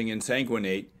start using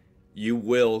Ensanguinate, you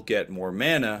will get more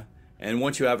mana, and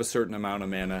once you have a certain amount of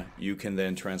mana, you can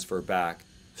then transfer back.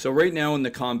 So right now in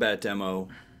the combat demo,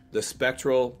 the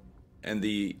spectral and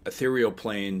the ethereal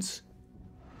planes,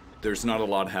 there's not a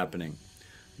lot happening.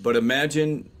 But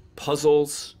imagine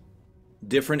puzzles,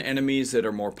 different enemies that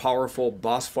are more powerful,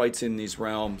 boss fights in these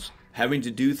realms, having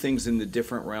to do things in the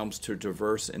different realms to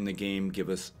traverse in the game give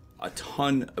us a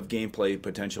ton of gameplay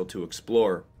potential to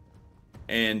explore.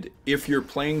 And if you're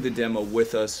playing the demo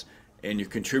with us and you're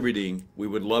contributing, we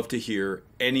would love to hear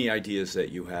any ideas that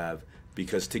you have,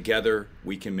 because together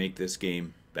we can make this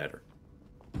game better.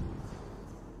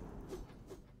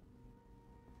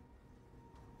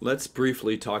 Let's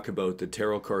briefly talk about the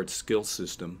tarot card skill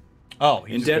system. Oh,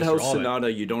 in Deadhaus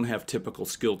Sonata, you don't have typical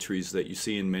skill trees that you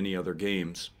see in many other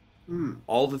games.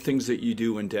 All the things that you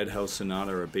do in Deadhaus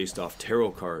Sonata are based off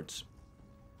tarot cards.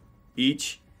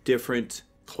 Each different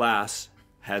class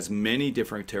has many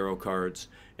different tarot cards,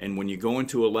 and when you go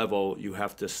into a level, you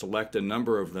have to select a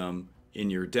number of them in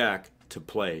your deck to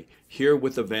play. Here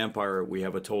with the vampire, we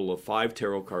have a total of 5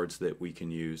 tarot cards that we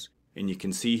can use, and you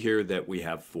can see here that we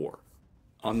have 4.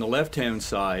 On the left-hand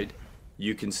side,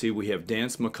 you can see we have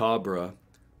Dance Macabre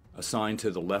assigned to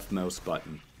the left mouse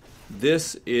button.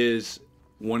 This is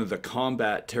one of the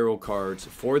combat tarot cards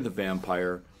for the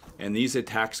vampire, and these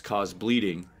attacks cause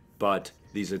bleeding, but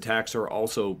these attacks are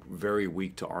also very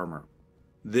weak to armor.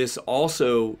 This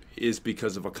also is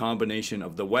because of a combination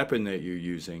of the weapon that you're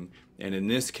using, and in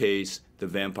this case, the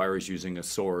vampire is using a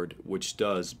sword, which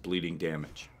does bleeding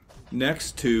damage.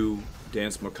 Next to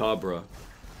Dance Macabre,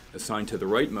 assigned to the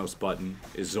right mouse button,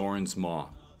 is Zoran's Maw.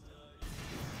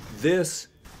 This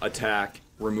attack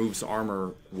removes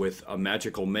armor with a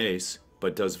magical mace,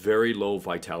 but does very low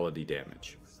vitality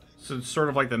damage. So it's sort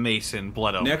of like the mace in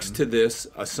Blood Omen. Next to this,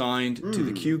 assigned to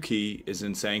the Q key, is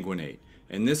Ensanguinate,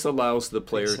 and this allows the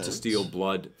player to steal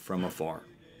blood from afar.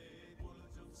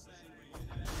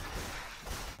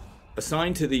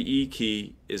 Assigned to the E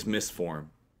key is Mistform,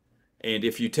 and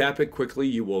if you tap it quickly,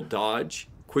 you will dodge,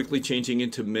 quickly changing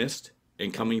into mist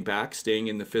and coming back, staying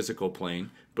in the physical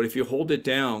plane. But if you hold it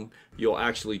down, you'll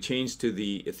actually change to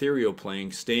the ethereal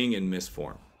plane, staying in mist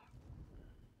form.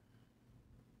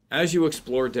 As you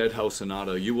explore Deadhaus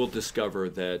Sonata, you will discover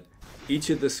that each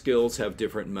of the skills have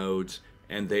different modes,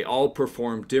 and they all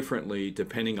perform differently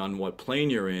depending on what plane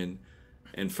you're in.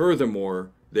 And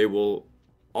furthermore, they will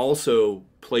also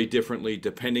play differently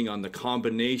depending on the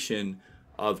combination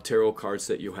of tarot cards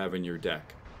that you have in your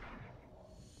deck.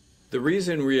 The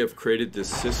reason we have created this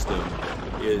system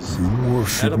is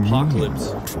at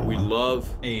Apocalypse, we love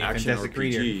action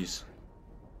RPGs.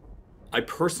 I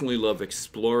personally love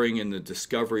exploring in the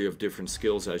discovery of different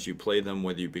skills as you play them,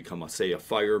 whether you become, say, a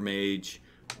fire mage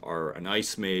or an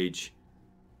ice mage.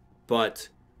 But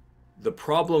the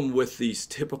problem with these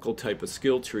typical type of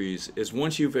skill trees is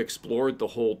once you've explored the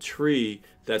whole tree,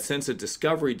 that sense of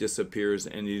discovery disappears,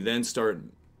 and you then start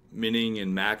mining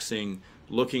and maxing,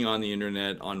 looking on the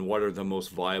internet on what are the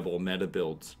most viable meta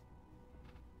builds.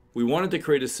 We wanted to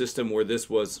create a system where this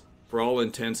was, for all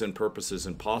intents and purposes,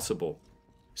 impossible.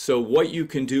 So what you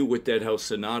can do with Deadhaus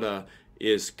Sonata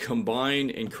is combine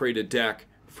and create a deck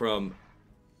from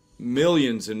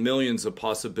millions and millions of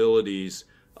possibilities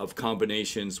of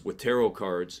combinations with tarot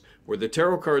cards, where the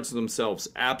tarot cards themselves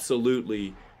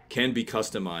absolutely can be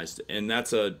customized, and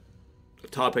that's a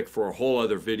topic for a whole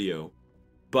other video.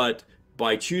 But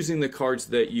by choosing the cards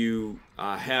that you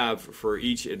have for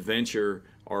each adventure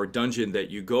or dungeon that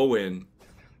you go in,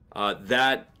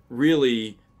 that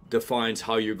really defines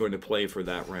how you're going to play for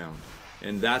that round.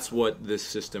 And that's what this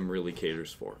system really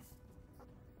caters for.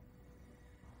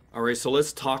 Alright, so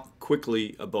let's talk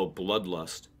quickly about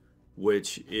Bloodlust,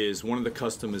 which is one of the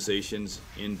customizations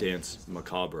in Dance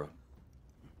Macabre.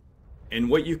 And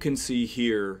what you can see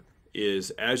here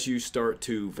is as you start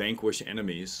to vanquish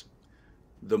enemies,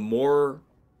 the more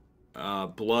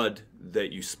blood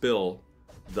that you spill,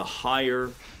 the higher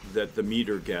that the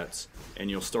meter gets, and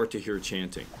you'll start to hear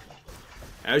chanting.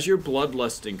 As your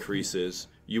bloodlust increases,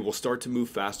 you will start to move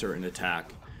faster and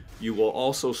attack. You will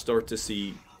also start to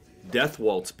see Death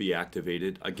Waltz be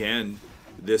activated. Again,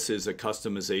 this is a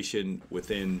customization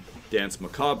within Dance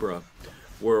Macabre,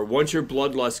 where once your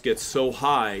bloodlust gets so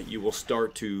high, you will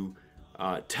start to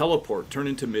teleport, turn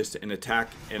into mist, and attack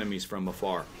enemies from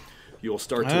afar. You will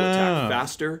start to attack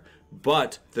faster,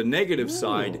 but the negative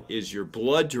side is your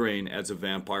blood drain as a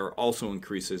vampire also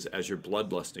increases as your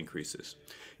bloodlust increases.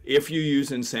 If you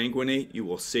use Insanguinate, you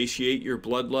will satiate your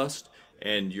bloodlust,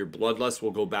 and your bloodlust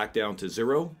will go back down to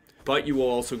 0, but you will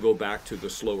also go back to the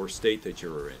slower state that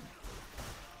you were in.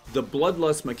 The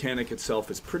bloodlust mechanic itself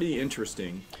is pretty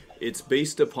interesting. It's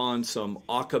based upon some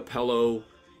a cappella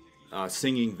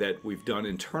singing that we've done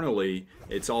internally.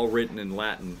 It's all written in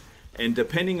Latin. And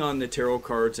depending on the tarot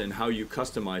cards and how you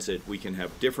customize it, we can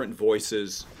have different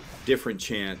voices, different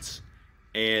chants,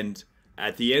 and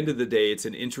at the end of the day, it's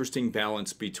an interesting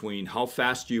balance between how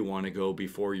fast you want to go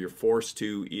before you're forced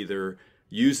to either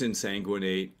use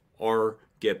Insanguinate or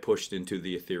get pushed into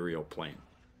the ethereal plane.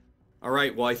 All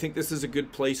right, well, I think this is a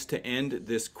good place to end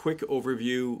this quick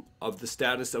overview of the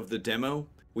status of the demo.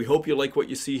 We hope you like what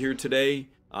you see here today.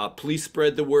 Please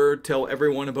spread the word, tell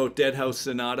everyone about Deadhaus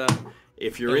Sonata.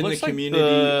 If you're in the community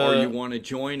or you want to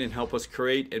join and help us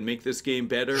create and make this game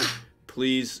better,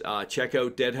 please check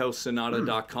out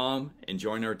deadhaussonata.com and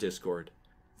join our Discord.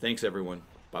 Thanks, everyone.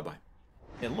 Bye-bye.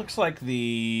 It looks like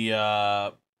the...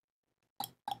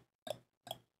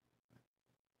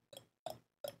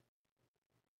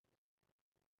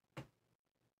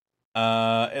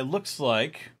 it looks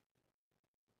like...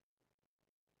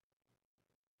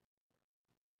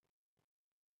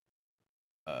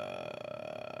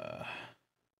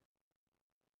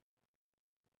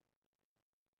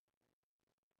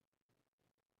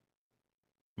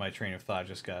 my train of thought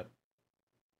just got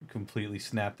completely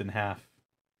snapped in half.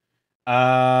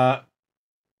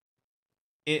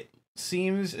 It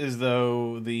seems as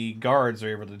though the guards are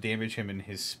able to damage him in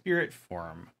his spirit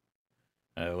form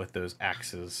with those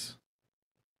axes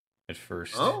at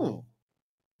first. Oh,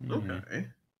 okay. Mm.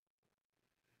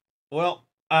 Well,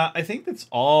 I think that's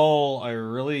all I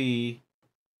really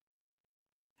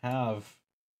have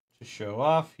to show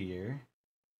off here.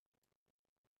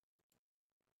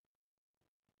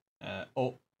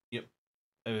 Oh, yep.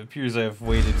 It appears I've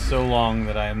waited so long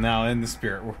that I am now in the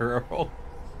spirit world.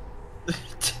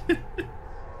 It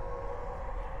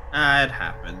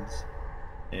happens.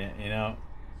 Yeah, you know,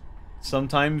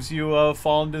 sometimes you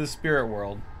fall into the spirit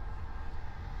world.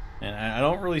 And I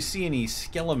don't really see any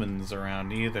skeletons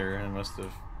around either. It must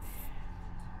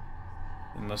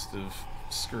have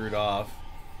screwed off.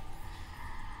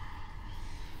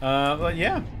 But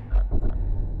yeah.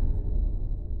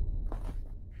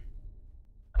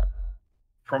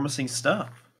 Promising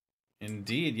stuff.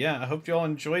 Indeed, yeah. I hope you all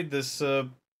enjoyed this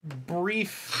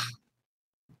brief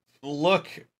look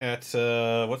at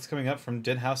what's coming up from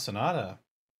Deadhaus Sonata.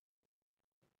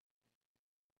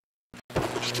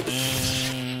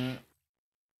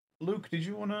 Luke, did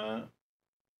you want to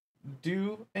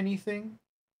do anything?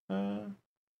 I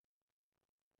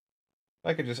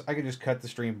could just cut the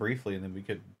stream briefly and then we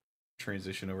could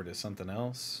transition over to something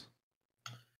else.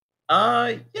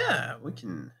 Yeah, we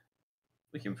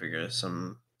can figure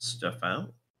some stuff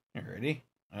out. Alrighty.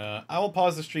 I will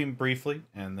pause the stream briefly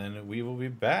and then we will be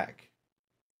back.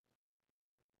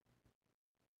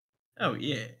 Oh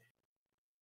yeah.